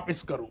دینار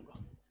واپس کروں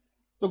گا،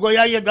 تو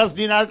گویا یہ 10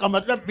 دینار کا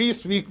مطلب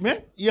 20 ویک میں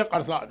یہ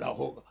قرضہ ادا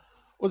ہوگا۔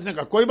 اس نے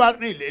کہا کوئی بات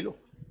نہیں، لے لو۔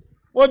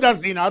 وہ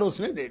 10 دینار اس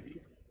نے دے دیے۔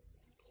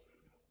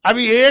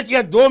 ابھی 1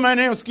 یا 2 میں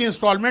نے اس کی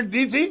انسٹالمنٹ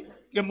دی تھی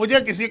کہ مجھے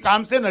کسی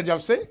کام سے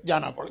نجف سے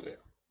جانا پڑ گیا،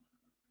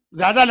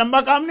 زیادہ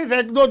لمبا کام نہیں تھا،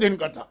 1-2 دن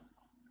کا تھا۔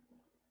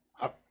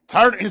 اب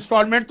 3rd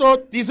انسٹالمنٹ تو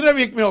تیسرے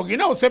ویک میں ہوگی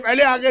نا، اس سے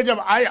پہلے آگے جب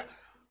آیا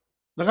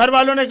تو گھر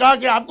والوں نے کہا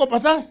کہ آپ کو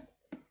پتہ ہے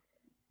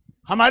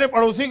ہمارے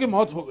پڑوسی کی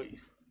موت ہو گئی۔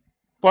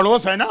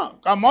 پڑوس ہے نا،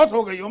 کہا موت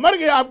ہو گئی، مر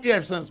گیا آپ کی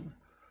ایبسنس میں۔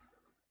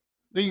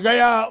 تو یہ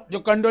گیا جو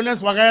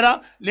کنڈولنس وغیرہ،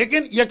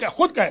 لیکن یہ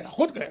خود کہہ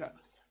رہا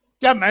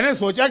کیا میں نے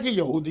سوچا کہ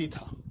یہودی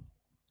تھا،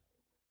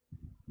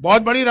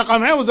 بہت بڑی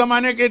رقم ہے اس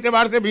زمانے کے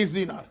اعتبار سے 20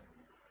 دینار۔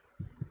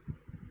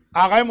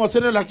 آغا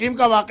محسن الحکیم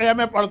کا واقعہ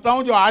میں پڑھتا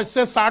ہوں جو آج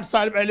سے 60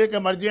 سال پہلے کے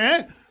مرجع ہیں،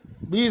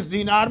 20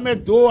 دینار میں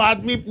 2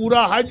 آدمی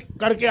پورا حج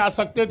کر کے آ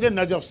سکتے تھے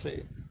نجف سے،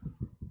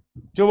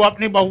 جو وہ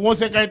اپنی بہوؤں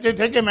سے کہتے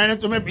تھے کہ میں نے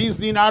تمہیں 20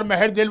 دینار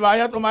مہر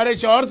دلوایا تمہارے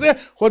شوہر سے،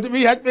 خود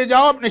بھی حج پہ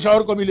جاؤ، اپنے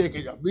شوہر کو بھی لے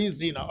کے جاؤ، 20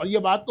 دینار۔ اور یہ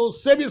بات تو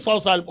اس سے بھی 100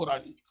 سال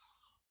پرانی،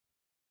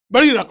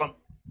 بڑی رقم۔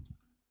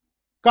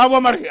 کہا وہ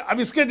مر گیا۔ اب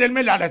اس کے دل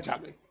میں لالچ آ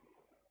گئی،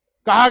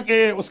 کہا کہ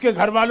اس کے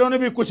گھر والوں نے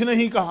بھی کچھ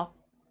نہیں کہا،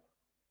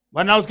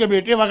 ورنہ اس کے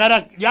بیٹے وغیرہ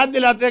یاد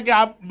دلاتے کہ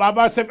آپ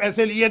بابا سے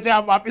پیسے لیے تھے،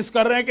 آپ واپس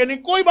کر رہے ہیں کہ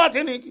نہیں، کوئی بات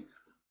ہی نہیں کی،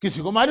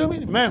 کسی کو معلوم ہی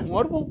نہیں، میں ہوں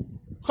اور وہ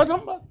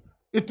ختم بات۔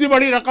 اتنی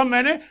بڑی رقم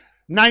میں نے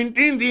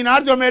 19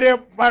 دینار جو میرے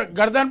پر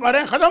گردن پر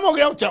ہیں، ختم ہو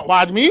گیا، وہ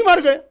آدمی ہی مر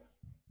گئے،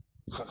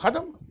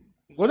 ختم،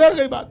 گزر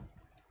گئی بات۔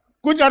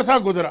 کچھ عرصہ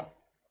گزرا،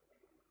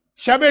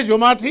 شب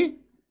جمعہ تھی،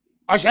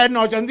 اور شاید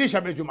نوچندی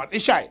شب جمعہ تھی،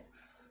 شاید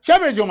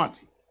شب جمعہ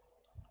تھی۔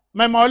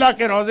 میں مولا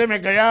کے روضے میں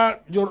گیا،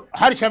 جو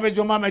ہر شب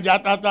جمعہ میں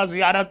جاتا تھا،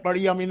 زیارت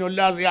پڑھی، امین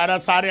اللہ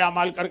زیارت، سارے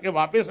اعمال کر کے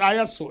واپس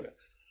آیا، سویا۔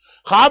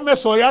 خواب میں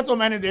سویا تو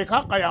میں نے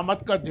دیکھا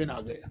قیامت کا دن آ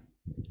گیا،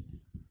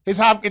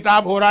 حساب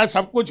کتاب ہو رہا ہے،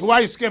 سب کچھ ہوا۔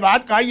 اس کے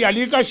بعد کہا یہ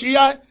علی کا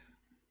شیعہ ہے،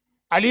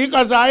 علی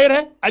کا زائر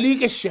ہے، علی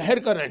کے شہر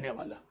کا رہنے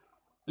والا،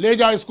 لے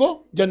جاؤ اس کو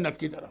جنت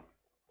کی طرف۔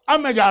 اب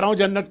میں جا رہا ہوں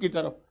جنت کی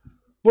طرف،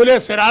 پل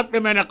صراط پہ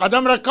میں نے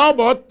قدم رکھا ہوں،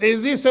 بہت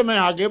تیزی سے میں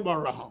آگے بڑھ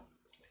رہا ہوں۔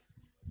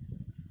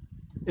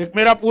 ایک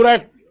میرا پورا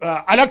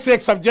الگ سے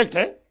ایک سبجیکٹ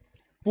ہے،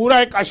 پورا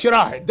ایک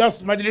اشرا ہے،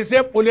 10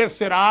 مجلسیں پل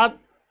صراط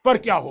پر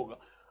کیا ہوگا۔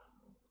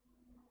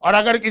 اور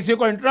اگر کسی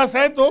کو انٹرسٹ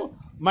ہے تو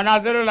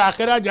مناظر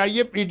الاخرہ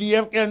جائیے،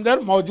 PDF کے اندر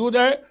موجود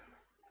ہے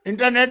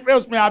انٹرنیٹ پہ،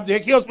 اس میں آپ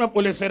دیکھیے، اس میں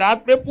پل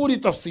صراط پہ پوری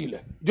تفصیل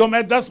ہے، جو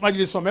میں 10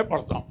 مجلسوں میں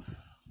پڑھتا ہوں۔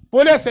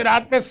 پل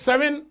صراط پہ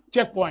 7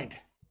 چیک پوائنٹ ہے،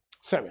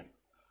 7،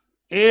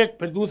 ایک،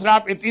 پھر دوسرا،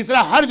 پھر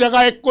تیسرا، ہر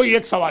جگہ کوئی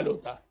ایک سوال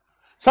ہوتا ہے۔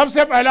 سب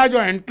سے پہلا جو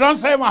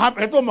انٹرنس ہے وہاں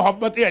پہ تو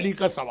محبت علی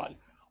کا سوال،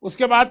 اس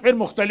کے بعد پھر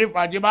مختلف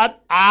واجبات،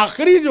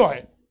 آخری جو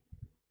ہے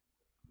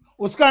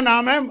اس کا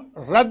نام ہے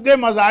رد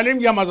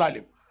مظالم یا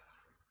مظالم۔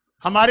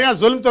 ہمارے ہاں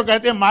ظلم تو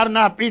کہتے ہیں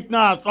مارنا،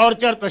 پیٹنا،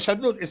 ٹارچر،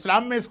 تشدد،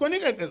 اسلام میں اس کو نہیں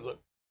کہتے ظلم۔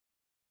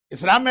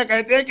 اسلام میں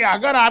کہتے ہیں کہ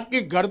اگر آپ کی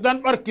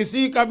گردن پر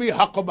کسی کا بھی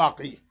حق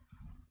باقی ہے،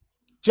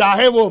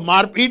 چاہے وہ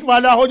مار پیٹ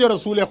والا ہو جو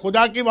رسول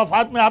خدا کی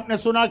وفات میں آپ نے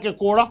سنا کہ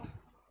کوڑا،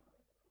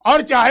 اور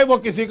چاہے وہ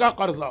کسی کا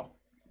قرضہ ہو،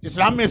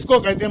 اسلام میں اس کو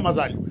کہتے ہیں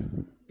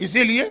مظالم۔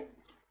 اسی لیے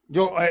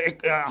جو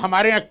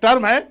ہمارے ایک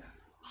ٹرم ہے،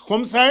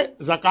 خمس ہے،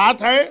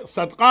 زکوٰۃ ہے،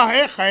 صدقہ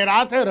ہے،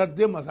 خیرات ہے، رد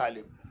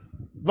مظالم،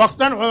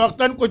 وقتاً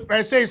فوقتاً کچھ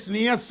پیسے اس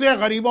نیت سے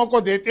غریبوں کو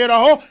دیتے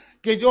رہو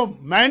کہ جو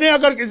میں نے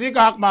اگر کسی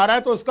کا حق مارا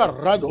ہے تو اس کا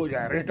رد ہو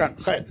جائے، ریٹرن۔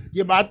 خیر،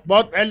 یہ بات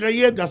بہت پھیل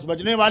رہی ہے، 10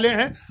 بجنے والے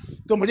ہیں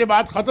تو مجھے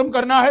بات ختم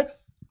کرنا ہے۔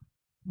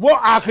 وہ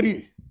آخری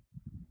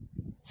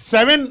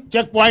 7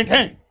 چیک پوائنٹ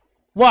ہیں،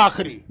 وہ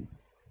آخری،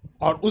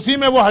 اور اسی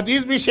میں وہ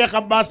حدیث بھی شیخ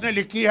عباس نے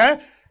لکھی ہے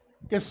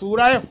کہ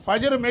سورہ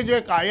فجر میں جو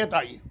ایک آیت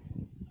آئی،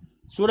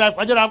 سورہ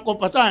فجر آپ کو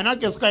پتا ہے نا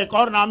کہ اس کا ایک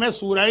اور نام ہے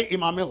سورہ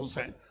امام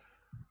حسین،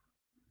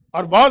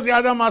 اور بہت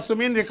زیادہ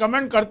معصومین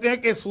ریکمنڈ کرتے ہیں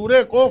کہ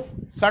سورہ کو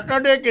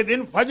سیٹرڈے کے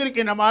دن فجر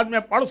کی نماز میں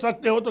پڑھ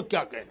سکتے ہو تو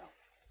کیا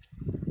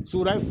کہنا،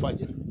 سورہ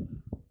فجر،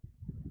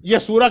 یہ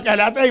سورہ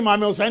کہلاتا ہے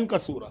امام حسین کا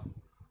سورہ۔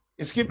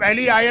 اس کی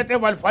پہلی آیت ہے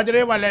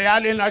والفجر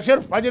ولیال عشر،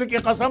 فجر کی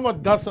قسم اور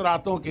 10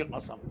 راتوں کی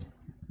قسم،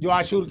 جو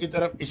عاشور کی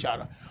طرف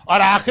اشارہ، اور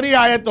آخری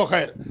آیت تو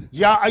خیر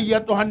یا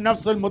ایتھا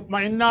النفس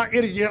المطمئنہ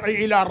ارجعی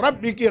الی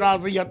ربک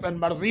راضیۃ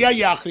مرضیہ،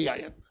 یہ آخری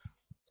آیت۔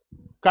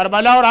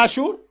 کربلا اور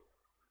عاشور،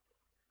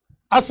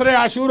 عصر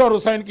عاشور اور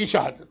حسین کی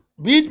شہادت،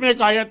 بیچ میں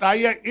ایک آیت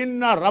آئی ہے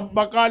ان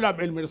ربک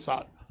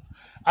لبالمرصاد،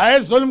 اے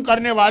ظلم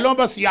کرنے والوں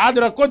بس یاد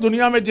رکھو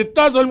دنیا میں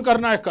جتنا ظلم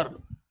کرنا ہے کر لو،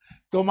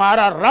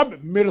 تمہارا رب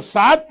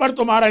مرصاد پر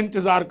تمہارا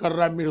انتظار کر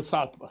رہا ہے،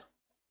 مرصاد پر،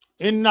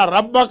 ان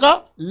ربک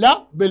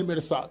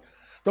لبالمرصاد۔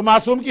 تو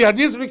معصوم کی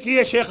حدیث لکھی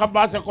ہے شیخ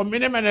عباس قمی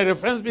نے، میں نے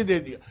ریفرنس بھی دے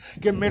دیا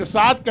کہ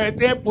مرصاد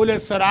کہتے ہیں پل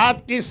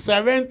صراط کی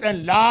 7th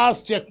and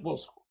last check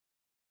post کو،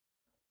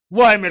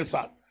 وہ ہے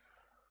مرصاد۔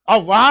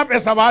 اور وہاں پہ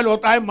سوال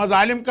ہوتا ہے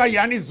مظالم کا،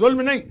 یعنی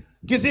ظلم نہیں،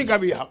 کسی کا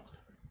بھی حق،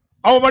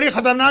 اور وہ بڑی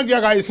خطرناک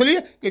جگہ اس لیے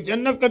کہ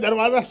جنت کا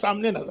دروازہ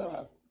سامنے نظر آ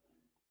رہا،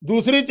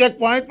 دوسری چیک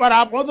پوائنٹ پر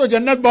آپ ہو تو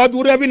جنت بہت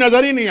دور ہے، ابھی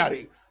نظر ہی نہیں آ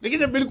رہی، لیکن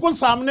جب بالکل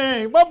سامنے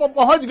وہ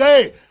پہنچ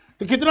گئے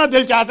تو کتنا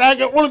دل چاہتا ہے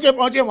کہ اڑ کے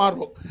پہنچے وہاں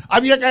رک۔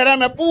 اب یہ کہہ رہا ہے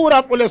میں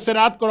پورا پولیس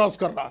صراط کراس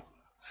کر رہا،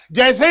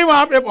 جیسے ہی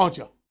وہاں پہ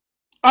پہنچا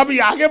اب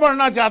یہ آگے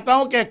بڑھنا چاہتا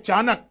ہوں کہ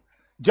اچانک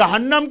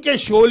جہنم کے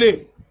شعلے،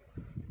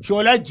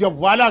 شعلہ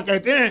جوالا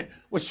کہتے ہیں،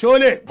 وہ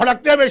شعلے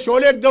پھڑکتے ہوئے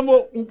شعلے ایک دم وہ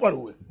اوپر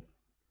ہوئے،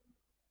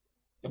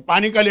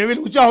 پانی کا لیول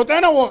اونچا ہوتا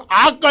ہے نا، وہ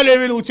آگ کا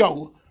لیول اونچا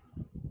ہوا،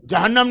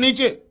 جہنم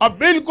نیچے، اب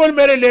بالکل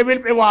میرے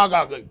لیول پہ وہ آگ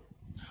آ گئی۔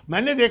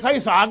 میں نے دیکھا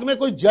اس آگ میں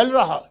کوئی جل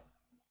رہا،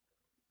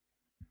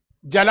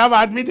 جلا ہوا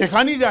آدمی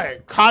دیکھا نہیں جائے،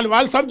 کھال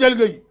وال سب جل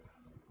گئی،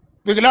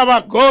 پگھلا ہوا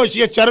گوشت،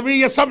 یہ چربی،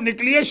 یہ سب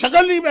نکلی ہے،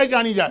 شکل نہیں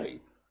پہچانی جا رہی،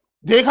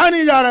 دیکھا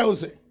نہیں جا رہا ہے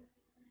اسے۔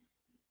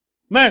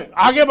 میں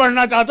آگے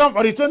بڑھنا چاہتا ہوں،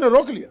 فرشتوں نے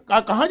روک لیا، کہا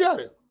کہاں جا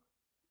رہے ہو؟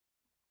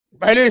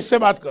 پہلے اس سے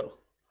بات کرو۔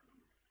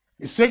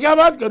 اس سے کیا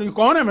بات کروں؟ یہ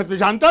کون ہے؟ میں تو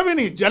جانتا بھی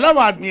نہیں، جلا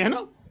ہوا آدمی ہے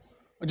نا،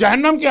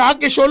 جہنم کے آگ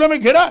کے شعلوں میں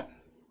گھرا۔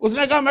 اس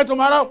نے کہا میں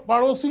تمہارا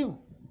پڑوسی ہوں۔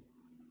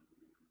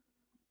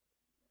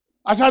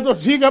 اچھا تو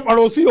ٹھیک ہے،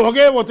 پڑوسی ہو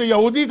گئے، وہ تو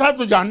یہودی تھا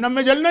تو جہنم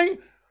میں جلنا ہی،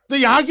 تو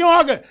یہاں کیوں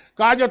آ گئے؟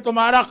 کہا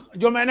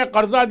جو میں نے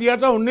قرضہ دیا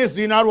تھا 19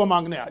 دینار وہ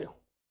مانگنے آیا ہوں،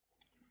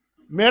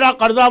 میرا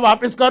قرضہ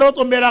واپس کرو۔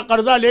 تو میرا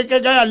قرضہ لے کے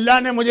گئے، اللہ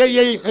نے مجھے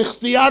یہ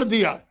اختیار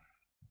دیا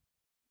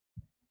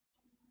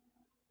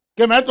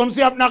کہ میں تم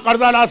سے اپنا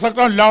قرضہ لا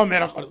سکتا ہوں، لاؤ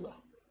میرا قرضہ۔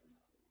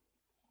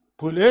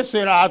 پھلے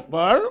صراط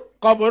پر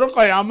قبر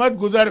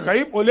قیامت گزر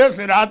گئی، پھلے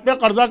صراط پہ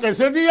قرضہ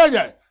کیسے دیا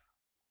جائے؟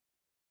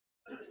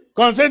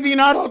 کون سے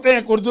دینار ہوتے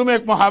ہیں؟ اردو میں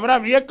ایک محاورہ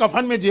بھی ہے،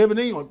 کفن میں جیب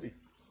نہیں ہوتی،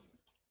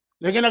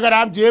 لیکن اگر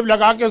آپ جیب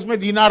لگا کے اس میں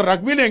دینار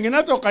رکھ بھی لیں گے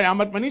نا تو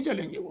قیامت میں نہیں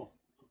چلیں گے۔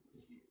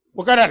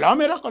 وہ کہہ رہا لاؤ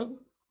میرا قرضہ۔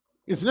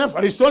 اس نے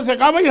فرشتوں سے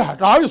کہا بھائی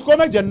ہٹاؤ اس کو،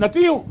 میں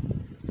جنتی ہوں۔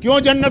 کیوں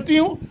جنتی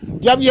ہوں؟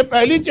 جب یہ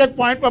پہلی چیک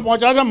پوائنٹ پر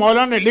پہنچا تھا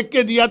مولا نے لکھ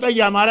کے دیا تھا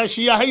یہ ہمارا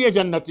شیعہ ہے، یہ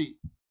جنتی۔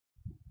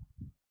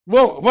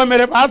 وہ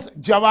میرے پاس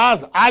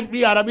جواز، آج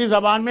بھی عربی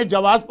زبان میں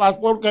جواز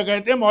پاسپورٹ کا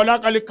کہتے ہیں، مولا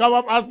کا لکھا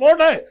ہوا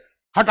پاسپورٹ ہے،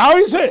 ہٹاؤ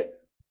اسے۔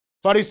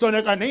 فرشتوں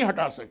نے کہا نہیں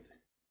ہٹا سکتے،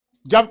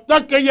 جب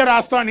تک کہ یہ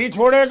راستہ نہیں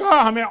چھوڑے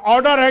گا ہمیں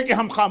آرڈر ہے کہ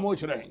ہم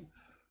خاموش رہیں گے۔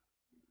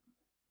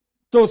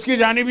 تو اس کی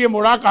جانب یہ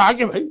مڑا، کہا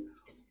کہ بھائی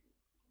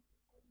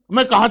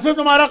میں کہاں سے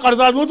تمہارا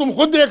قرضہ دوں؟ تم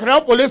خود دیکھ رہے ہو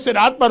پولیس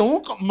صراط پر ہوں،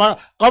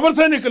 قبر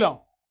سے نکلا ہوں۔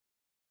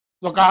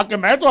 تو کہا کہ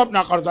میں تو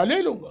اپنا قرضہ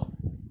لے لوں گا۔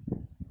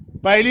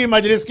 پہلی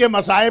مجلس کے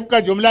مصائب کا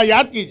جملہ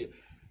یاد کیجئے،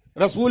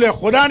 رسول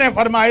خدا نے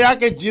فرمایا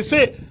کہ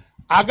جسے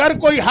اگر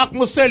کوئی حق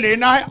مجھ سے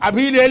لینا ہے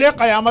ابھی لے لے،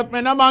 قیامت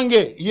میں نہ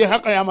مانگے، یہ ہے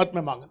قیامت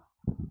میں مانگنا۔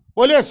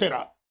 پولیس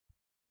صراط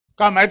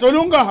کہا میں تو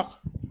لوں گا حق،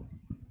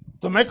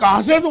 تو میں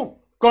کہاں سے دوں؟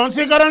 کون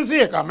سی کرنسی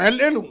ہے؟ کہا میں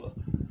لے لوں گا۔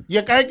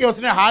 یہ کہہ کہ اس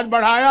نے ہاتھ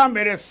بڑھایا،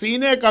 میرے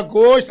سینے کا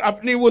گوشت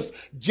اپنی اس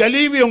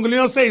جلی ہوئی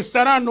انگلیوں سے اس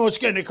طرح نوچ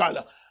کے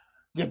نکالا،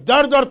 یہ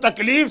درد اور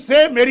تکلیف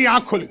سے میری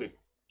آنکھ کھل گئی۔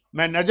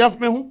 میں نجف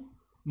میں ہوں،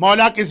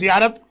 مولا کی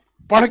زیارت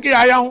پڑھ کے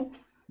آیا ہوں،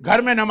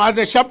 گھر میں نماز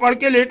شب پڑھ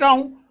کے لیٹا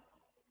ہوں،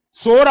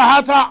 سو رہا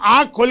تھا،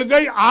 آنکھ کھل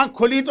گئی۔ آنکھ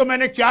کھلی تو میں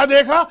نے کیا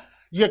دیکھا؟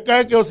 یہ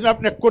کہہ کہ اس نے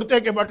اپنے کرتے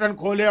کے بٹن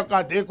کھولے اور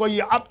کہا دیکھو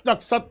یہ اب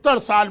تک 70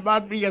 سال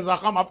بعد بھی یہ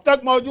زخم اب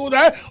تک موجود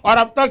ہے اور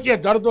اب تک یہ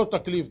درد و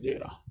تکلیف دے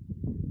رہا۔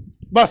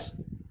 بس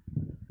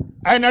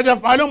اے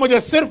نجف والوں، مجھے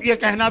صرف یہ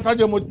کہنا تھا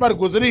جو مجھ پر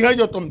گزری ہے،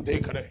 جو تم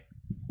دیکھ رہے۔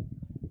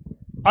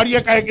 اور یہ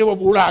کہہ کہ وہ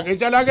بوڑھا آگے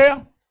چلا گیا۔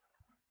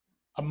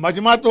 اب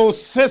مجمع تو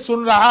اس سے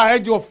سن رہا ہے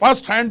جو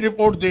فرسٹ ہینڈ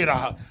رپورٹ دے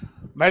رہا،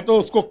 میں تو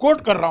اس کو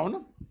کوٹ کر رہا ہوں نا۔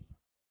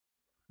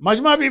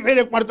 مجمع بھی پھر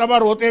ایک مرتبہ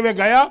روتے ہوئے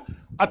گیا،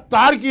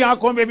 عطار کی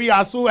آنکھوں میں بھی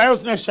آنسو ہے،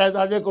 اس نے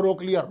شہزادے کو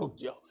روک لیا، رک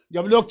جاؤ۔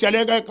 جب لوگ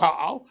چلے گئے کہا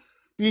آؤ،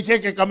 پیچھے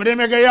کے کمرے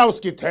میں گیا، اس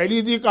کی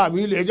تھیلی دی، کہا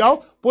ابھی لے جاؤ،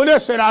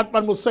 پولیس صراط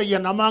پر مجھ سے یہ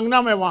نہ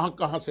مانگنا، میں وہاں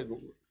کہاں سے دوں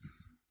گا۔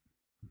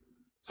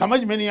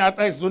 سمجھ میں نہیں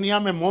آتا اس دنیا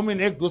میں مومن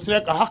ایک دوسرے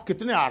کا حق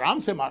کتنے آرام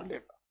سے مار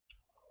لیتا،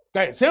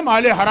 کیسے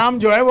مال حرام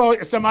جو ہے وہ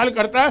استعمال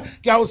کرتا ہے۔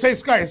 کیا اسے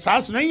اس کا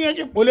احساس نہیں ہے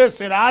کہ پولیس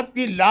صراط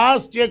کی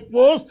لاسٹ چیک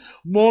پوسٹ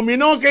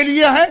مومنوں کے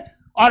لیے ہے،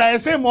 اور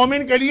ایسے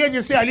مومن کے لیے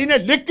جسے علی نے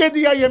لکھ کے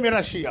دیا یہ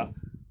میرا شیعہ،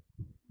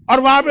 اور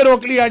وہاں پہ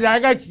روک لیا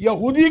جائے گا۔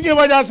 یہودی کی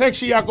وجہ سے ایک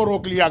شیعہ کو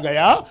روک لیا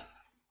گیا،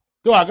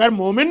 تو اگر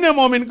مومن نے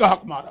مومن کا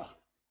حق مارا۔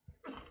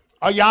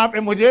 اور یہاں پہ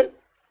مجھے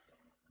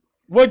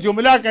وہ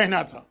جملہ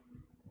کہنا تھا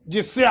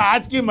جس سے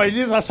آج کی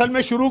مجلس اصل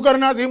میں شروع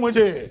کرنا تھی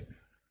مجھے،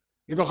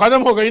 یہ تو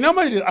ختم ہو گئی نا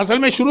مجلس، اصل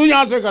میں شروع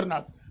یہاں سے کرنا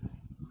تھا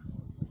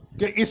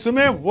کہ اس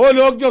میں وہ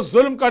لوگ جو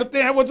ظلم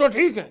کرتے ہیں وہ تو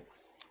ٹھیک ہے،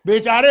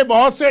 بیچارے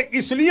بہت سے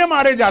اس لیے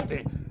مارے جاتے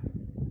ہیں۔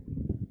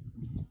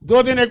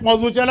 2 دن ایک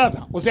موضوع چلا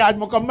تھا، اسے آج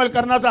مکمل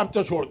کرنا تھا، اب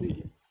تو چھوڑ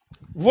دیجیے۔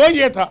 وہ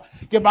یہ تھا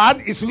کہ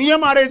بعض اس لیے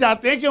مارے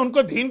جاتے ہیں کہ ان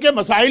کو دین کے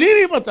مسائل ہی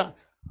نہیں پتا،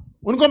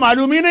 ان کو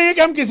معلوم ہی نہیں ہے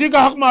کہ ہم کسی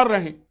کا حق مار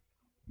رہے ہیں۔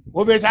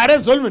 وہ بیچارے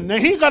ظلم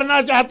نہیں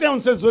کرنا چاہتے، ان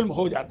سے ظلم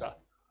ہو جاتا،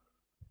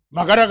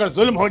 مگر اگر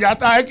ظلم ہو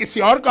جاتا ہے کسی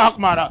اور کا حق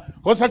مارا،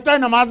 ہو سکتا ہے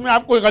نماز میں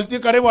آپ کوئی غلطی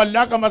کرے، وہ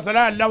اللہ کا مسئلہ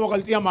ہے، اللہ وہ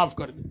غلطیاں معاف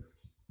کر دے۔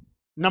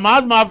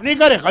 نماز معاف نہیں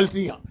کرے،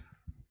 غلطیاں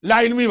لا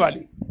علمی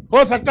والی،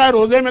 ہو سکتا ہے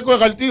روزے میں کوئی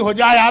غلطی ہو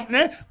جائے، آپ نے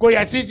کوئی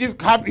ایسی چیز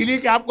کھا پی لی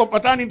کہ آپ کو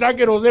پتہ نہیں تھا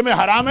کہ روزے میں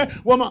حرام ہے،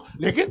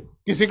 لیکن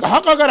کسی کا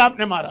حق اگر آپ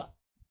نے مارا،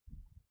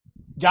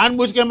 جان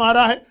بوجھ کے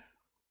مارا ہے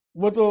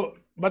وہ تو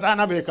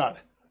بتانا بیکار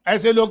ہے.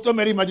 ایسے لوگ تو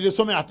میری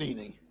مجلسوں میں آتے ہی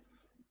نہیں.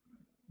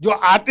 جو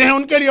آتے ہیں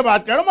ان کے لیے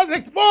بات کر رہا ہوں. بس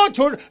بہت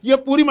چھوڑ, یہ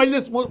پوری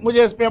مجلس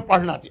مجھے اس پہ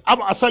پڑھنا تھی.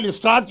 اب اصل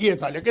اسٹارٹ یہ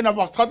تھا, لیکن اب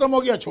وقت ختم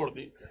ہو گیا, چھوڑ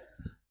دی.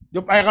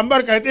 جو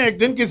پیغمبر کہتے ہیں ایک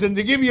دن کی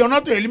زندگی بھی ہونا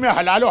تو علم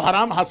حلال و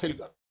حرام حاصل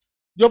کر.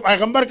 جو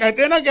پیغمبر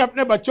کہتے ہیں نا کہ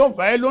اپنے بچوں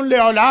فیل لے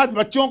اولاد,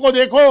 بچوں کو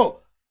دیکھو,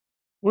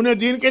 انہیں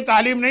دین کی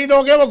تعلیم نہیں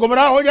دو گے وہ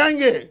گمراہ ہو جائیں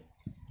گے.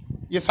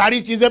 یہ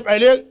ساری چیزیں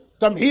پہلے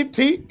تمہید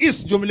تھی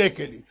اس جملے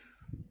کے لیے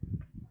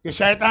کہ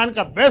شیطان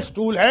کا بیسٹ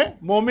ٹول ہے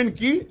مومن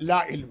کی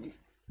لا علمی.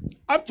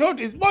 اب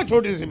بہت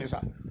چھوٹی سی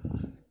مثال,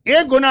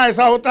 ایک گناہ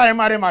ایسا ہوتا ہے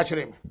ہمارے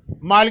معاشرے میں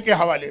مال کے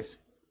حوالے سے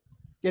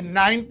کہ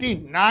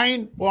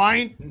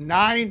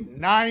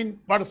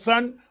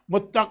 99.99%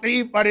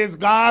 متقی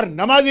پرہیزگار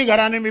نمازی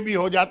گھرانے میں بھی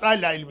ہو جاتا ہے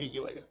لا علمی کی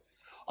وجہ سے,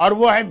 اور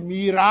وہ ہے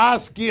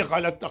میراث کی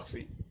غلط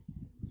تقسیم.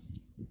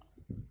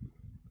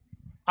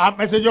 آپ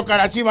میں سے جو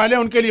کراچی والے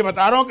ہیں ان کے لیے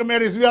بتا رہا ہوں کہ میں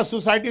رضویہ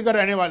سوسائٹی کا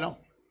رہنے والا ہوں,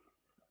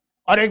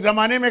 اور ایک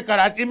زمانے میں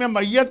کراچی میں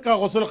میت کا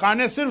غسل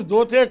خانے صرف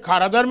 2 تھے.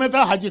 کھارادر میں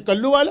تھا حاجی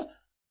کلو والا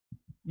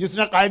جس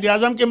نے قائد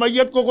اعظم کی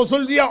میت کو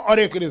غسل دیا, اور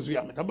ایک رضویہ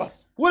میں تھا.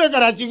 بس پورے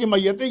کراچی کی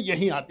میتیں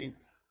یہی آتی تھیں,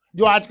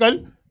 جو آج کل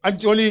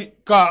انچولی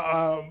کا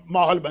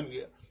ماحول بن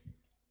گیا.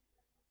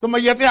 تو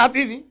میتیں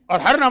آتی تھیں اور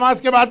ہر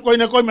نماز کے بعد کوئی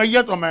نہ کوئی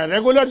میت, اور میں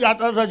ریگولر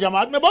جاتا تھا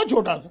جماعت میں, بہت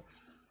چھوٹا تھا.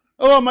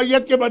 وہ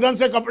میت کے بدن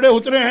سے کپڑے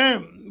اترے ہیں,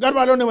 گھر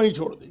والوں نے وہیں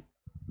چھوڑ دی.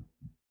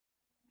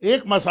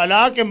 ایک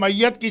مسئلہ کہ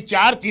میت کی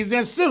 4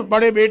 چیزیں صرف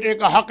بڑے بیٹے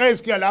کا حق ہے,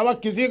 اس کے علاوہ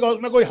کسی کا اس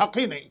میں کوئی حق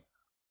ہی نہیں.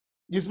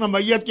 جس میں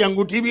میت کی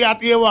انگوٹھی بھی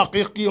آتی ہے وہ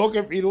عقیق کی ہو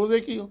کہ فیروزے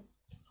کی ہو,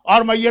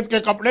 اور میت کے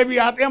کپڑے بھی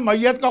آتے ہیں,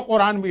 میت کا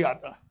قرآن بھی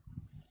آتا ہے.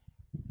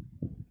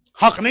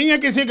 حق نہیں ہے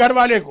کسی گھر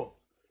والے کو,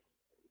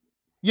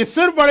 یہ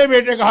صرف بڑے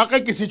بیٹے کا حق ہے,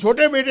 کسی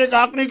چھوٹے بیٹے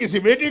کا حق نہیں, کسی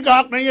بیٹی کا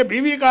حق نہیں ہے,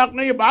 بیوی کا حق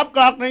نہیں ہے, باپ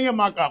کا حق نہیں ہے,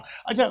 ماں کا حق.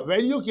 اچھا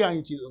ویلیو کیا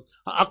ان چیزوں,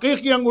 عقیق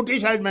کی انگوٹھی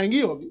شاید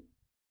مہنگی ہوگی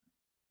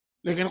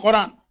لیکن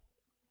قرآن.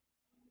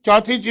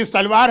 چوتھی چیز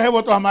تلوار ہے,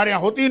 وہ تو ہمارے یہاں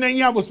ہوتی نہیں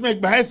ہے. اب اس میں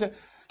ایک بحث ہے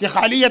کہ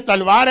خالی یہ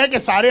تلوار ہے کہ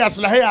سارے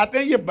اسلحے آتے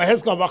ہیں, یہ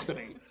بحث کا وقت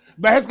نہیں.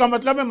 بحث کا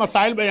مطلب ہے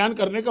مسائل بیان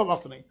کرنے کا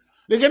وقت نہیں.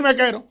 لیکن میں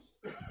کہہ رہا ہوں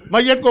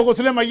میت کو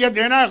غسل میت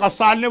دینا ہے,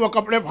 غسال نے وہ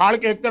کپڑے پھاڑ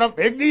کے ایک طرف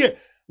پھینک دیے,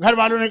 گھر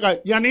والوں نے کہا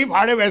یا نہیں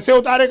پھاڑے ویسے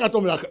اتارے کا,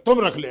 تم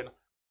رکھ لینا.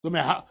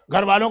 تمہیں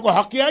گھر والوں کو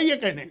حق کیا ہے یہ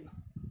کہنے کا؟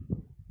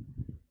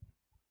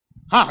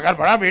 ہاں اگر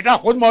بڑا بیٹا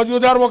خود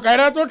موجود ہے اور وہ کہہ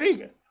رہا ہے تو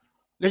ٹھیک ہے,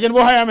 لیکن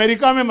وہ ہے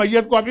امریکہ میں,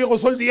 میت کو ابھی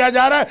غسل دیا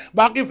جا رہا ہے,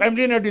 باقی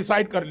فیملی نے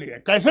ڈیسائیڈ کر لیا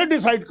ہے. کیسے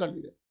ڈیسائیڈ کر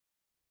لیا؟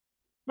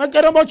 میں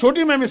کہہ رہا ہوں بہت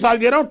چھوٹی میں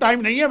مثال دے رہا ہوں,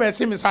 ٹائم نہیں ہے.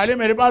 ویسے مثالیں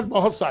میرے پاس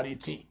بہت ساری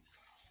تھیں,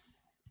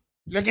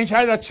 لیکن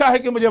شاید اچھا ہے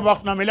کہ مجھے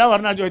وقت نہ ملا,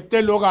 ورنہ جو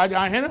اتنے لوگ آج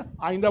آئے ہیں نا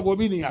آئندہ وہ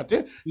بھی نہیں آتے.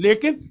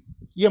 لیکن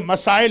یہ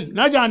مسائل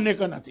نہ جاننے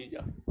کا نتیجہ,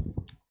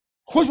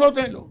 خوش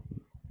ہوتے ہیں لوگ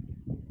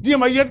جی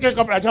میت کے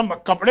کپڑے. اچھا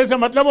کپڑے سے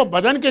مطلب وہ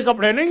بدن کے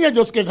کپڑے نہیں ہے,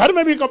 جو اس کے گھر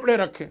میں بھی کپڑے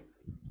رکھے.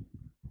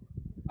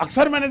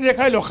 اکثر میں نے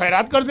دیکھا ہے لوگ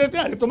خیرات کر دیتے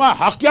ہیں. ارے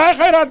تمہارا حق کیا ہے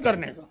خیرات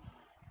کرنے کا؟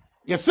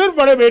 یہ صرف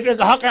بڑے بیٹے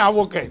کا حق ہے, ہاں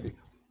وہ کہہ دے.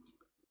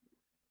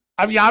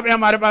 اب یہاں پہ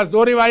ہمارے پاس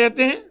 2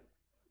 روایتیں ہیں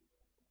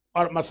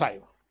اور مسائل.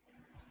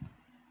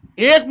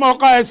 ایک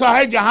موقع ایسا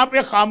ہے جہاں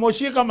پہ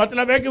خاموشی کا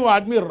مطلب ہے کہ وہ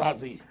آدمی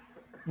راضی,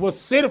 وہ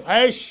صرف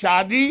ہے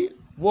شادی,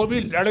 وہ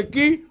بھی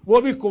لڑکی,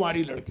 وہ بھی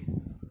کنواری لڑکی.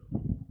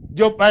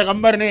 جو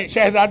پیغمبر نے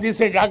شہزادی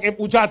سے جا کے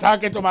پوچھا تھا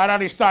کہ تمہارا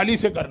رشتہ علی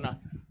سے کرنا,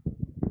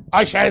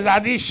 اور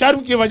شہزادی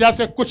شرم کی وجہ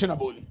سے کچھ نہ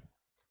بولی,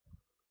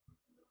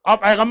 اور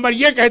پیغمبر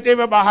یہ کہتے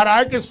ہوئے باہر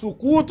آئے کہ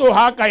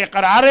سکوتھا کا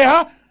اقرار ہے,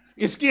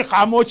 اس کی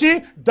خاموشی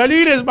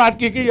دلیل اس بات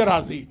کی کہ یہ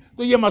راضی.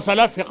 تو یہ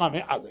مسئلہ فقہ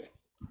میں آ گئے.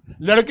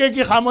 لڑکے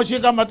کی خاموشی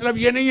کا مطلب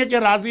یہ نہیں ہے کہ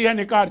راضی ہے,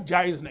 نکاح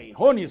جائز نہیں,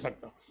 ہو نہیں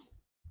سکتا.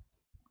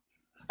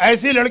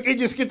 ایسی لڑکی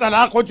جس کی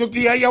طلاق ہو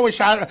چکی ہے یا وہ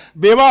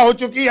بیوہ ہو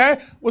چکی ہے,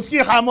 اس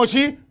کی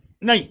خاموشی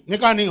نہیں,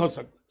 نکاح نہیں ہو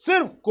سکتا.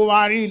 صرف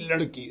کنواری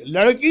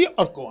لڑکی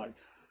اور کنواری,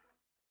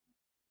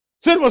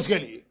 صرف اس کے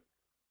لیے.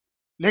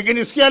 لیکن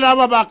اس کے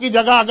علاوہ باقی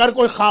جگہ اگر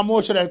کوئی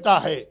خاموش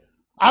رہتا ہے,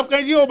 آپ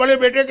کہیں جی وہ بڑے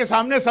بیٹے کے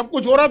سامنے سب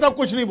کچھ ہو رہا تھا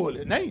کچھ نہیں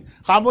بولے, نہیں.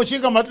 خاموشی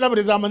کا مطلب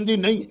رضامندی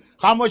نہیں,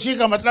 خاموشی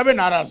کا مطلب ہے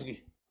ناراضگی.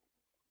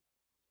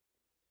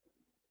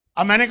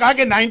 اب میں نے کہا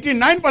کہ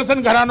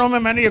 99% گھرانوں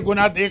میں نے یہ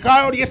گناہ دیکھا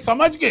ہے, اور یہ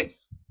سمجھ کے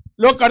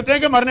لوگ کرتے ہیں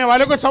کہ مرنے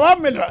والے کو ثواب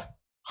مل رہا ہے,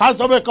 خاص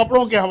طور پہ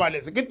کپڑوں کے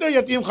حوالے سے. کتنے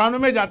یتیم خانوں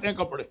میں جاتے ہیں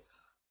کپڑے,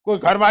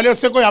 کوئی گھر والے اس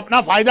سے کوئی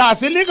اپنا فائدہ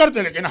حاصل نہیں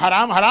کرتے, لیکن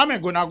حرام حرام ہے,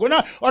 گناہ گناہ.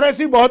 اور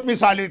ایسی بہت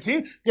مثالیں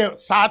تھیں کہ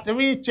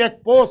 7ویں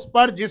چیک پوسٹ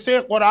پر جسے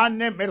قرآن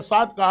نے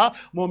مرصاد کہا,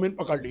 مومن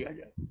پکڑ لیا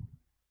جائے.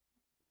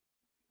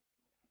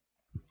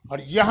 اور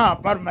یہاں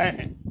پر میں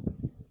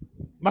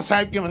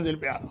مصائب کی منزل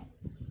پہ آ رہا ہوں.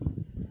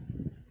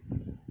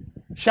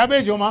 شب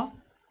جمعہ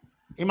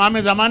امام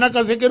زمانہ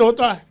کا ذکر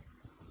ہوتا ہے,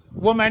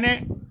 وہ میں نے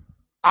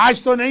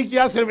آج تو نہیں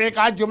کیا, صرف ایک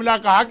آدھ جملہ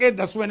کہا کہ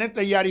 10ویں نے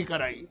تیاری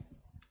کرائی.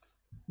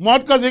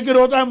 موت کا ذکر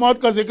ہوتا ہے,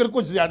 موت کا ذکر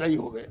کچھ زیادہ ہی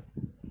ہو گئے,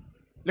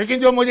 لیکن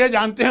جو مجھے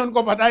جانتے ہیں ان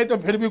کو پتہ ہے تو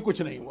پھر بھی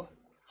کچھ نہیں ہوا.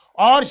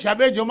 اور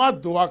شب جمعہ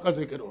دعا کا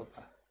ذکر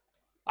ہوتا ہے.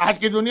 آج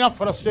کی دنیا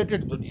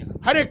فرسٹریٹڈ دنیا,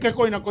 ہر ایک کے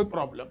کوئی نہ کوئی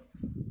پرابلم.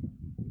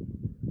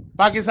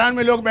 پاکستان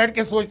میں لوگ بیٹھ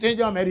کے سوچتے ہیں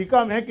جو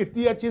امریکہ میں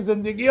کتنی اچھی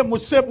زندگی ہے.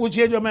 مجھ سے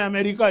پوچھئے جو میں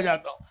امریکہ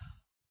جاتا ہوں,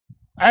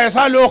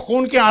 ایسا لوگ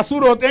خون کے آنسو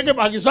روتے ہیں کہ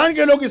پاکستان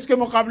کے لوگ اس کے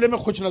مقابلے میں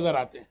خوش نظر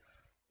آتے ہیں.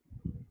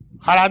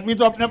 ہر آدمی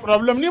تو اپنے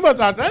پرابلم نہیں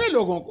بتاتا ہے نا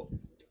لوگوں کو.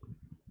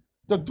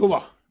 تو دعا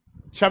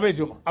شب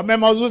جمعہ، اب میں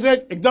موضوع سے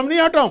ایک دم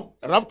نہیں ہٹا ہوں،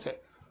 ربط ہے.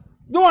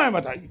 دعائیں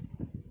بتائیے،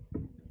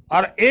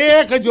 اور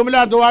ایک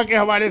جملہ دعا کے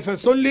حوالے سے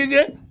سن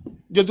لیجئے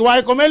جو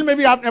دعائے کمیل میں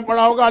بھی آپ نے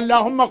پڑھا ہوگا،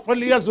 اللہم اغفر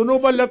لی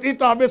الذنوب التی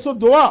تحبس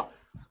الدعا.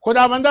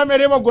 خدا بندہ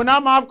میرے وہ گناہ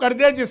معاف کر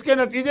دے جس کے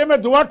نتیجے میں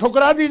دعا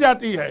ٹھکرا دی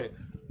جاتی ہے.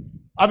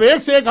 اب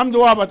ایک سے ایک ہم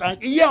دعا بتائیں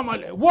کہ یہ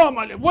عمل ہے، وہ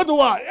عمل ہے، وہ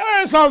دعا ہے،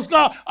 ایسا اس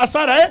کا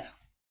اثر ہے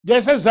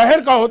جیسے زہر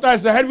کا ہوتا ہے،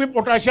 زہر بھی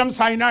پوٹاشیم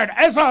سائنائڈ،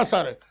 ایسا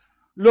اثر ہے.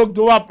 لوگ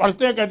دعا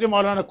پڑھتے ہیں، کہتے ہیں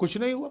مولانا کچھ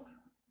نہیں ہوا.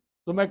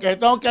 تو میں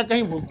کہتا ہوں کیا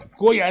کہیں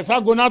کوئی ایسا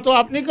گناہ تو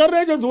آپ نہیں کر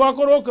رہے جو دعا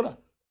کو روک رہا؟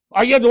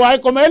 اور یہ دعائے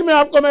کمیل میں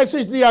آپ کو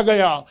میسج دیا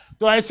گیا،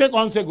 تو ایسے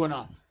کون سے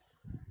گناہ؟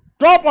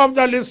 ٹاپ آف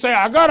دا لسٹ ہے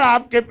اگر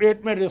آپ کے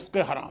پیٹ میں رزق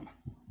حرام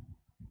ہے،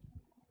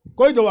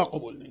 کوئی دعا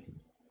قبول نہیں.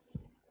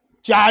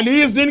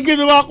 40 دن کی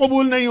دعا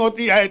قبول نہیں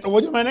ہوتی ہے. تو وہ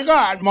جو میں نے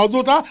کہا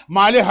موضوع تھا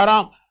مال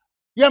حرام،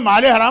 یہ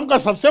مال حرام کا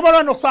سب سے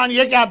بڑا نقصان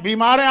یہ کہ آپ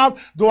بیمار ہیں، آپ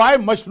دعائیں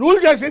مشلول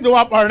جیسی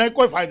دعا پڑھ رہے ہیں،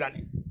 کوئی فائدہ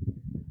نہیں.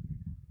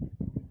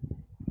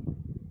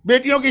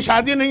 بیٹیوں کی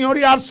شادی نہیں ہو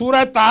رہی، آپ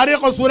سورہ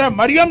طارق اور سورہ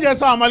مریم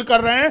جیسا عمل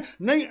کر رہے ہیں،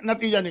 نہیں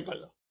نتیجہ نکل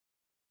رہا.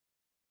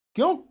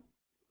 کیوں؟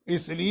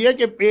 اس لیے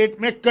کہ پیٹ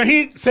میں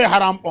کہیں سے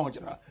حرام پہنچ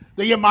رہا.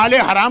 تو یہ مال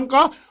حرام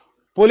کا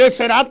پل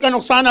صراط کا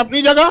نقصان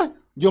اپنی جگہ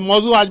جو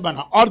موضوع آج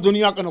بنا، اور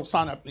دنیا کا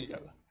نقصان اپنی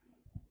جگہ.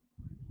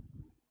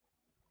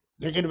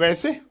 لیکن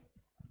ویسے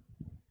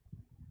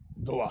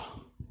دعا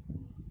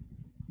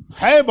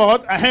ہے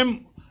بہت اہم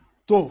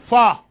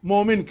تحفہ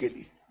مومن کے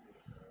لیے،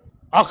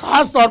 اور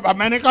خاص طور پر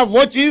میں نے کہا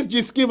وہ چیز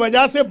جس کی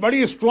وجہ سے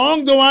بڑی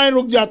اسٹرانگ دعائیں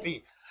رک جاتی.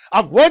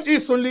 اب وہ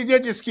چیز سن لیجئے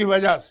جس کی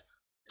وجہ سے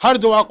ہر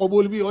دعا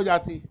قبول بھی ہو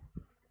جاتی.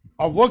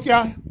 اور وہ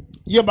کیا ہے؟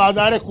 یہ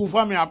بازار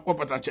کوفہ میں آپ کو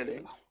پتہ چلے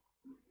گا.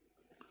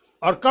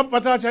 اور کب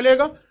پتہ چلے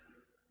گا؟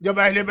 جب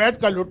اہل بیت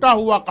کا لٹا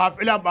ہوا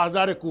قافلہ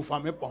بازار کوفہ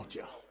میں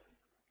پہنچا.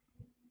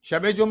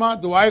 شب جمعہ،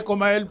 دعائے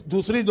کمیل،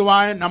 دوسری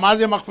دعائیں،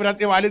 نماز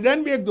مغفرت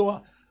والدین بھی ایک دعا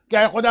کہ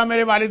اے خدا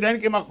میرے والدین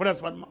کی مغفرت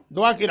فرما.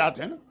 دعا کی رات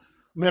ہے نا.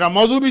 میرا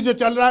موضوع بھی جو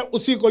چل رہا ہے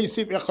اسی کو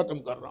اسی پہ ختم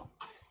کر رہا ہوں.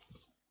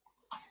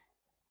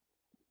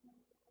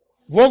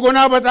 وہ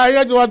گناہ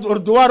بتائیے جو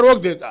دعا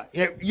روک دیتا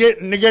ہے،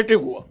 یہ نگیٹو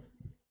ہوا.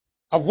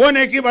 اب وہ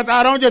نیکی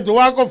بتا رہا ہوں جو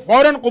دعا کو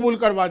فوراً قبول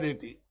کروا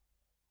دیتی.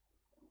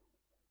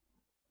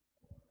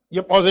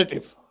 یہ پوزیٹو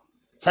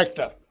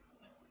فیکٹر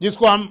جس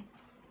کو ہم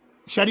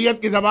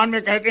شریعت کی زبان میں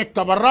کہتے ہیں، ایک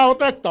تبرہ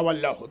ہوتا ہے، ایک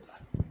تولا ہوتا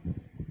ہے.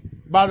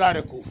 بازار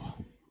کوفہ،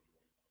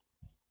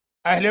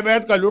 اہل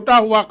بیت کا لٹا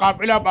ہوا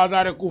قافلہ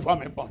بازار کوفہ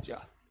میں پہنچا.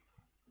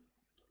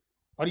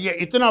 اور یہ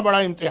اتنا بڑا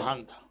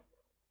امتحان تھا،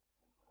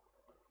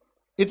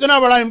 اتنا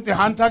بڑا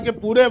امتحان تھا کہ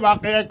پورے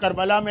واقعہ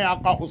کربلا میں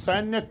آقا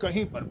حسین نے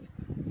کہیں پر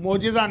بھی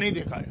معجزہ نہیں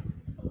دکھایا.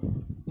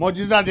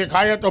 معجزہ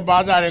دکھایا تو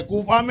بازار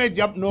کوفہ میں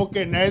جب نوک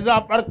نیزہ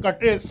پر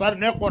کٹے سر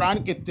نے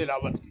قرآن کی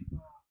تلاوت کی.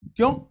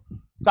 کیوں؟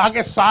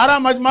 تاکہ سارا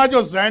مجمع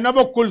جو زینب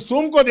و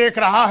کلثوم کو دیکھ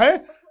رہا ہے،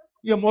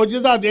 یہ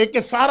معجزہ دیکھ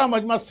کے سارا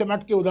مجمع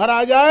سمٹ کے ادھر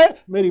آ جائے،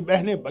 میری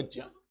بہنیں بچ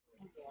جائیں.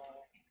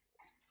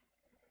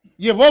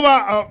 یہ وہ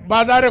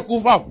بازار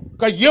کوفہ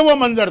کا یہ وہ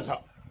منظر تھا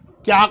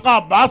کہ آقا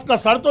عباس کا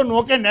سر تو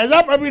نوک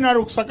نیزہ پر بھی نہ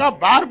رک سکا،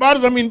 بار بار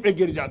زمین پہ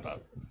گر جاتا.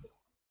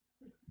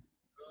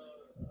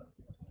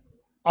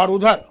 اور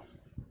ادھر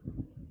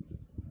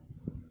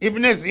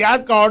ابن زیاد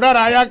کا آرڈر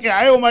آیا کہ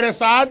اے عمر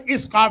سعد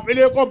اس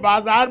قافلے کو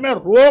بازار میں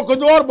روک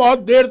دو اور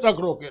بہت دیر تک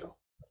روکے رہو.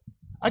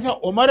 اچھا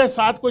عمر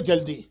سعد کو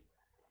جلدی،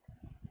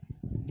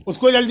 اس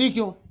کو جلدی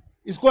کیوں؟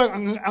 اس کو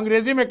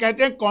انگریزی میں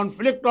کہتے ہیں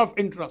کانفلکٹ آف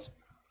انٹرسٹ.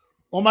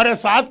 عمر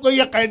سعد کو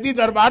یہ قیدی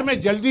دربار میں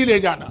جلدی لے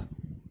جانا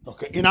تو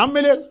انعام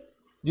ملے گا،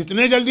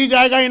 جتنے جلدی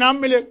جائے گا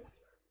انعام ملے گا.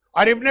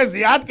 اور ابن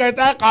زیاد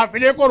کہتا ہے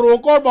قافلے کو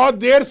روکو اور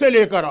بہت دیر سے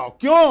لے کر آؤ.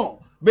 کیوں؟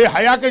 بے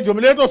حیا کے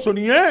جملے تو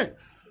سنیے.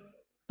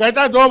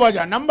 کہتا ہے 2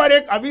 وجہ. نمبر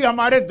 1، ابھی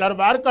ہمارے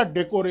دربار کا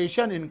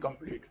ڈیکوریشن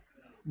انکمپلیٹ.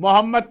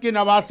 محمد کی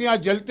نواسیاں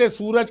جلتے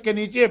سورج کے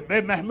نیچے بے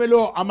محمل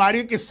و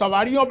عماری کی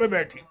سواریوں پہ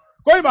بیٹھی،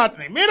 کوئی بات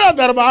نہیں، میرا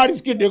دربار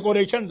اس کی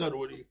ڈیکوریشن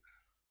ضروری.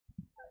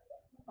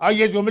 اور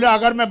یہ جملہ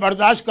اگر میں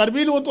برداشت کر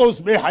بھی لوں تو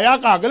اس بے حیا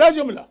کا اگلا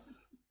جملہ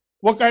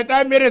وہ کہتا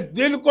ہے میرے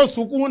دل کو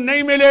سکون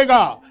نہیں ملے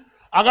گا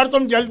اگر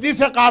تم جلدی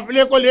سے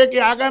قافلے کو لے کے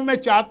آ گئے. میں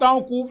چاہتا ہوں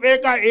کوفے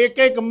کا ایک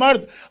ایک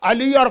مرد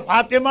علی اور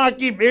فاطمہ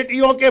کی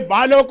بیٹیوں کے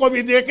بالوں کو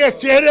بھی دیکھے،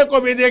 چہرے کو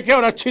بھی دیکھے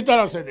اور اچھی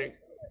طرح سے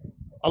دیکھے.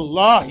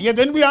 اللہ، یہ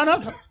دن بھی آنا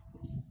تھا.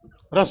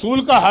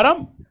 رسول کا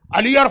حرم،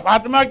 علی اور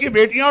فاطمہ کی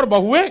بیٹیاں اور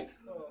بہویں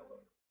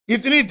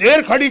اتنی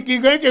دیر کھڑی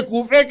کی گئی کہ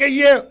کوفے کے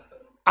یہ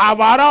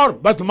آوارہ اور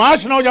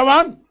بدماش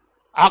نوجوان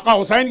آقا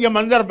حسین یہ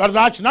منظر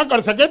برداشت نہ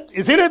کر سکے،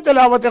 اسی لیے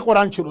تلاوت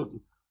قرآن شروع کی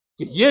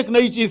کہ یہ ایک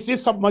نئی چیز تھی.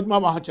 سب مجمع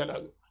وہاں چلا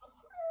گیا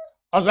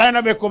اور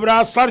زینب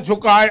کبریٰ سر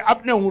جھکائے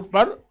اپنے اونٹ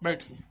پر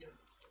بیٹھی.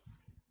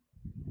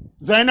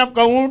 زینب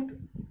کا اونٹ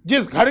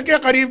جس گھر کے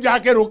قریب جا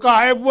کے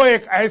رکا ہے وہ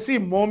ایک ایسی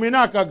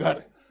مومنہ کا گھر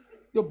ہے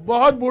جو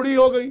بہت بوڑھی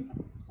ہو گئی،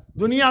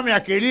 دنیا میں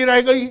اکیلی رہ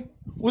گئی،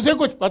 اسے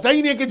کچھ پتہ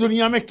ہی نہیں کہ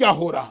دنیا میں کیا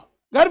ہو رہا.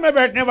 گھر میں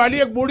بیٹھنے والی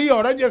ایک بوڑھی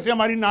عورت جیسے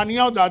ہماری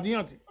نانیاں اور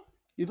دادیاں تھیں،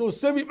 یہ تو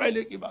اس سے بھی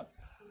پہلے کی بات.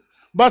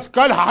 بس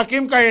کل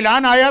حاکم کا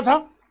اعلان آیا تھا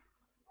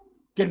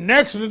کہ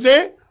نیکسٹ ڈے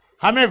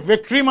ہمیں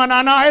وکٹری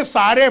منانا ہے،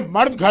 سارے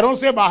مرد گھروں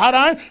سے باہر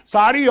آئیں،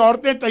 ساری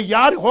عورتیں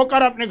تیار ہو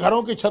کر اپنے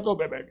گھروں کی چھتوں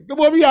پہ بیٹھی، تو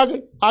وہ بھی آ گئی،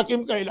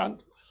 حاکم کا اعلان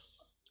تھا۔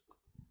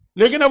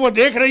 لیکن اب وہ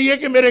دیکھ رہی ہے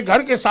کہ میرے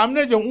گھر کے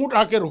سامنے جو اونٹ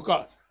آ کے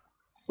رکا،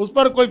 اس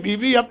پر کوئی بی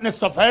بی اپنے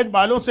سفید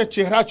بالوں سے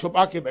چہرہ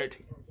چھپا کے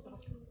بیٹھی،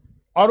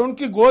 اور ان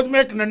کی گود میں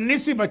ایک ننھی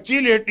سی بچی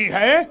لیٹی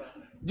ہے،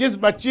 جس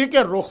بچی کے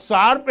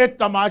رخسار پہ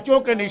تماچوں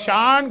کے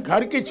نشان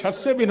گھر کی چھت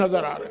سے بھی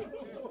نظر آ رہے ہیں۔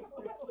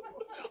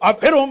 اور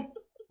پھر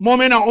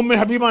مومنہ ام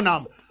حبیبہ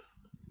نام،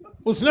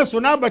 اس نے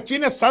سنا، بچی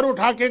نے سر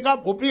اٹھا کے کہا،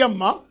 پھوپھی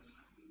اماں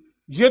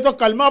یہ تو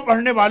کلمہ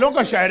پڑھنے والوں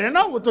کا شہر ہے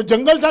نا، وہ تو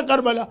جنگل تھا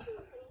کربلا،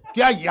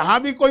 کیا یہاں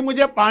بھی کوئی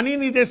مجھے پانی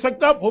نہیں دے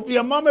سکتا؟ پھوپھی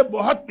اماں میں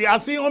بہت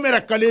پیاسی ہوں، میرا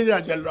کلیجہ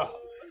جل رہا۔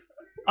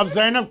 اب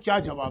زینب کیا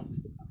جواب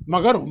دے،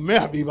 مگر ام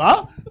حبیبہ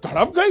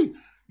تڑپ گئی،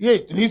 یہ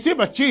اتنی سی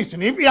بچی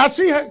اتنی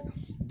پیاسی ہے،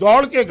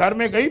 دوڑ کے گھر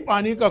میں گئی،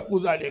 پانی کا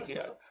کوزہ لے کے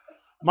آئی،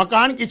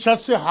 مکان کی چھت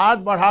سے ہاتھ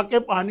بڑھا کے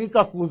پانی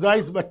کا کوزہ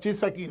اس بچی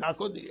سکینہ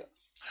کو دیا۔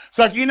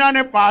 سکینہ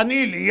نے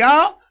پانی لیا،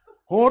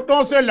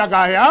 ہونٹوں سے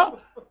لگایا،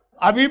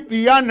 ابھی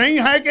پیا نہیں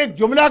ہے کہ ایک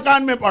جملہ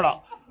کان میں پڑا۔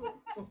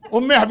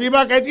 ام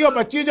حبیبہ کہتی ہے،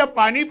 بچی جب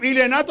پانی پی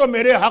لینا تو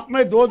میرے حق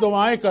میں 2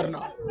 دعائیں کرنا،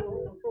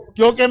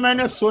 کیونکہ میں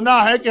نے سنا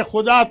ہے کہ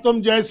خدا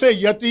تم جیسے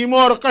یتیموں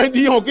اور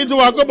قیدیوں کی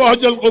دعا کو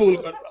بہت جلد قبول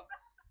کرتا۔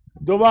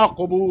 دعا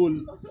قبول۔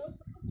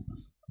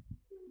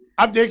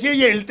 اب دیکھیے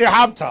یہ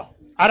التحاب تھا،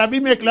 عربی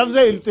میں ایک لفظ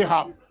ہے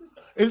التحاب۔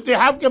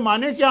 التحاب کے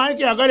معنی کیا ہے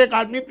کہ اگر ایک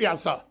آدمی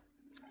پیاسا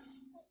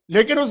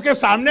لیکن اس کے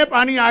سامنے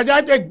پانی آ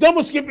جائے تو ایک دم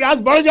اس کی پیاس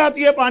بڑھ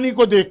جاتی ہے پانی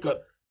کو دیکھ کر۔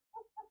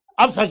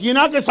 اب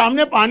سکینہ کے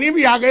سامنے پانی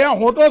بھی آ گیا،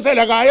 ہونٹوں سے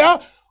لگایا،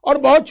 اور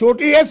بہت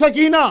چھوٹی ہے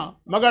سکینہ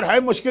مگر ہے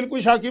مشکل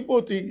کشا کی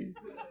پوتی۔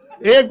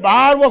 ایک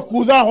بار وہ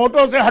کوزہ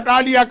ہونٹوں سے ہٹا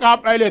لیا، کہا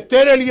پہلے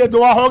تیرے لیے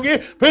دعا ہوگی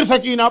پھر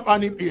سکینہ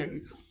پانی پیے گی۔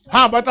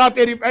 ہاں بتا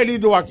تیری پہلی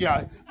دعا کیا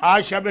ہے؟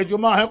 آج شب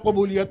جمعہ ہے،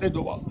 قبولیت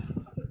دعا۔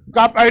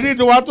 کہا پہلی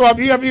دعا تو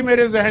ابھی ابھی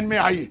میرے ذہن میں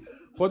آئی،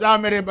 خدا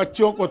میرے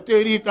بچوں کو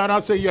تیری طرح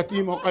سے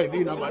یتیم و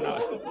قیدی نہ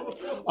بنائے۔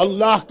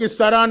 اللہ کس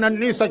طرح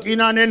ننھی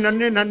سکینہ نے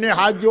ننھے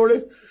ہاتھ جوڑے،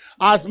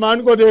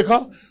 آسمان کو دیکھا،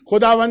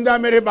 خدا بندہ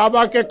میرے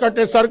بابا کے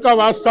کٹے سر کا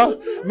واسطہ،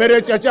 میرے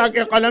چچا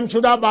کے قلم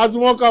شدہ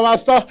بازوؤں کا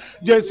واسطہ،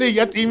 جیسے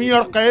یتیمی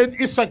اور قید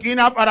اس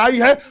سکینہ پر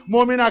آئی ہے،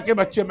 مومنہ کے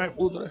بچے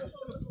محفوظ رہے۔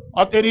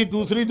 اور تیری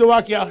دوسری دعا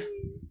کیا ہے؟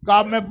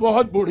 کہا میں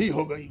بہت بوڑھی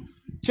ہو گئی ہوں،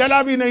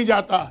 چلا بھی نہیں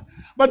جاتا،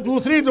 بس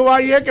دوسری دعا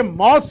یہ ہے کہ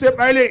موت سے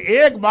پہلے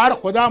ایک بار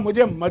خدا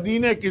مجھے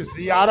مدینے کی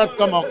زیارت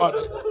کا موقع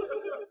دے۔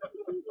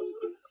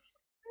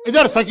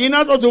 ادھر سکینہ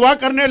تو دعا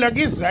کرنے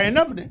لگی،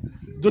 زینب نے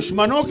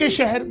دشمنوں کے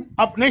شہر میں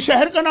اپنے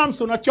شہر کا نام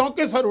سنا، چونک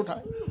کے سر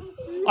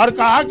اٹھائے اور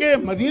کہا کہ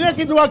مدینہ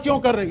کی دعا کیوں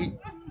کر رہی؟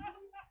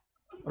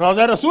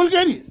 روضہ رسول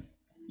کے لیے؟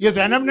 یہ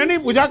زینب نے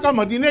نہیں پوچھا، کہا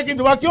مدینہ کی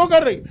دعا کیوں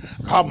کر رہی؟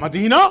 کہا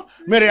مدینہ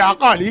میرے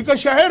آقا علی کا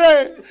شہر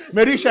ہے،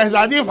 میری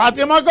شہزادی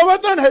فاطمہ کا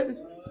وطن ہے۔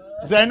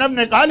 زینب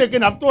نے کہا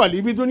لیکن اب تو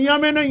علی بھی دنیا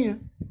میں نہیں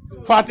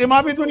ہے،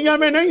 فاطمہ بھی دنیا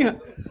میں نہیں ہے۔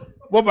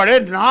 وہ بڑے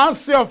ناز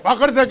سے اور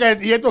فخر سے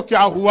کہتی ہے تو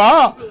کیا ہوا،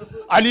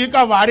 علی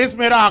کا وارث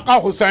میرا آقا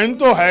حسین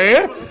تو ہے،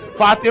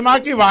 فاطمہ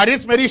کی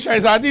وارث میری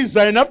شہزادی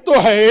زینب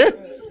تو ہے۔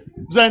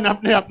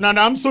 زینب نے اپنا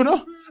نام سنا،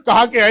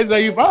 کہا کہ اے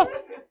ضعیفہ،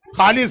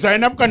 خالی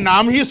زینب کا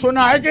نام ہی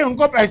سنا ہے کہ ان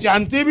کو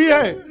پہچانتی بھی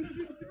ہے؟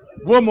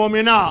 وہ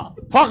مومنہ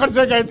فخر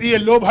سے کہتی ہے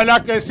لو بھلا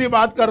کیسی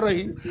بات کر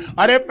رہی،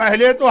 ارے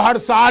پہلے تو ہر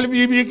سال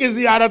بی بی کی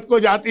زیارت کو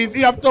جاتی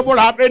تھی، اب تو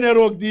بڑھاپے نے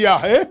روک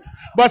دیا ہے۔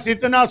 بس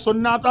اتنا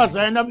سننا تھا۔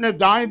 زینب نے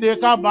دائیں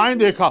دیکھا بائیں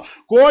دیکھا،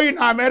 کوئی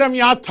نامحرم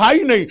یہاں تھا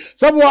ہی نہیں،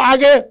 سب وہ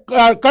آگے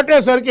کٹے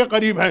سر کے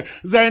قریب ہیں۔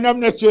 زینب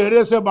نے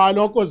چہرے سے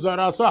بالوں کو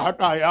ذرا سا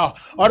ہٹایا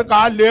اور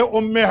کہا لے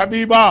ام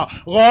حبیبہ،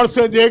 غور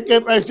سے دیکھ کے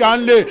پہچان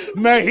لے،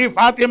 میں ہی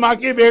فاطمہ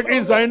کی بیٹی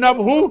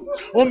زینب ہوں۔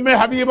 ام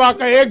حبیبہ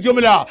کا ایک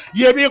جملہ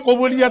یہ بھی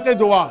قبولیت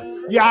دعا،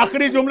 یہ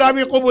آخری جملہ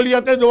بھی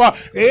قبولیت دعا۔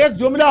 ایک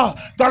جملہ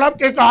تڑپ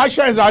کے کہا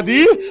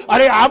شہزادی،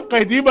 ارے آپ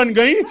قیدی بن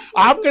گئی،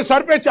 آپ کے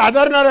سر پہ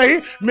چادر نہ رہی،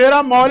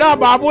 میرا مولا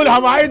باب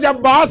الحوائج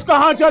عباس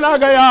کہاں چلا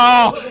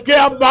گیا کہ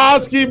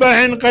عباس کی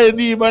بہن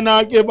قیدی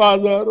بنا کے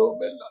بازاروں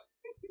میں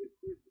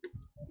لائی؟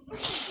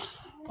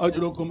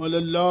 اجرکم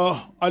اللہ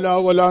علی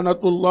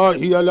ولانت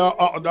اللہ علی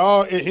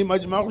اعدائہم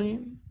اجمعین۔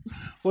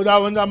 خدا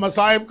بندہ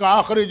مصائب کا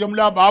آخری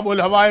جملہ باب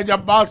الحوائج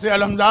عباس سے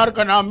علمدار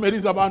کا نام میری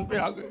زبان پہ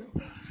آ گئے۔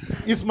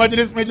 اس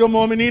مجلس میں جو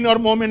مومنین اور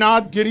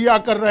مومنات گریہ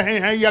کر رہے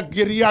ہیں یا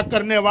گریہ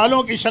کرنے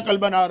والوں کی شکل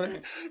بنا رہے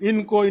ہیں،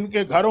 ان کو، ان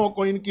کے گھروں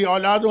کو، ان کی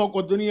اولادوں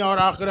کو دنیا اور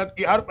آخرت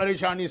کی ہر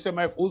پریشانی سے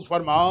محفوظ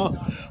فرما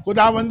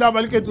خدا بندہ۔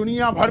 بلکہ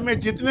دنیا بھر میں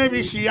جتنے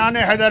بھی شیعان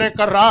حیدر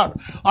کرار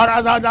اور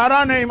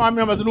عزاداران امام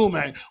مظلوم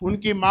ہیں، ان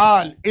کی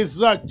مال،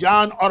 عزت،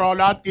 جان اور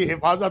اولاد کی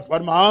حفاظت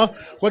فرما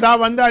خدا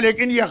بندہ۔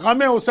 لیکن یہ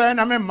غم حسین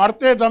ہمیں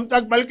مرتے دم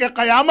تک بلکہ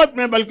قیامت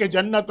میں بلکہ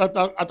جنت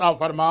عطا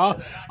فرما۔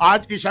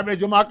 آج کی شب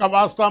جمعہ کا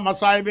واسطہ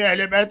مصائب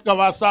اہل بیت کا کا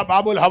واسطہ،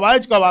 باب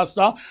الحوائج کا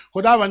واسطہ،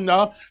 خدا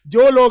بندہ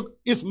جو لوگ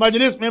اس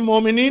مجلس میں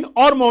مومنین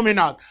اور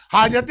مومنات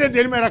حاجتیں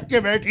دل میں رکھ کے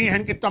بیٹھی ہیں،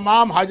 ان کی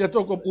تمام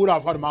حاجتوں کو پورا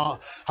فرما،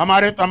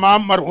 ہمارے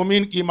تمام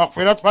مرحومین کی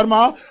مغفرت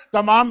فرما،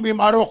 تمام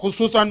بیماروں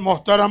خصوصاً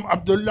محترم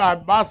عبداللہ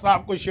عباس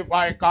صاحب کو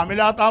شفاء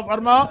کاملہ عطا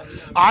فرما۔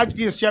 آج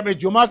کی اس شب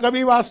جمعہ کا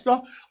بھی واسطہ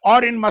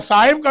اور ان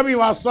مصائب کا بھی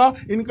واسطہ،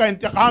 ان کا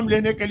انتقام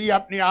لینے کے لیے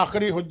اپنی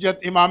آخری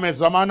حجت امام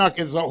زمانہ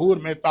کے ظہور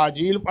میں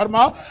تعجیل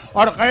فرما،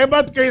 اور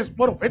غیبت کے اس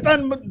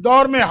پرفتن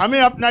دور میں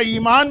ہمیں اپنا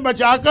ایمان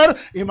بچا کر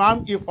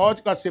امام کی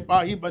فوج کا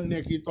سپاہی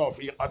بننے کی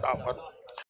توفیق عطا فرما۔